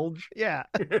of a bulge. Yeah.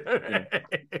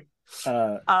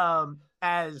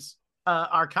 As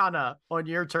Arcana, on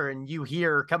your turn, you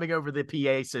hear coming over the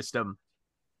PA system,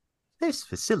 "This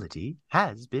facility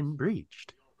has been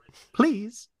breached.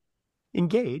 Please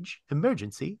engage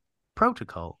emergency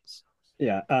protocols."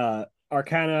 Yeah,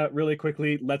 Arcana really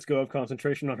quickly lets go of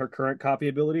concentration on her current copy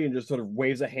ability and just sort of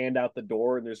waves a hand out the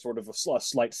door, and there's sort of a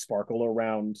slight sparkle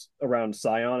around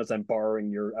Scion as I'm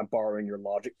borrowing your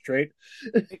logic trait.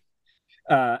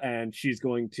 and she's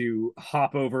going to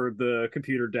hop over the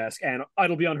computer desk, and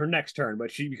it'll be on her next turn,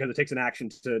 but because it takes an action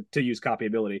to use copy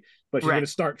ability, but she's going to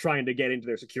start trying to get into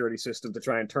their security system to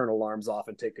try and turn alarms off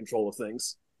and take control of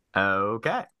things.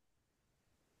 Okay.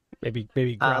 Maybe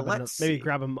grab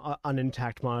an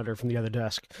intact monitor from the other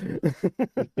desk.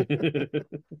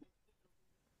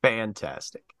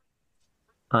 Fantastic.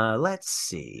 Let's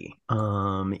see.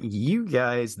 You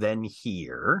guys then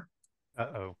hear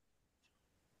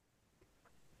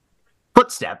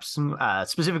footsteps,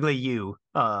 specifically you,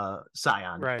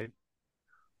 Scion. Right.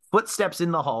 Footsteps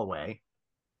in the hallway.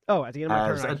 Oh, at the end of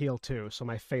my turn, I heal too, so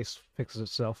my face fixes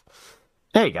itself.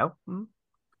 There you go.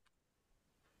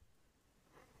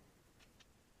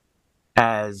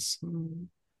 As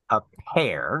a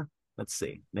pair, let's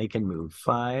see, they can move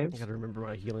 5. I gotta remember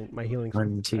my healing.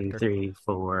 1, 2, 3,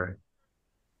 4,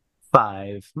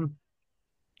 5,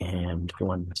 and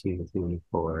 1, 2, 3,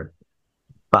 4,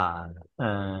 5.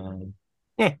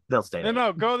 They'll stay there.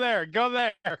 No, go there.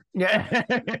 Yeah.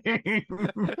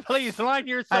 Please line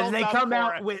yourself as they up come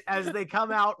out it.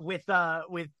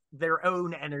 with their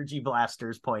own energy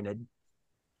blasters pointed.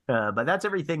 But that's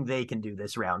everything they can do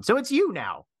this round. So it's you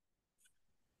now.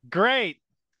 Great.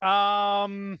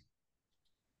 I've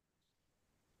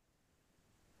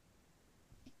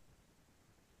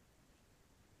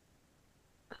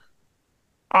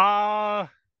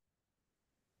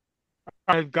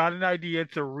got an idea.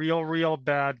 It's a real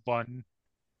bad one.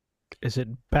 Is it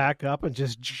back up and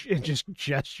just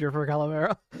gesture for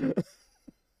Calavera?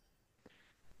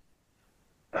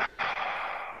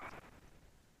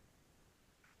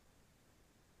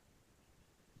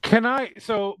 Can I?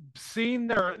 So seeing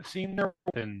their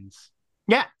weapons.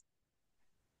 Yeah.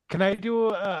 Can I do?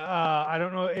 I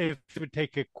don't know if it would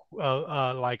take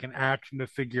like an action to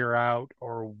figure out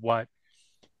or what.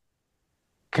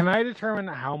 Can I determine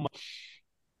how much?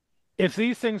 If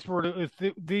these things were to, if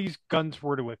these guns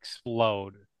were to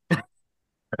explode,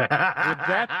 would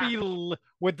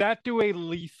that do a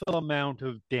lethal amount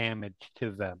of damage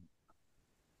to them?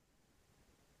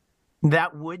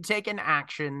 That would take an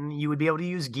action. You would be able to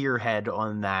use Gearhead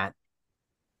on that.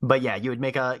 But yeah, you would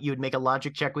make a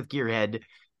logic check with Gearhead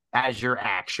as your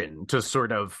action to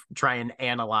sort of try and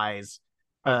analyze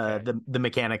the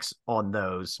mechanics on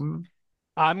those.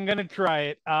 I'm gonna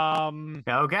try it.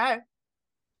 Okay.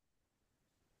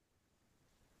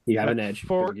 You have an edge.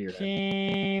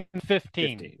 14,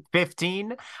 15.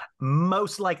 15?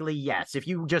 Most likely, yes. If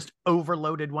you just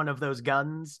overloaded one of those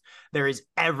guns, there is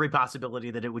every possibility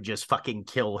that it would just fucking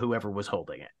kill whoever was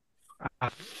holding it.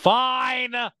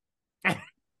 Fine!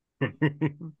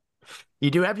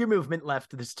 You do have your movement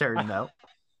left this turn, though.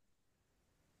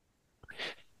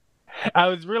 I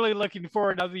was really looking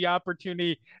forward to the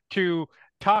opportunity to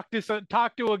talk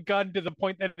to a gun to the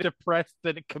point that it's depressed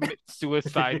that it commits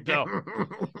suicide, though.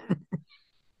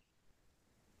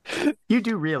 You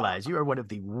do realize you are one of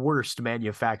the worst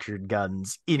manufactured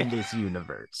guns in this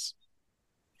universe.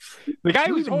 The guy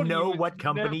do who's you even know what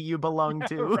company you belong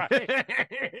to?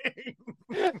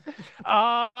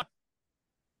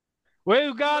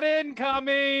 We've got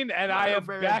incoming, and I am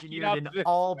backing up in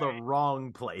all the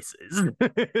wrong places.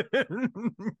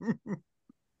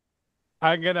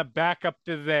 I'm gonna back up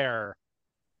to there.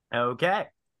 Okay.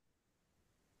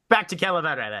 Back to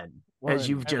Calavera then, as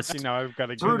you've just I've got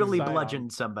to brutally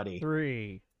bludgeoned somebody.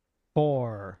 3,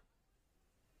 4.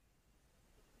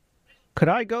 Could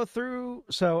I go through?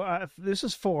 So if this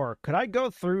is 4. Could I go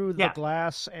through the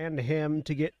glass and him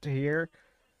to get to here?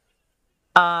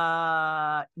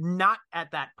 Not at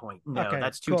that point. No, okay,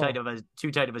 that's too tight of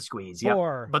a squeeze. Yeah,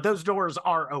 4. But those doors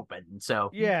are open,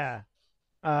 so yeah.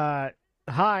 Hi.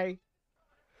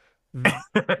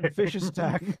 Vicious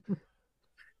attack.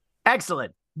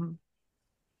 Excellent.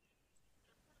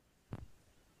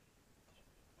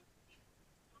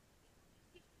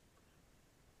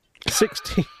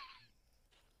 16.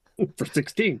 For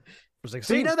 16.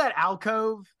 So you know that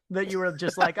alcove that you were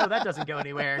just like, oh, that doesn't go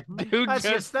anywhere. Dude, that's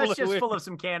just full of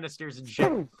some canisters and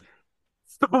shit.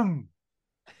 Boom.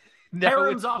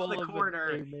 Runs off the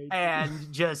corner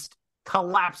and just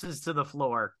collapses to the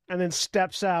floor, and then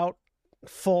steps out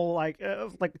full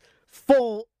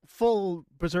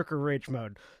berserker rage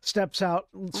mode. Steps out,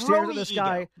 stares at this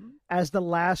guy as the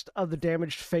last of the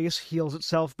damaged face heals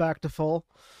itself back to full.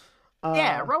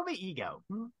 Roll me ego.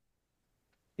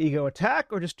 Ego attack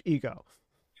or just ego?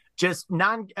 Just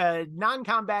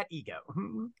non-combat ego.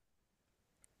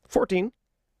 14.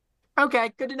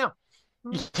 Okay, good to know.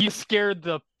 You scared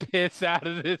the piss out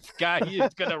of this guy.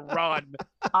 He's gonna run.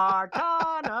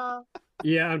 Arcana.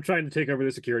 Yeah, I'm trying to take over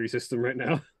the security system right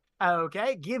now.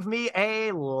 Okay, give me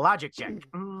a logic check.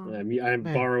 I'm Man.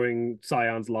 borrowing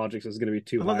Scion's logic, so it's going to be I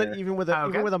too love high. that even with a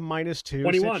 -2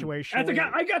 21. situation.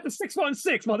 I got the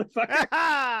 616,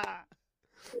 motherfucker.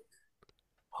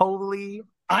 Holy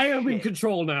I am in shit.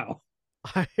 control now.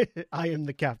 I am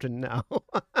the captain now.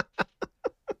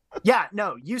 Yeah,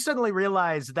 no, you suddenly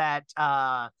realize that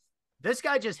this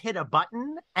guy just hit a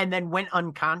button and then went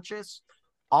unconscious.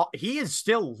 He is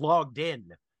still logged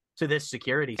in to this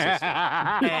security system.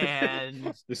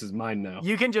 And this is mine now.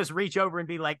 You can just reach over and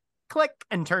be like, click,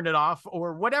 and turn it off,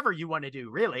 or whatever you want to do,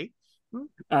 really.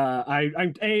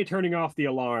 I'm A, turning off the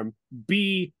alarm.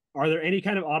 B, are there any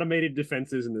kind of automated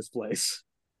defenses in this place?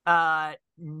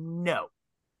 No.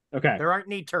 Okay. There aren't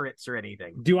any turrets or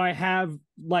anything. Do I have,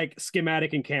 like,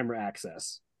 schematic and camera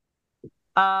access?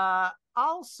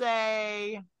 I'll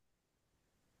say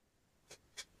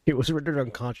He was rendered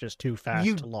unconscious too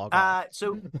fast to log off.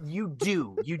 so you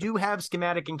do have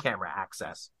schematic and camera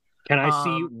access. Can I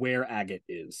see where Agate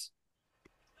is?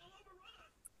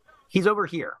 He's over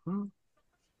here.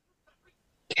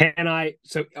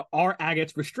 So are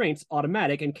Agate's restraints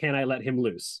automatic, and can I let him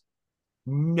loose?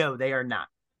 No, they are not.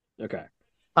 Okay.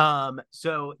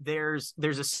 So there's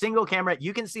a single camera.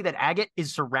 You can see that Agate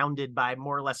is surrounded by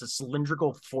more or less a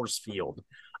cylindrical force field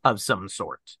of some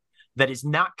sort that is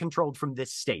not controlled from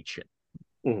this station.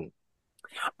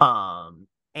 Mm-hmm.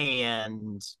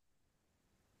 And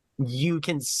you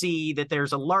can see that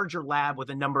there's a larger lab with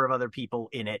a number of other people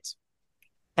in it,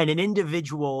 and an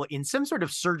individual in some sort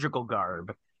of surgical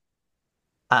garb.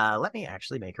 Let me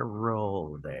actually make a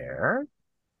roll there.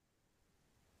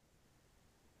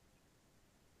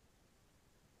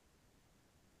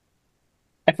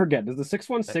 I forget, does the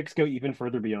 616 go even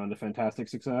further beyond a fantastic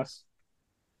success?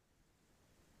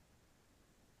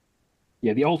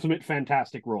 Yeah, the ultimate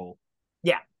fantastic roll.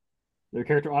 Yeah. Their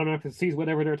character automatically sees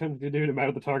whatever they're attempting to do, no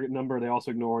matter the target number. They also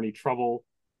ignore any trouble.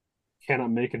 Cannot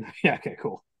make an... Yeah, okay,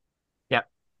 cool. Yep.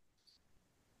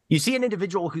 You see an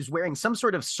individual who's wearing some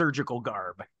sort of surgical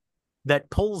garb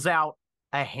that pulls out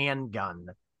a handgun.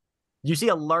 You see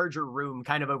a larger room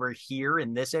kind of over here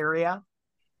in this area.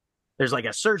 There's like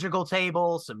a surgical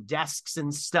table, some desks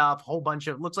and stuff, whole bunch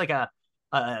of, looks like a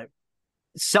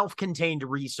self-contained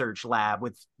research lab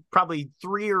with probably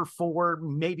 3 or 4,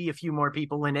 maybe a few more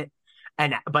people in it.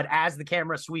 But as the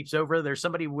camera sweeps over, there's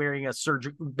somebody wearing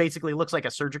basically looks like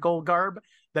a surgical garb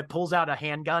that pulls out a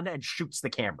handgun and shoots the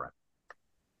camera.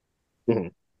 Mm-hmm.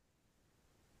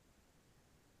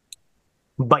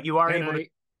 But you are able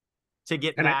to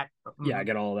get that. Yeah, I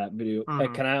get all of that video.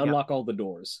 Can I unlock all the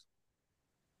doors?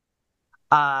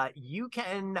 You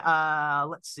can,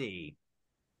 let's see.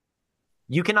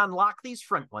 You can unlock these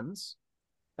front ones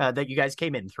that you guys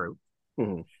came in through.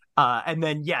 Mm-hmm. And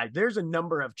then, yeah, there's a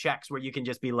number of checks where you can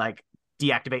just be like,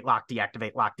 deactivate, lock,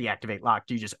 deactivate, lock, deactivate, lock.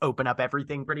 Do you just open up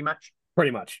everything pretty much?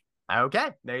 Pretty much.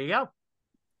 Okay, there you go.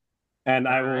 And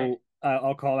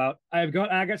I'll call out, I've got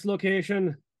Agate's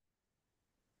location.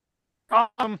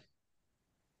 And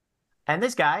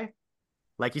this guy,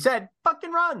 like you said,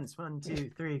 fucking runs. 1,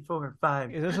 2, 3, 4,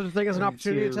 5. Is there such a thing as an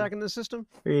opportunity attack in this system?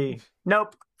 3.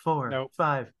 Nope. 4. Nope.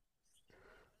 5.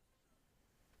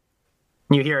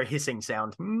 You hear a hissing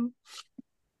sound.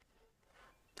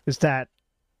 Is that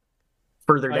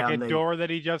further like down a door that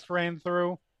he just ran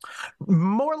through?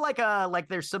 More like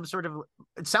there's some sort of,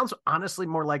 it sounds honestly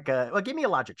more like a, well, give me a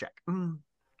logic check.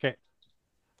 Okay.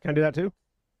 Can I do that too?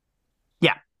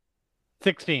 Yeah.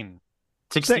 16.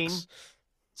 16?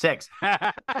 6.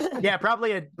 Yeah,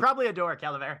 probably a door,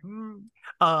 Calaver.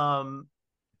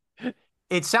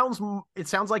 It sounds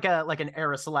like an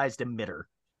aerosolized emitter.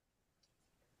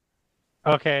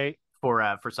 Okay.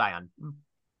 For Scion.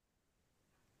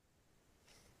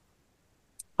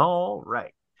 All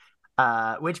right.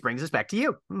 Which brings us back to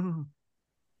you.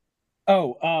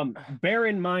 Bear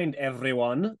in mind,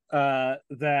 everyone,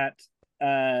 that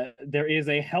there is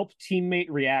a help teammate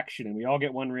reaction, and we all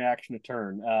get one reaction a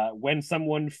turn. When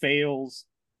someone fails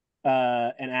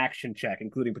an action check,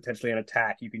 including potentially an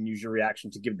attack, you can use your reaction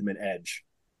to give them an edge.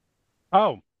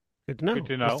 Oh, good to know. Good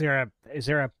to know. Is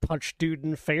there a punch dude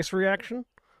in face reaction?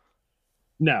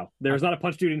 No, there's not a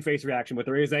punch dude in face reaction, but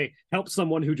there is a help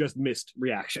someone who just missed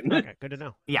reaction. Okay, good to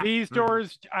know. Yeah. These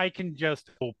doors I can just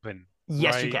open.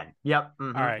 Yes, right? you can. Yep.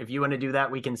 All right. If you want to do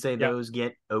that, we can say those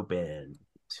get open.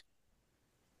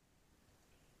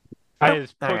 I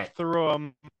just push through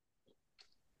them.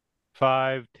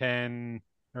 5, 10,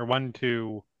 or 1,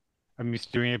 2. I'm used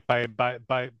to doing it by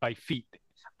feet.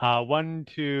 1,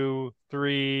 2,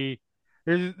 3.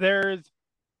 There's.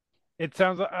 It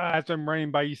sounds as I'm running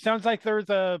by you. Sounds like there's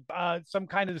some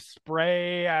kind of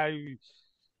spray.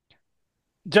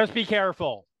 Just be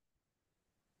careful.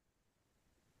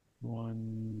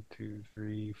 1, 2,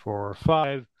 3, 4,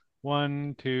 5.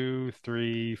 1, 2,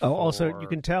 3, 4. Oh, also, you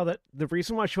can tell that the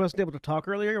reason why she wasn't able to talk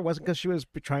earlier wasn't because she was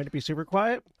trying to be super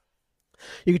quiet.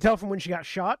 You can tell from when she got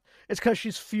shot, it's because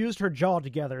she's fused her jaw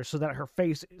together so that her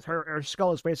face, her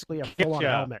skull is basically a full-on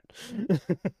helmet.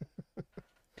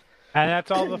 And that's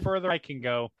all the further I can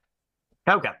go.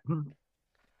 Okay. And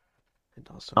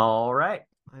also, All right.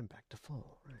 I'm back to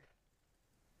full. Right.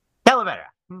 Calavera.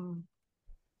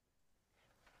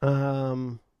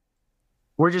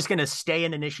 We're just going to stay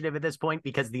in initiative at this point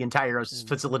because the entire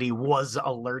facility was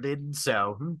alerted,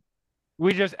 so...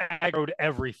 We just aggroed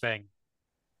everything.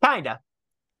 Kinda.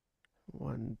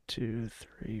 1, 2,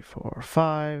 3, 4,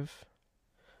 5.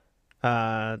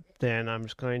 Then I'm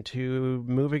just going to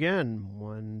move again.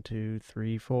 1, 2,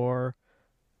 3, 4,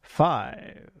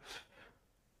 5.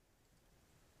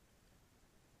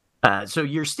 So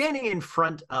you're standing in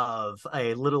front of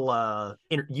a little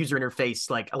user interface,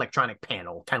 like electronic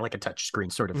panel, kind of like a touch screen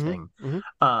sort of thing.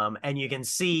 And you can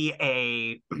see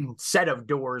a set of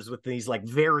doors with these like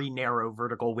very narrow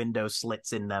vertical window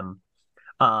slits in them.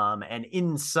 And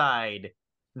inside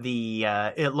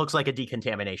it looks like a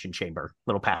decontamination chamber,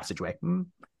 little passageway. Can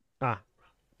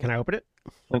I open it?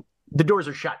 The doors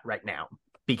are shut right now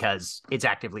because it's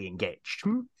actively engaged.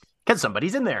 Because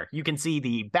somebody's in there. You can see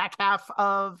the back half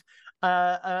of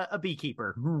a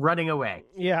beekeeper running away.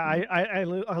 Yeah, I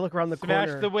look around the corner.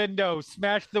 Smash the windows.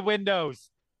 Smash the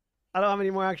windows. I don't have any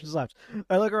more actions left.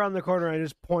 I look around the corner and I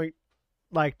just point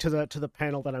like to the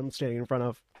panel that I'm standing in front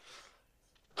of.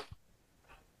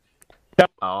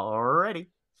 Yep. Alrighty.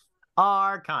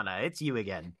 Arcana, it's you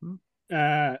again.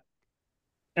 Am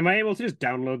I able to just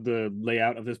download the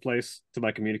layout of this place to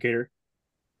my communicator?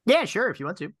 Yeah, sure, if you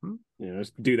want to. Yeah,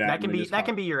 just do that. That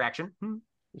can be your action.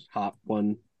 Just hop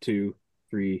 1, 2,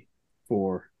 3,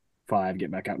 4, 5. Get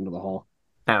back out into the hall.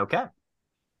 Okay.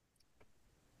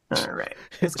 All right.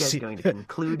 This guy's going to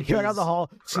conclude his out of the hall.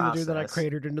 process. See the dude that I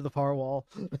cratered into the far wall.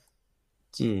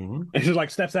 And just like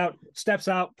steps out,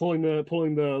 pulling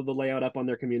the layout up on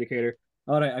their communicator.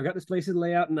 All right, I've got this place's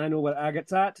layout, and I know what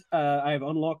Agate's at. I have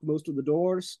unlocked most of the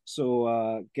doors,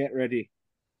 so get ready.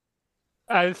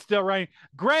 It's still raining.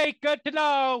 Great, good to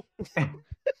know.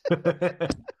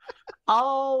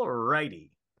 All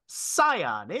righty.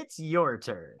 Scion, it's your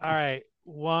turn. All right.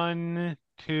 1,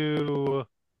 2.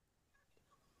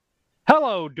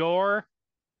 Hello, door.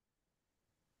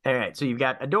 All right, so you've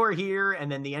got a door here, and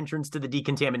then the entrance to the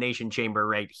decontamination chamber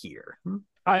right here.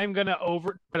 I am gonna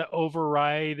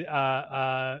override,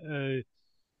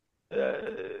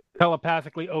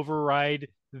 telepathically override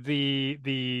the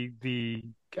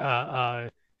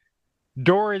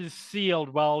door is sealed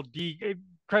while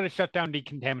try to shut down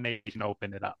decontamination.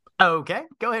 Open it up. Okay,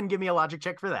 go ahead and give me a logic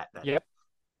check for that. Then. Yep.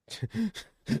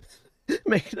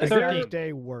 Make the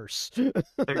day worse.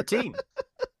 13.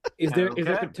 Is there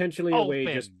potentially a way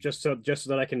Open. just so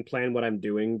that I can plan what I'm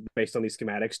doing based on these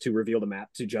schematics to reveal the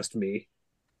map to just me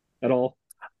at all?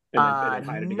 And then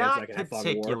hide it again so I can have fog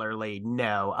of war? Particularly,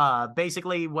 no.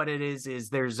 Basically, what it is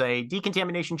there's a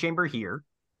decontamination chamber here.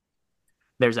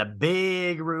 There's a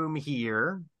big room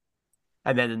here,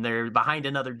 and then there behind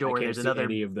another door. I can't there's see another.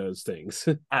 any of those things.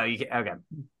 Oh, you can. Okay.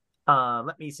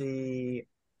 Let me see.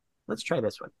 Let's try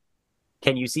this one.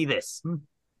 Can you see this?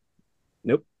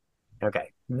 Nope.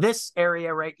 Okay. This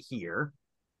area right here.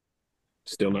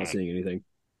 Still not seeing anything.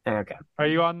 Okay. Are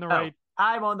you on the right?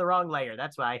 I'm on the wrong layer.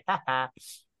 That's why. All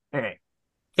right.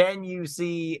 Can you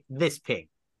see this ping?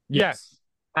 Yes.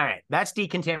 All right. That's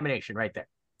decontamination right there.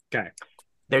 Okay.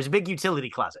 There's a big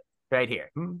utility closet right here.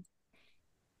 Okay.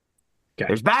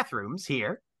 There's bathrooms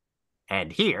here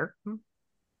and here.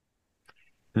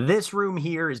 This room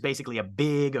here is basically a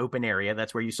big open area.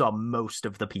 That's where you saw most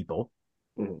of the people.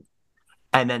 Mm-hmm.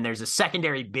 And then there's a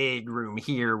secondary big room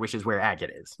here, which is where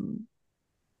Agate is.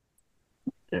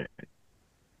 All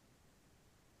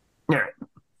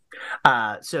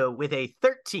right. So with a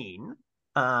 13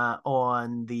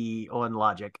 on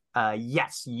logic,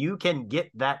 yes, you can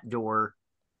get that door.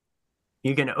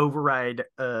 You can override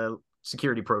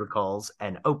security protocols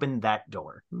and open that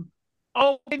door.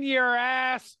 Open your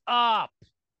ass up.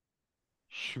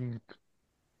 Shunk.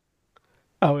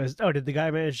 Did the guy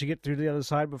manage to get through the other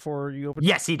side before you opened?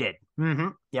 Yes, he did.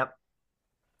 Yep.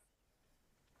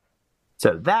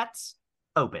 So that's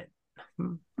open.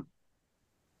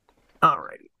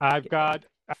 Alrighty. I've got,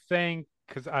 I think,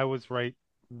 because I was right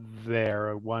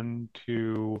there. 1,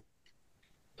 2.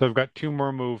 So I've got 2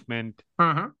 more movement.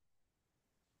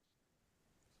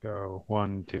 Go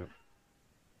 1, 2.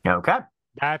 Okay.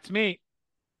 That's me.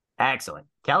 Excellent.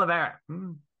 Calavera.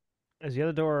 As the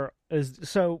other door is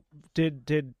so,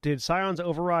 did Scion's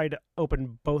override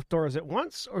open both doors at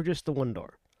once, or just the one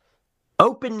door?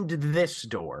 Opened this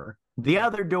door. The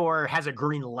other door has a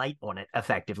green light on it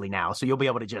effectively now, so you'll be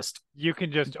able to just You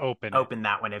can just open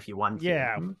that one if you want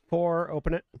Yeah, to. 4,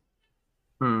 open it.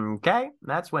 Okay,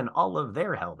 that's when all of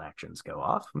their held actions go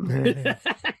off.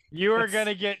 You are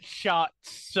gonna get shot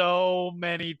so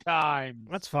many times.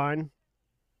 That's fine.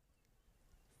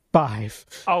 5.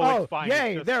 Oh, it's fine. It's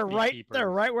Yay! just They're right. beekeepers. They're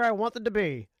right where I want them to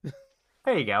be.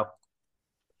 There you go.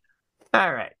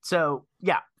 All right, so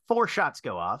yeah, 4 shots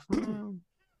go off.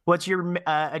 What's your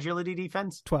agility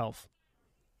defense? 12.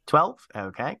 12?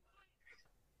 Okay.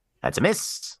 That's a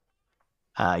miss.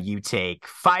 You take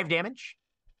 5 damage.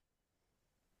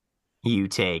 You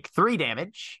take 3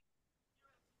 damage.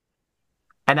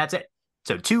 And that's it.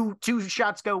 So two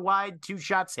shots go wide, 2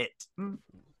 shots hit.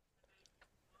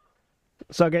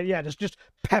 So again, yeah, just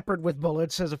peppered with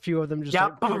bullets as a few of them just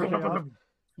Yep. start peeling off,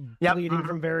 Yep. bleeding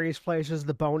from various places.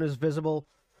 The bone is visible.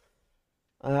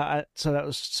 So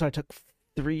I took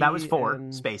 3. That was 4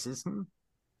 and... spaces.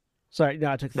 Sorry,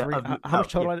 no, I took 3. Of- how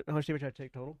much total? yeah. How much damage did I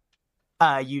take total?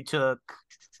 You took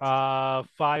 5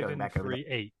 Going and back over 3,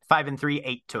 8. 5 and 3,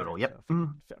 8 total. Okay, Yep. so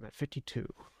I'm at 52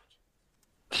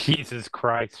 Jesus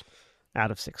Christ. out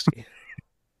of 60.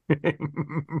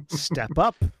 Step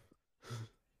up.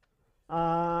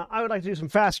 I would like to do some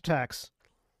fast attacks.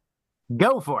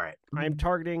 Go for it. I'm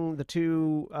targeting the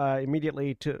 2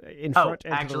 immediately in Oh, front and to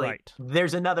the actually, right.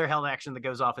 there's another held action that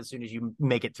goes off as soon as you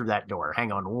make it through that door.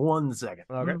 Hang on 1 second.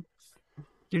 Okay.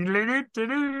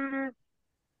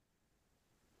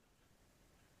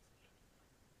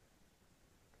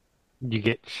 You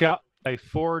get shot by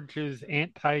Forge's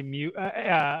anti-mutant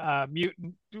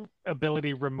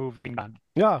ability removing gun.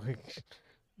 Oh,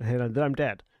 and then I'm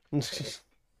dead. You're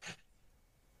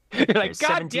like, There's God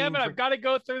 17 damn it, for- I've got to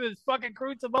go through this fucking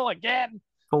crucible again.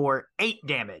 For 8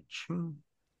 damage.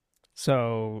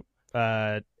 So,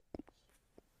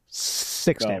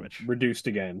 6 damage. Reduced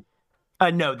again.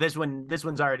 No, this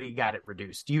one's already got it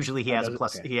reduced. Usually he has a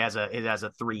plus. Okay. He has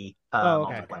a 3 Oh,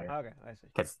 okay. multiplier Okay, I see.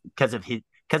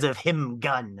 because of him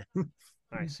gun.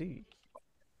 I see.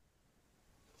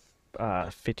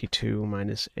 52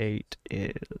 minus 8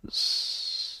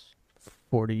 is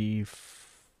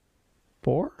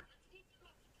 44?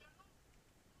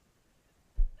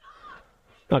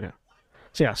 Okay.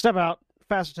 So yeah, step out,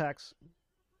 fast attacks.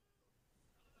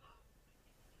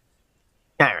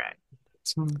 All right.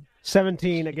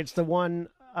 17 against the one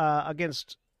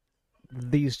against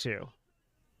these 2.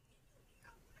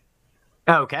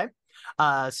 Okay.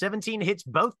 17 hits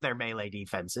both their melee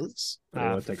defenses,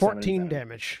 It'll take 14 7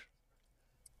 damage.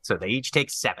 so they each take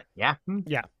 7. Yeah.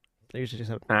 Yeah. They usually do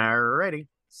 7. Alrighty.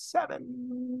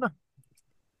 7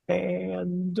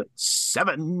 and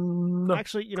 7.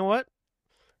 Actually, you know what?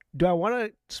 Do I want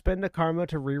to spend a karma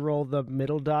to reroll the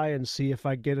middle die and see if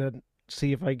I get a I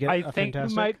think fantastic?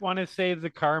 you might want to save the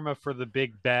karma for the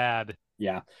big bad.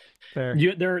 Yeah. Fair.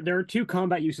 There are 2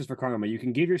 combat uses for karma. You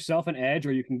can give yourself an edge,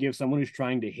 or you can give someone who's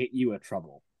trying to hit you a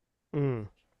trouble. Mm.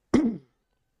 So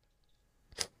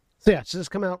yeah, so just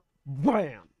come out,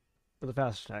 wham, with the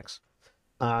fast attacks.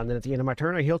 And then at the end of my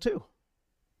turn, I heal 2.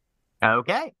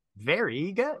 Okay.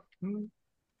 Very good.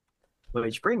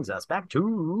 Which brings us back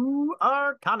to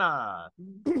Arcana.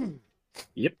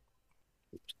 Yep.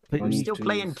 But I'm still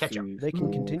playing catch up. they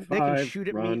can continue. They can shoot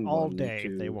at me all day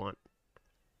if they want.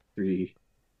 3,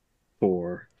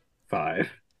 4, 5.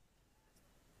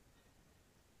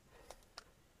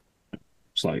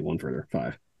 Slightly one further.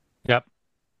 5. Yep.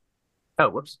 Oh,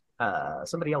 whoops.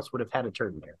 Somebody else would have had a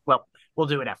turn there. Well, we'll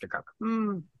do it after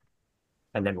Kruk.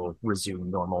 And then we'll resume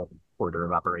normal order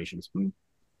of operations. All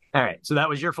right. So that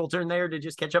was your full turn there to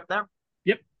just catch up there?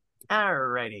 Yep. All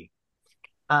righty.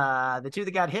 The 2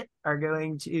 that got hit are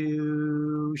going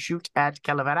to shoot at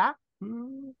Calavera.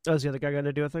 Oh, is the other guy going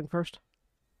to do a thing first?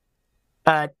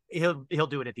 He'll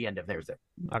do it at the end of theirs.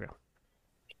 Okay.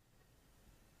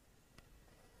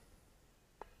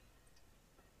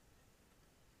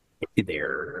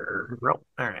 There. Roll.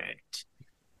 All right.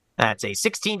 That's a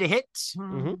 16 to hit.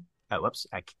 Mhm. Oh, whoops.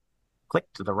 I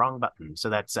clicked the wrong button. So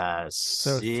that's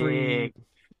So 3.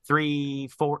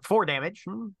 4 damage.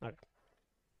 Okay.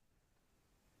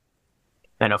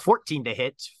 And a 14 to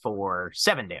hit for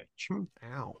 7 damage.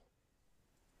 Ow.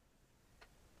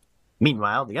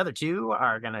 Meanwhile, the other 2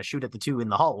 are going to shoot at the 2 in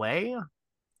the hallway.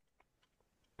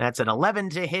 That's an 11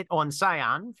 to hit on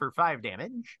Scion for 5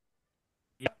 damage.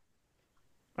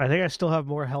 I think I still have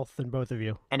more health than both of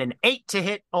you. And an 8 to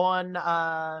hit on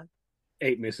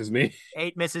 8 misses me.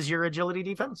 8 misses your agility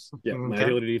defense. Yeah, my Okay.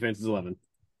 ability defense is 11.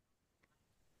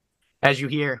 As you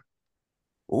hear,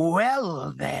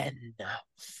 Well, then,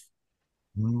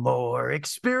 more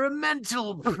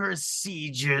experimental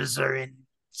procedures are in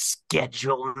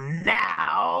schedule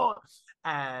now.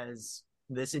 As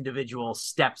this individual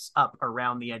steps up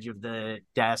around the edge of the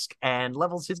desk and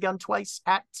levels his gun twice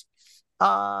at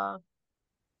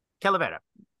Calavera.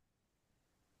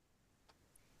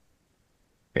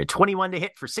 21 to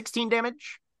hit for 16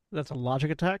 damage. That's a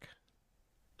logic attack?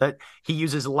 He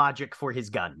uses logic for his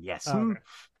gun, yes. Oh,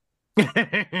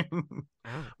 okay.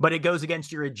 But it goes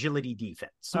against your agility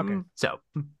defense. Okay. So.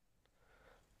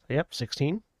 Yep,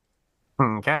 16.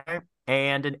 Okay.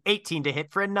 And an 18 to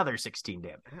hit for another 16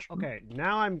 damage. Okay,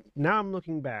 now I'm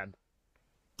looking bad.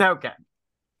 Okay.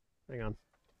 Hang on.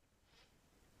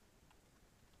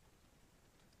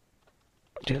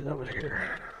 Get over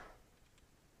here.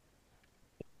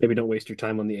 Maybe don't waste your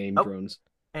time on the A.I.M drones.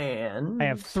 And I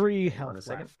have 3 health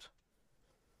left.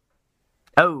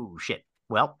 Oh shit.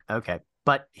 Well, okay.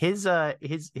 But he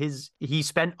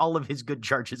spent all of his good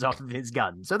charges off of his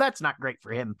gun, so that's not great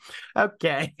for him.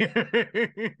 Okay.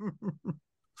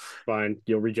 Fine,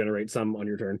 you'll regenerate some on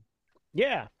your turn.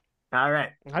 Yeah. All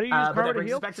right. How do you use karma that to brings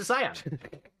heal? us back to Scion.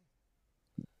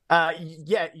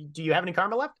 Yeah. Do you have any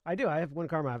karma left? I do. I have 1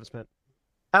 karma I haven't spent.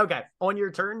 Okay. On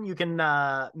your turn, you can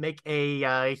make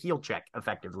a heal check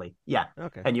effectively. Yeah.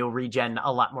 Okay. And you'll regen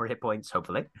a lot more hit points,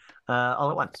 hopefully,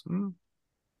 all at once.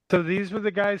 So these were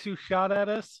the guys who shot at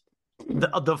us?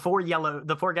 The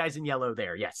 4 guys in yellow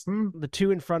there, yes. The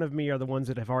 2 in front of me are the ones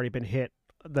that have already been hit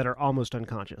that are almost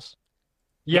unconscious.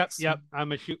 Yep. Yes. I'm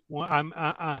gonna shoot one.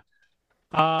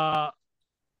 I'm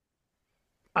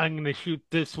gonna shoot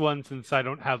this one since I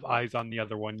don't have eyes on the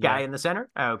other one yet. Guy in the center?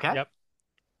 Okay. Yep.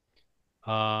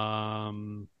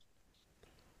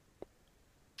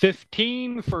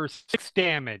 15 for 6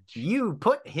 damage. You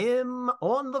put him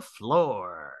on the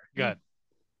floor. Good.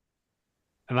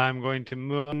 And I'm going to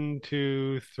move 1,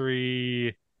 2,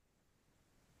 3.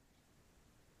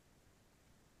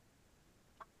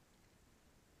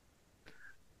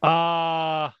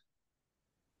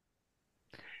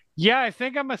 Yeah, I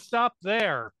think I'm gonna stop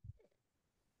there.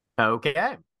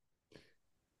 Okay.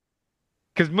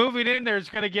 Because moving in there is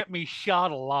gonna get me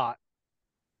shot a lot.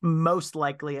 Most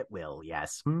likely it will,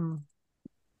 yes.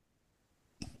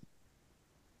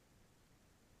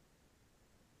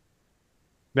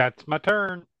 That's my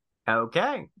turn.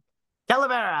 Okay.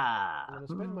 Calavera. I'm going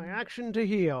to spend my action to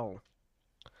heal.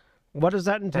 What does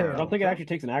that entail? I don't think it actually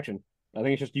takes an action. I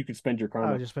think it's just you can spend your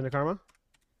karma. Oh, just spend a karma?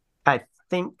 I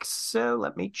think so.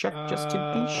 Let me check just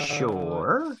to be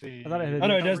sure. Let's see. I thought I had Oh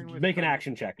no, it does Covering with make an cover.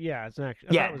 action check. Yeah, it's an action.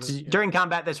 Yeah, during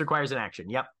combat, this requires an action.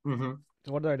 Yep. So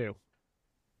what did I do?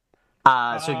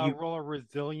 So you roll a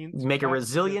resilience. make a check.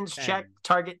 resilience 10. check,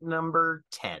 target number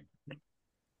 10.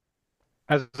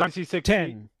 As long as you 16.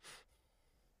 10.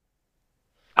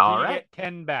 All you right. get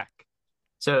 10 back.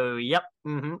 So, yep.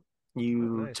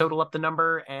 You Nice. total up the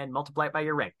number and multiply it by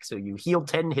your rank. So you heal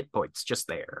 10 hit points just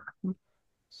there.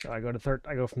 So I go to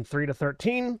I go from 3 to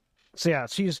 13. So yeah,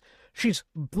 she's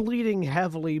bleeding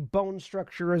heavily. Bone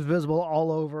structure is visible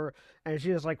all over, and she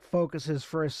just like focuses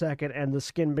for a second, and the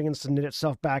skin begins to knit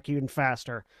itself back even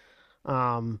faster.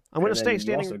 I'm going to stay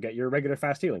standing. You also get your regular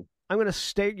fast healing. I'm going to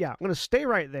stay. Yeah, I'm going to stay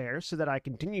right there so that I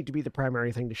continue to be the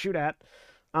primary thing to shoot at.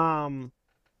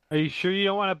 Are you sure you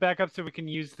don't want to back up so we can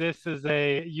use this as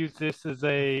a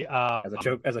As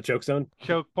a choke zone.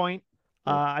 choke point?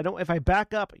 I don't. If I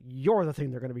back up, you're the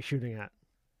thing they're going to be shooting at.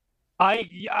 I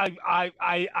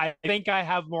think I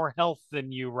have more health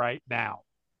than you right now.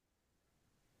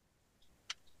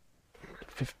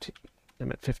 15.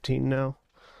 I'm at 15 now.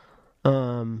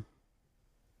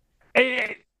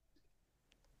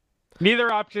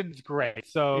 Neither option's great,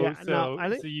 so Yeah, no, I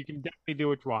think- so you can definitely do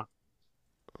what you want.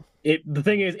 The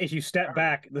thing is, if you step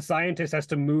back, the scientist has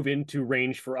to move into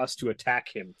range for us to attack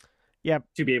him. Yep.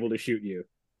 To be able to shoot you.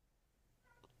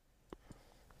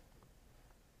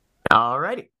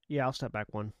 Alrighty. Yeah, I'll step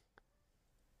back 1.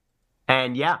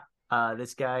 And yeah,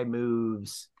 this guy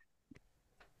moves.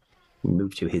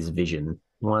 Move to his vision.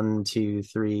 1, 2,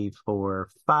 3, 4,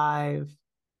 5.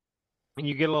 And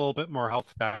you get a little bit more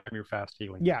health back from your fast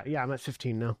healing. Yeah, I'm at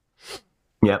 15 now.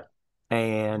 Yep.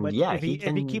 And But yeah, if he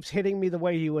keeps hitting me the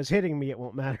way he was hitting me, it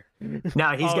won't matter.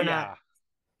 No, he's Oh, gonna.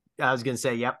 yeah. I was gonna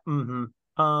say, yep.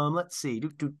 Let's see.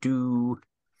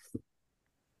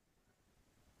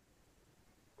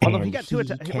 Although And he got 2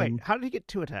 attacks. can- Wait, how did he get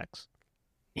 2 attacks?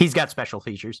 He's got special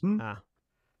features. Ah,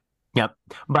 Yep.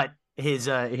 But his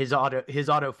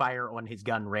auto fire on his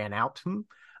gun ran out.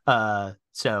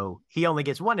 So he only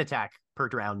gets 1 attack per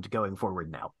round going forward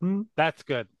now. That's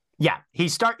good. Yeah, he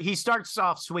starts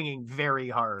off swinging very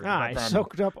hard. Ah, but I then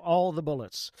soaked up all the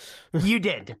bullets. you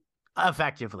did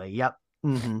effectively. Yep.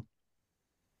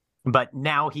 But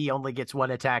now he only gets one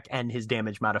attack, and his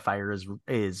damage modifier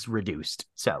is reduced.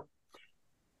 So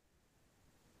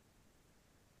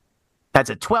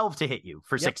that's a 12 to hit you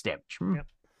for 6 damage. Yep.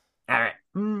 All right.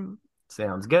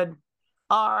 Sounds good.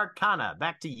 Arcana,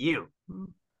 back to you.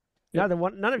 Neither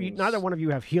one of you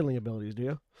have healing abilities, do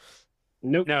you?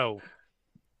 Nope. No.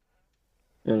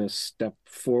 I'm gonna step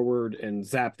forward and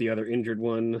zap the other injured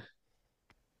one.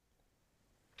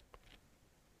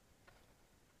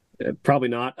 Probably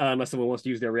not, unless someone wants to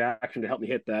use their reaction to help me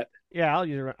hit that. Yeah, I'll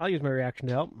use my reaction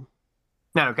to help.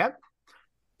 Okay.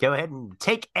 Go ahead and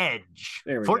take edge.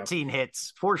 There we 14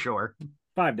 hits for sure.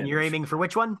 5 And damage. you're aiming for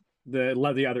which one?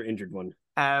 The other injured one.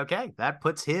 Okay, that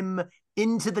puts him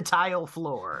into the tile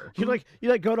floor. You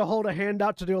like go to hold a hand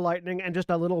out to do a lightning, and just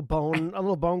a little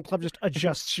bone club just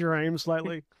adjusts your aim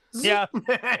slightly. Yeah.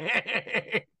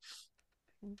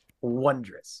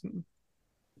 Wondrous.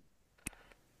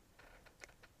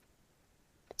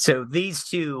 So these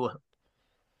two,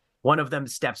 one of them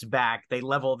steps back, they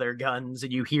level their guns,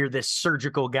 and you hear this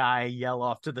surgical guy yell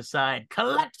off to the side,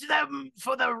 "Collect them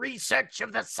for the research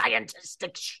of the scientist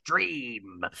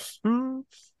extreme."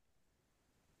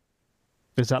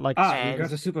 Is that like we've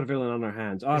got a supervillain on our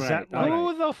hands. All Is right. that all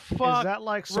right. Who the fuck is that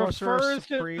like Sorcerer refers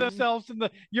to Supreme? themselves in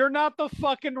the? You're not the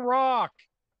fucking Rock.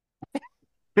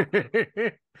 Is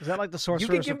that like the Sorcerer You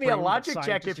can give me a Supreme, but logic check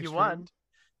Scientist if you Extreme? want.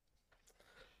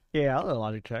 Yeah, I'll do a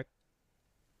logic check.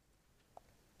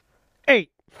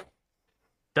 8.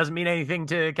 Doesn't mean anything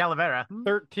to Calavera.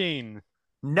 13.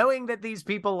 Knowing that these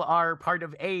people are part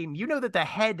of A.I.M, you know that the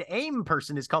head A.I.M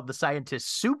person is called the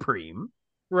Scientist Supreme.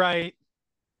 Right.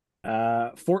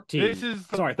 14. This is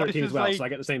 13 as well, like, so I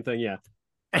get the same thing, yeah.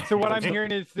 So what I'm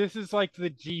hearing is this is like the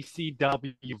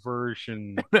GCW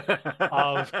version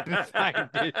of the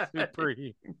Scientist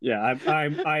Supreme. Yeah,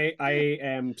 I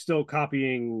am still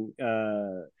copying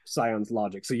Scion's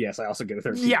logic, so yes, I also get a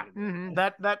 13. Yeah,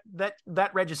 that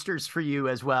registers for you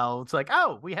as well. It's like,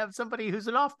 oh, we have somebody who's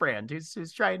an off-brand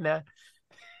who's trying to.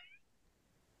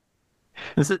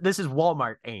 This is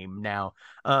Walmart A.I.M now.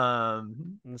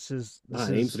 This is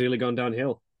A.I.M's really gone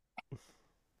downhill.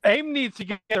 A.I.M needs to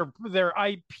get their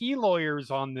IP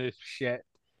lawyers on this shit.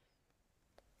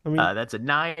 I mean, that's a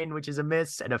 9, which is a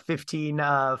miss, and a 15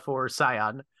 for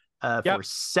Scion for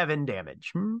 7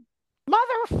 damage.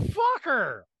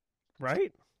 Motherfucker!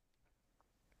 right?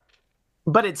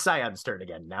 But it's Scion's turn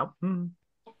again now.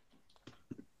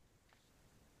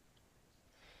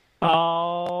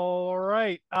 All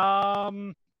right.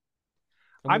 I'm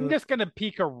just gonna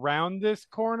peek around this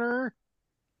corner.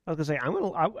 I was gonna say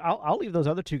I'll leave those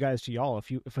other two guys to y'all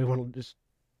if we want to just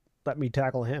let me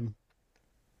tackle him.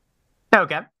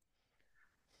 Okay.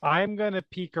 I'm gonna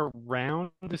peek around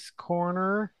this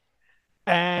corner,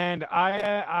 and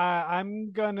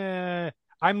I'm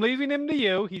leaving him to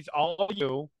you. He's all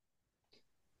you.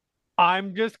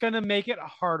 I'm just gonna make it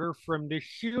harder for him to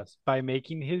shoot us by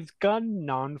making his gun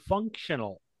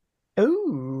non-functional.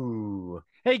 Ooh.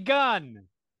 Hey, gun,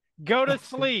 go to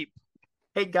sleep.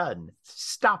 Hey, gun,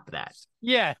 stop that.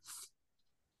 Yes.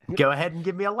 Go ahead and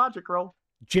give me a logic roll.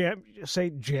 Jam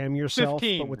yourself,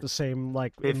 15. but with the same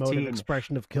like 15. emotive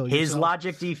expression of kill yourself. His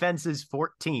logic defense is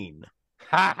 14.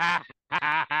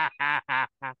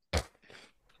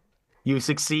 You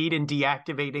succeed in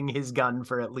deactivating his gun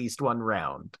for at least 1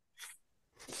 round.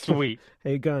 Sweet.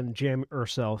 Hey, gun, jam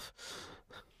yourself.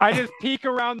 I just peek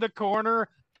around the corner.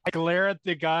 I glare at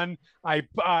the gun. I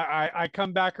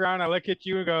come back around. I look at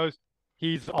you and goes,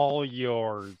 "He's all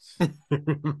yours."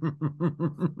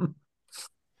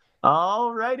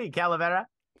 All righty, Calavera.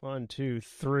 1, 2,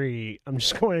 3. I'm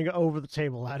just going over the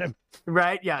table at him.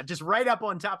 Right, yeah, just right up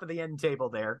on top of the end table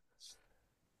there.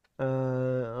 All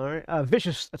right.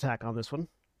 Vicious attack on this one.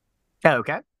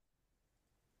 Okay.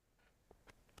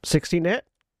 16 to hit.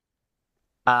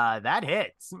 That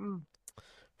hits.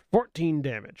 14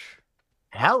 damage.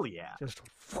 Hell yeah. Just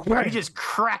You just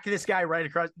crack this guy right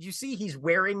across. You see he's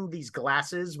wearing these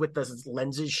glasses with the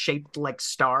lenses shaped like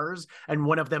stars, and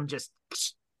one of them just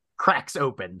cracks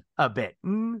open a bit.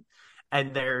 And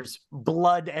there's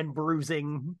blood and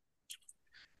bruising.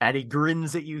 And he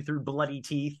grins at you through bloody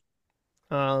teeth.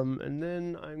 And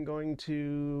then I'm going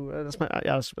to. That's my.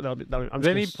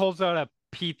 Then he pulls out a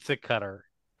pizza cutter.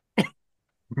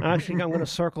 Actually, I'm going to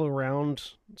circle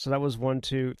around. So that was 1,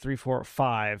 2, 3, 4,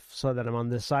 5. So that I'm on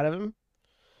this side of him.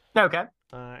 Okay.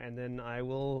 And then I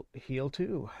will heal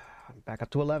too. Back up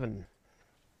to 11.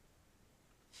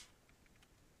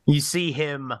 You see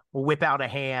him whip out a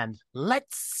hand.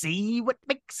 Let's see what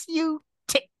makes you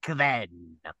tick then.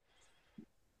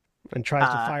 And tries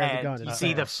to fire the and gun. You and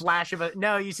see the fails.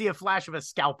 flash of a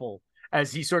scalpel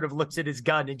as he sort of looks at his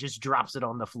gun and just drops it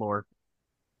on the floor.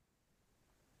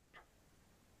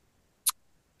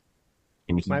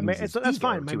 And he uses that's ego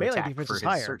fine. My to melee attack defense for is his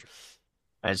higher.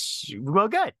 surgery. Well,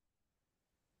 good.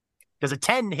 Does a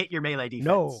 10 hit your melee defense?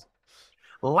 No.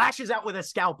 Lashes out with a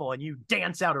scalpel and you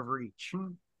dance out of reach.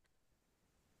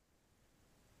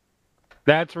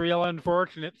 That's real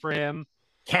unfortunate for him.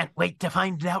 Can't wait to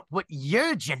find out what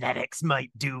your genetics might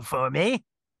do for me.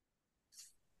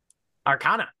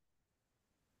 Arcana.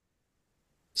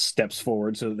 Steps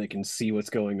forward so that they can see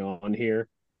what's going on here.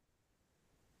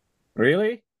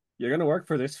 Really? You're gonna work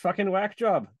for this fucking whack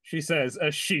job, she says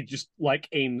as she just like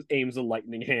aims a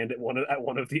lightning hand at one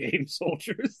of the AIM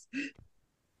soldiers.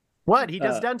 What? He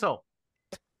does dental.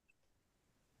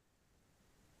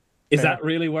 Is that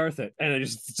really worth it? And I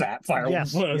just zap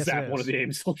Yes, yes, zap it one is. of the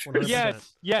AIM soldiers. 100%.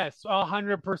 Yes,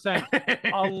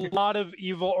 100%. A lot of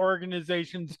evil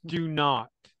organizations do not.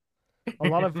 A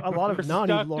lot of We're non-evil stuck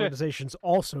to- organizations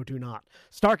also do not.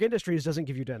 Stark Industries doesn't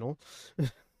give you dental.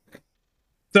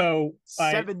 So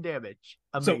 7 damage.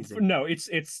 Amazing. So no, it's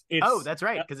oh, that's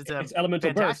right, because it's elemental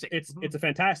fantastic. burst. It's a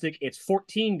fantastic. It's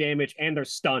 14 damage, and they're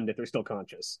stunned if they're still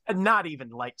conscious. Not even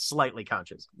like slightly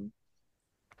conscious.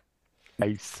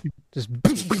 Nice. Just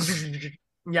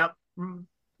Yep. you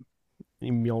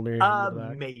Mjolnir into the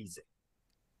back. Amazing.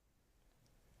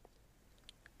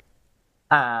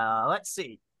 Let's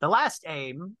see. The last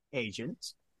AIM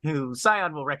agent, who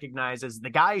Scion will recognize as the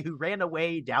guy who ran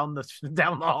away down the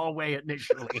hallway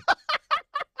initially,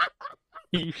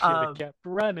 He should have kept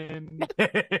running.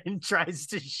 and tries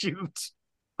to shoot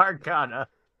Arcana.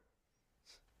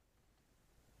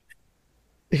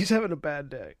 He's having a bad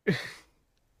day.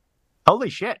 Holy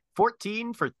shit!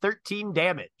 14 for 13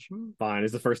 damage. Fine,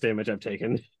 is the first damage I've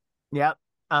taken. Yep.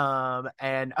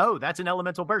 And that's an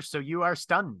elemental burst, so you are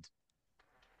stunned.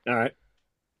 All right.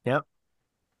 Yep.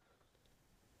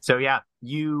 So yeah,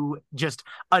 you just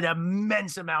an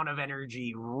immense amount of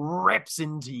energy rips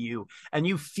into you, and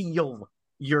you feel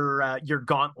your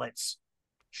gauntlets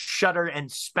shudder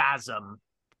and spasm.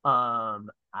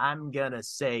 I'm gonna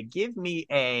say, give me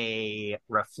a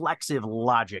reflexive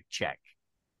logic check.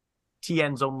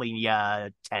 TN's only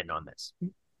 10 on this.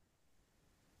 You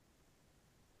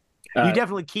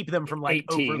definitely keep them from like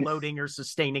 18. overloading or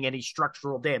sustaining any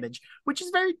structural damage, which is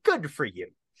very good for you.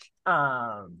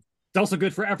 It's also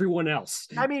good for everyone else.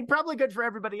 I mean, probably good for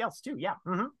everybody else too. Yeah.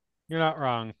 Mm-hmm. You're not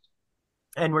wrong.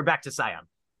 And we're back to Scion.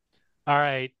 All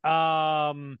right.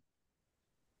 I'm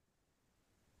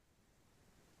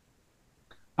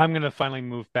gonna finally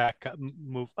move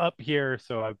up here,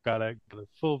 so I've got a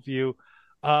full view.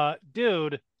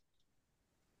 Dude,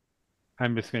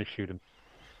 I'm just gonna shoot him.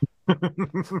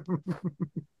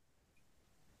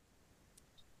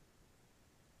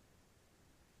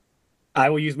 I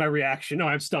will use my reaction. No,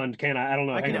 I'm stunned. Can I? I don't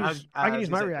know. I can use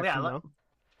my reaction yeah, though.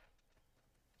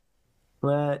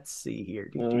 Let's see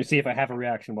here. Let me see if I have a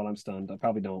reaction while I'm stunned. I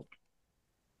probably don't.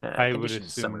 I would condition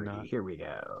assume summary. not. Here we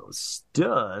go.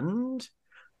 Stunned.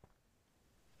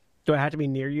 Do I have to be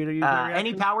near you to use my reaction?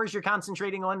 Any powers you're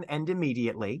concentrating on end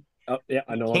immediately. Oh, yeah,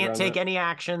 I know. Can't take any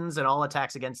actions, and all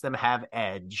attacks against them have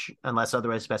edge, unless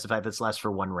otherwise specified. This lasts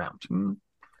for 1 round.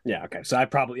 Yeah, okay. So I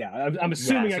probably, I'm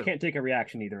assuming I can't take a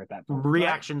reaction either at that point.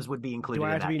 Reactions would be included Do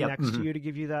I have in to that. be next Mhm. to you to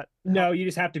give you that? No, you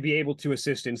just have to be able to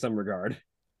assist in some regard.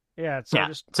 Yeah. So Yeah,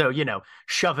 just so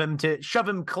shove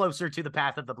him closer to the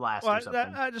path of the blast or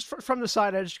something. just from the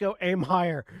side, I just go aim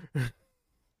higher.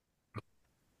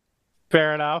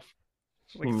 Fair enough.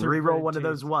 Like You can reroll one of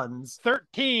those ones.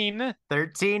 13.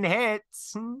 13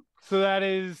 hits. So that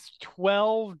is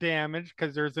 12 damage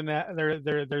because there's an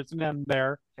there's an M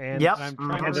there. And Yep. I'm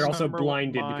trying And to they're also remember what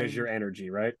blinded because mine- you're energy,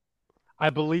 right? I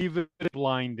believe it's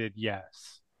blinded.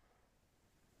 Yes.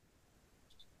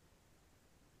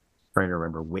 Trying to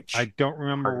remember which. I don't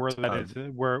remember where part that of-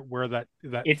 is. Where that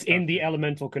It's in stuff the is.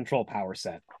 elemental control power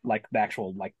set, like the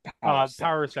actual power set.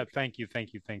 Power set. Thank you.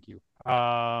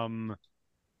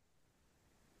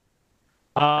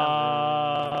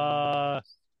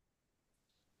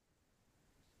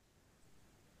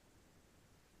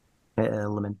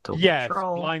 Elemental Yes,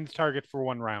 control. blinds target for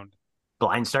 1 round.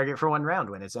 Blinds target for 1 round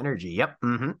when it's energy. Yep.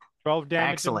 12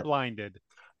 damage Excellent. and blinded.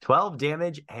 12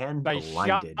 damage and I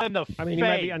shot blinded. in the I mean, he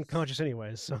might be unconscious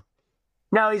anyways. So,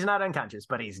 No, he's not unconscious,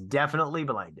 but he's definitely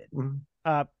blinded.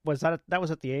 was that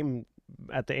was at the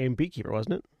AIM beekeeper,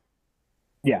 wasn't it?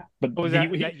 Yeah, but Was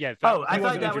that, yes. Oh, I he thought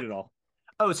wasn't that injured was. at all.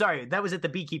 Oh, sorry, that was at the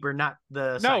beekeeper, not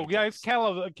the. No, yeah,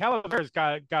 scientist. Calaveras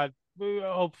got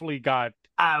hopefully got.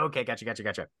 Ah, okay,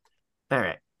 gotcha. All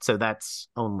right. So that's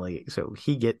only so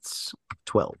he gets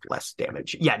 12 less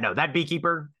damage. Yeah, no, that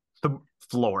beekeeper, the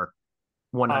floor,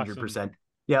 100%. Awesome.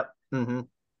 Yep.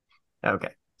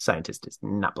 Okay. Scientist is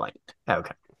not blinded.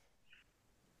 Okay.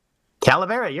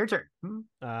 Calavera, your turn.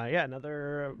 Yeah,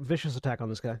 another vicious attack on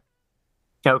this guy.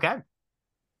 Okay.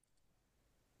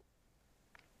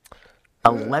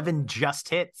 11 just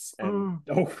hits. Oh,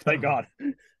 thank God.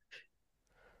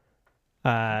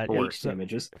 Worse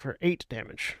damages. For 8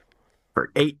 damage.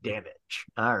 For 8 damage.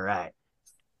 All right.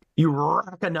 You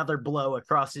rock another blow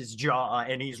across his jaw,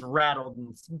 and he's rattled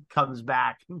and comes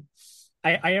back.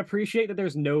 I appreciate that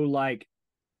there's no like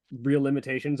real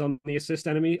limitations on the assist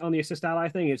ally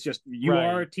thing. It's just you Right.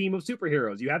 are a team of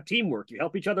superheroes. You have teamwork. You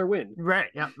help each other win. Right.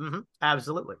 Yeah.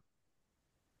 Absolutely.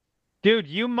 Dude,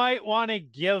 you might want to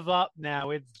give up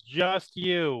now. It's just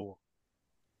you.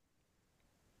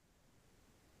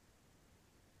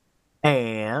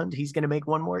 And he's going to make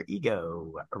one more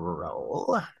ego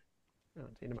roll. Oh,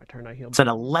 it's the end of my turn. I heal. It's an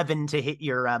 11 to hit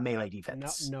your melee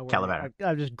defense. No, Calavera.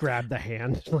 I just grabbed the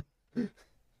hand.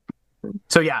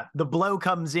 So yeah, the blow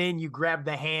comes in, you grab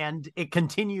the hand, it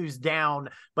continues down,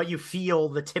 but you feel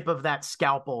the tip of that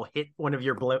scalpel hit one of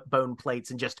your bone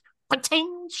plates and just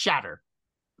pa-ting, shatter.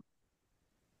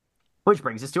 Which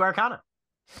brings us to Arcana.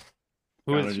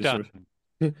 Who is stunned?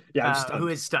 Yeah, I'm stunned. Who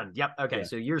is stunned. Yep. Okay, Yeah.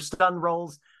 so your stun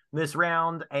rolls this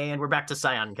round, and we're back to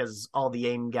Scion because all the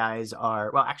AIM guys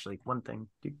are, well, actually, one thing.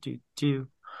 Where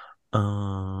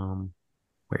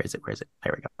is it?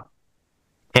 There we go.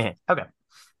 Okay.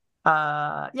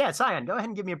 Yeah, Scion, go ahead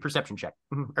and give me a perception check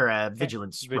or a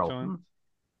vigilance roll. I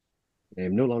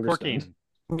am no longer 14. stunned.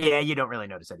 Yeah, you don't really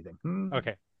notice anything.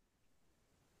 Okay.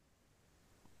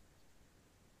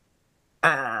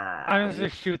 I'm I'm gonna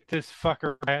shoot this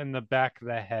fucker right in the back of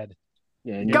the head.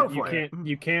 Yeah, and Go for it.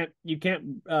 You can't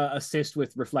assist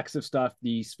with reflexive stuff.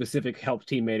 The specific help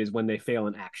teammate is when they fail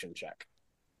an action check.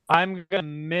 I'm gonna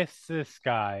miss this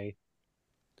guy.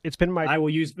 It's been my. I will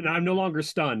use, but I'm no longer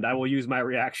stunned. I will use my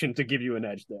reaction to give you an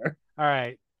edge there. All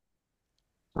right.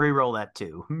 Reroll that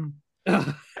too.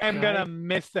 I'm gonna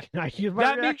miss that. I use my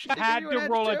That means reaction I to had give you an to edge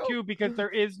roll too. a 2 because there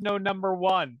is no number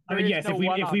 1. I mean, yes, no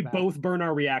if we that. both burn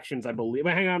our reactions, I believe.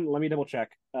 But hang on, let me double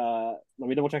check. Let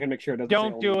me double check and make sure it doesn't.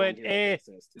 Don't say do only it. one hero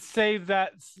can assist. Save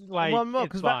that. Like, Well, no, it's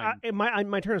because fine.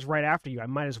 my turn is right after you. I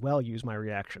might as well use my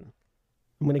reaction.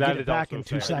 I'm going to That get it is back also in 2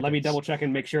 fair. seconds. Let me double check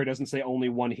and make sure it doesn't say only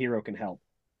one hero can help.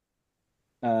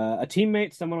 A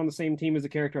teammate, someone on the same team as the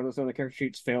character on the character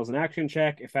sheets, fails an action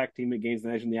check. If that teammate gains an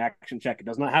edge in the action check, it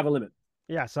does not have a limit.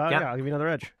 Yeah, so Yep. yeah, I'll give you another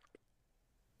edge.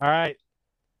 All right.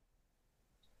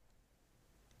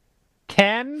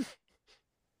 10.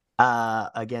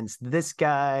 Against this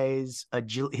guy's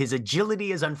his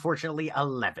agility is unfortunately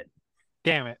 11.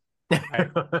 Damn it.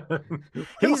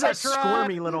 He's I a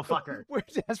squirmy little fucker. We're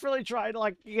desperately trying to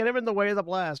like get him in the way of the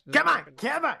blast. Come on.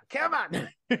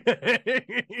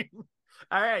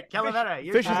 All right,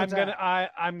 Calavera. Fish is I'm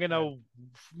gonna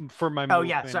for my Oh movement.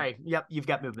 yeah, sorry. Yep, you've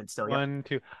got movement still. Yep. 1,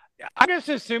 2. I'm just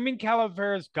assuming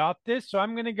Calavera's got this, so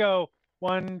I'm gonna go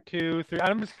 1, 2, 3.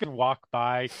 I'm just gonna walk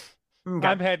by. Okay.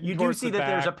 I'm heading You do towards see the that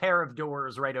there's a back. pair of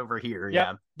doors right over here.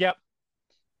 Yep.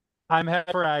 I'm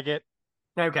heading for Agate.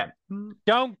 Yeah. Okay.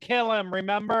 Don't kill him,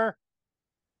 remember?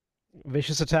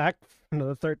 Vicious attack,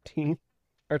 another 13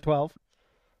 or 12.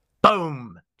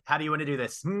 Boom. How do you want to do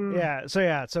this? Yeah,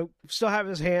 so still have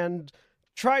his hand,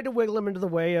 tried to wiggle him into the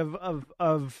way of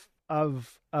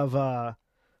the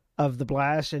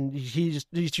blast, and he's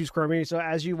too squirmy. So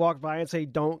as you walk by and say,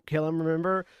 "Don't kill him,"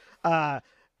 remember,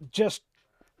 just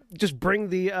bring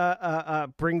the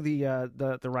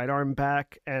right arm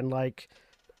back and like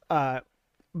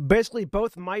basically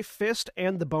both my fist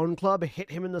and the bone club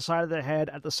hit him in the side of the head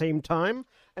at the same time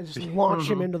and just launch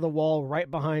him into the wall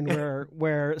right behind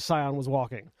where Scion was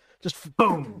walking. Just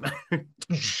boom.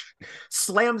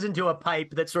 Slams into a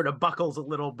pipe that sort of buckles a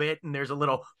little bit, and there's a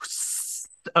little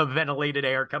of ventilated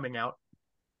air coming out.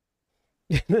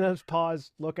 And then I just pause,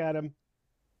 look at him.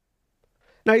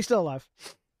 No, he's still alive.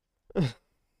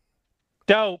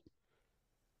 Dope.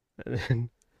 And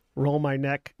then roll my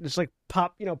neck, just like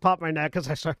pop my neck as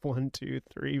I start 1, 2,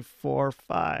 3, 4,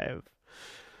 5.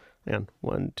 And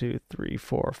 1, 2, 3,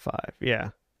 4, 5. Yeah.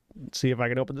 Let's see if I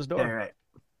can open this door. All right.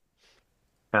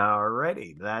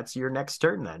 Alrighty, that's your next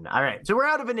turn then. All right, so we're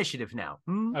out of initiative now.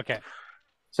 Okay.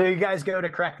 So you guys go to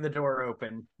crack the door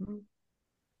open.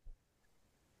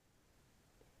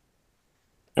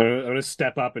 I'm gonna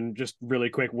step up and just really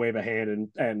quick wave a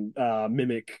hand and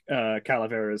mimic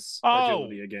Calavera's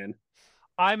agility again.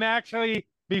 I'm actually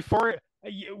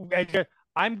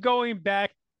I'm going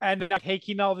back and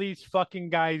taking all these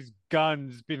fucking guys'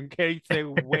 guns in case they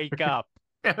wake up.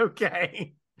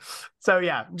 Okay. So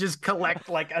yeah, just collect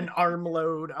like an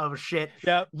armload of shit.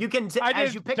 Yep. You can I as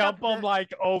just you pick dump up them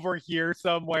like over here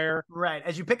somewhere. right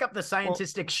as you pick up the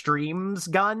scientist extremes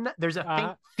gun. There's a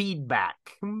faint feedback.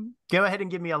 Go ahead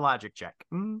and give me a logic check.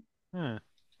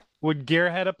 Would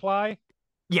Gearhead apply?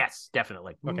 Yes,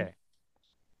 definitely. Okay.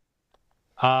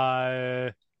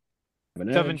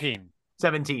 17.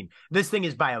 17. This thing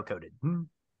is biocoded.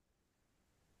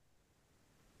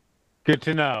 Good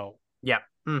to know. Yep.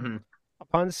 Mm-hmm.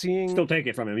 Upon seeing, Still take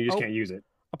it from him. You just can't use it.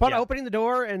 Upon opening the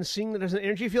door and seeing that there's an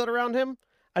energy field around him,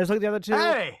 I just look at the other two.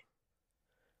 Hey!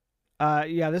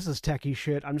 Yeah, this is techie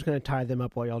shit. I'm just going to tie them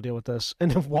up while y'all deal with this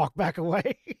and then walk back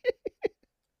away.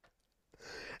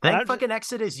 Thank fucking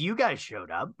Exodus, you guys showed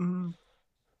up.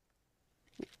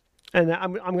 And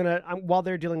I'm while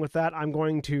they're dealing with that, I'm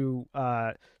going to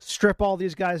strip all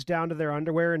these guys down to their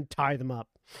underwear and tie them up.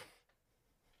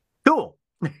 Cool.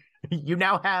 You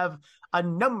now have a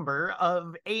number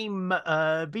of A.I.M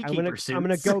beekeeper suits. I'm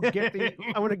gonna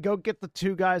go get the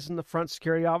two guys in the front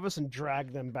security office and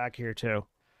drag them back here too.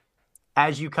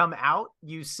 As you come out,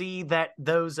 you see that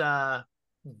those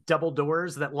double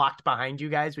doors that locked behind you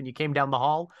guys when you came down the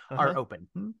hall are open.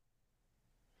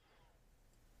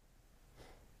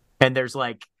 And there's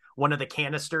like one of the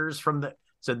canisters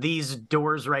so these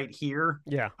doors right here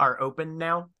are open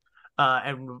now.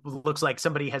 And looks like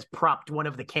somebody has propped one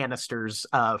of the canisters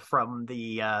from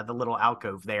the little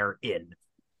alcove there in.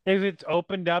 If it's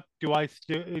opened up, does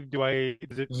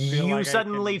it feel you like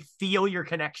suddenly feel your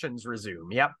connections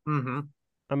resume? Yep. Mm-hmm.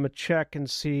 I'm gonna check and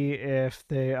see if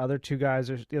the other three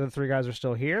guys are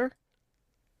still here.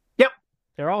 Yep,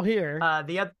 they're all here.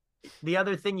 The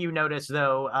other thing you notice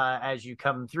though, as you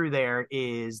come through there,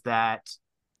 is that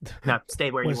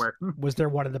stay where you were. Was there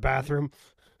one in the bathroom?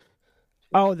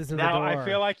 Oh, this is the door. I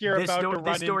feel like you're about to run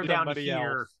this door into down somebody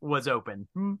here else. was open.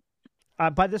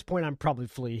 By this point, I'm probably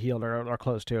fully healed or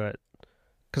close to it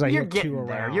because you're hear two getting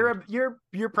there. around.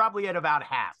 You're probably at about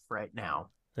half right now.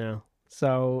 Yeah.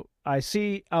 So I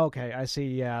see. Okay, I see.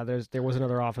 Yeah, there was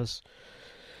another office.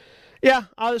 Yeah,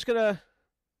 I'll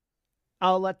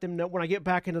let them know when I get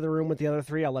back into the room with the other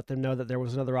three. I'll let them know that there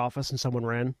was another office and someone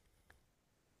ran.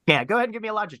 Yeah, go ahead and give me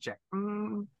a logic check.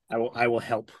 I will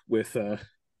help with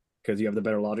because you have the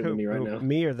better logic than me right now.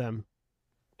 Me or them?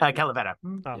 Calavera.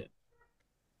 Oh. Yeah.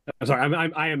 I'm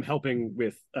sorry. I am helping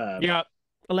with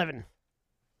 11.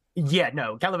 Yeah,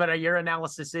 no, Calavera, your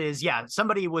analysis is,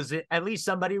 somebody was in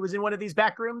one of these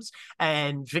back rooms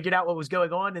and figured out what was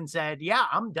going on and said, yeah,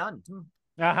 I'm done.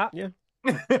 Uh-huh. Yeah.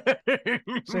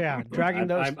 So yeah, dragging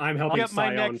those. I'm helping. I'll get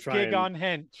my next gig on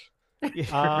Hench.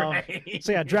 Right.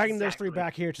 So yeah, dragging those three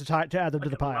back here to add them to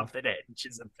the pile. I love that Hench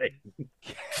is a thing.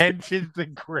 Hench is the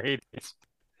greatest.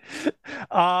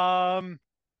 All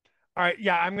right,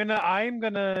 yeah, I'm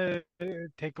gonna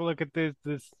take a look at this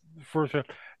first one.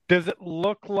 Does it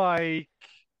look like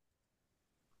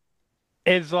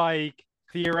is like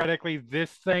theoretically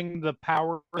this thing the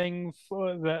power thing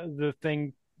for the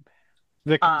thing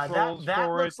the controls that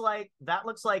for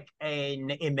looks like an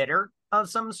emitter of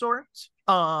some sort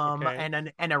and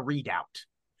a readout.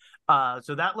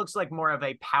 So that looks like more of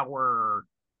a power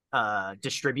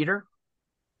distributor.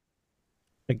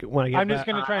 I'm just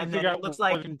going to try and figure out what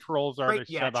controls are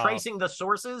set off. Tracing the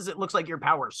sources, it looks like your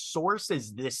power source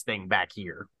is this thing back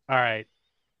here. All right.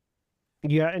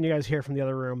 Yeah, and you guys hear from the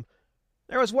other room.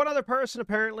 There was one other person,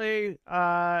 apparently.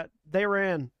 They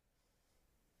ran.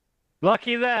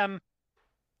 Lucky them.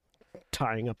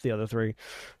 Tying up the other three.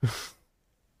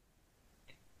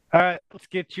 All right, let's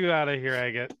get you out of here,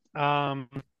 Agate.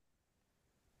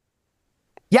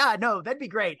 Yeah, no, that'd be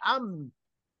great. I'm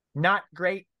not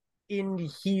great in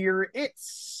here.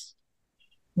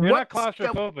 You're not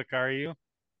claustrophobic, are you?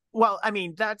 Well, I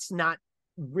mean, that's not.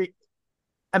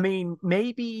 I mean,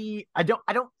 maybe I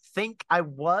don't think I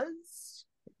was,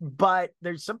 but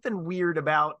there's something weird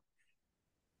about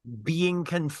being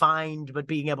confined, but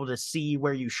being able to see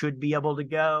where you should be able to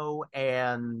go,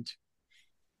 and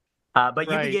but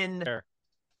you begin.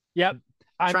 Yep,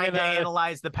 trying to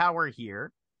analyze the power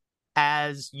here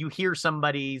as you hear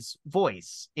somebody's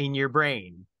voice in your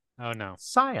brain. Oh no,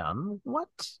 Scion,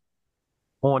 what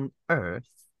on earth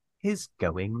is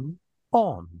going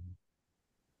on?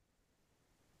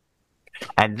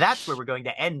 And that's where we're going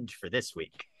to end for this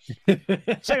week.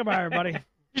 Say goodbye, everybody.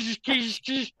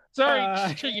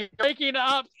 Sorry, you're waking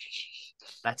up.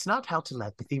 That's not how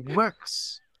telepathy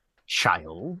works,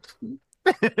 child.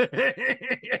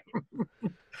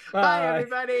 Bye,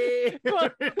 everybody.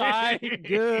 Bye.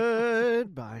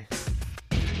 Goodbye.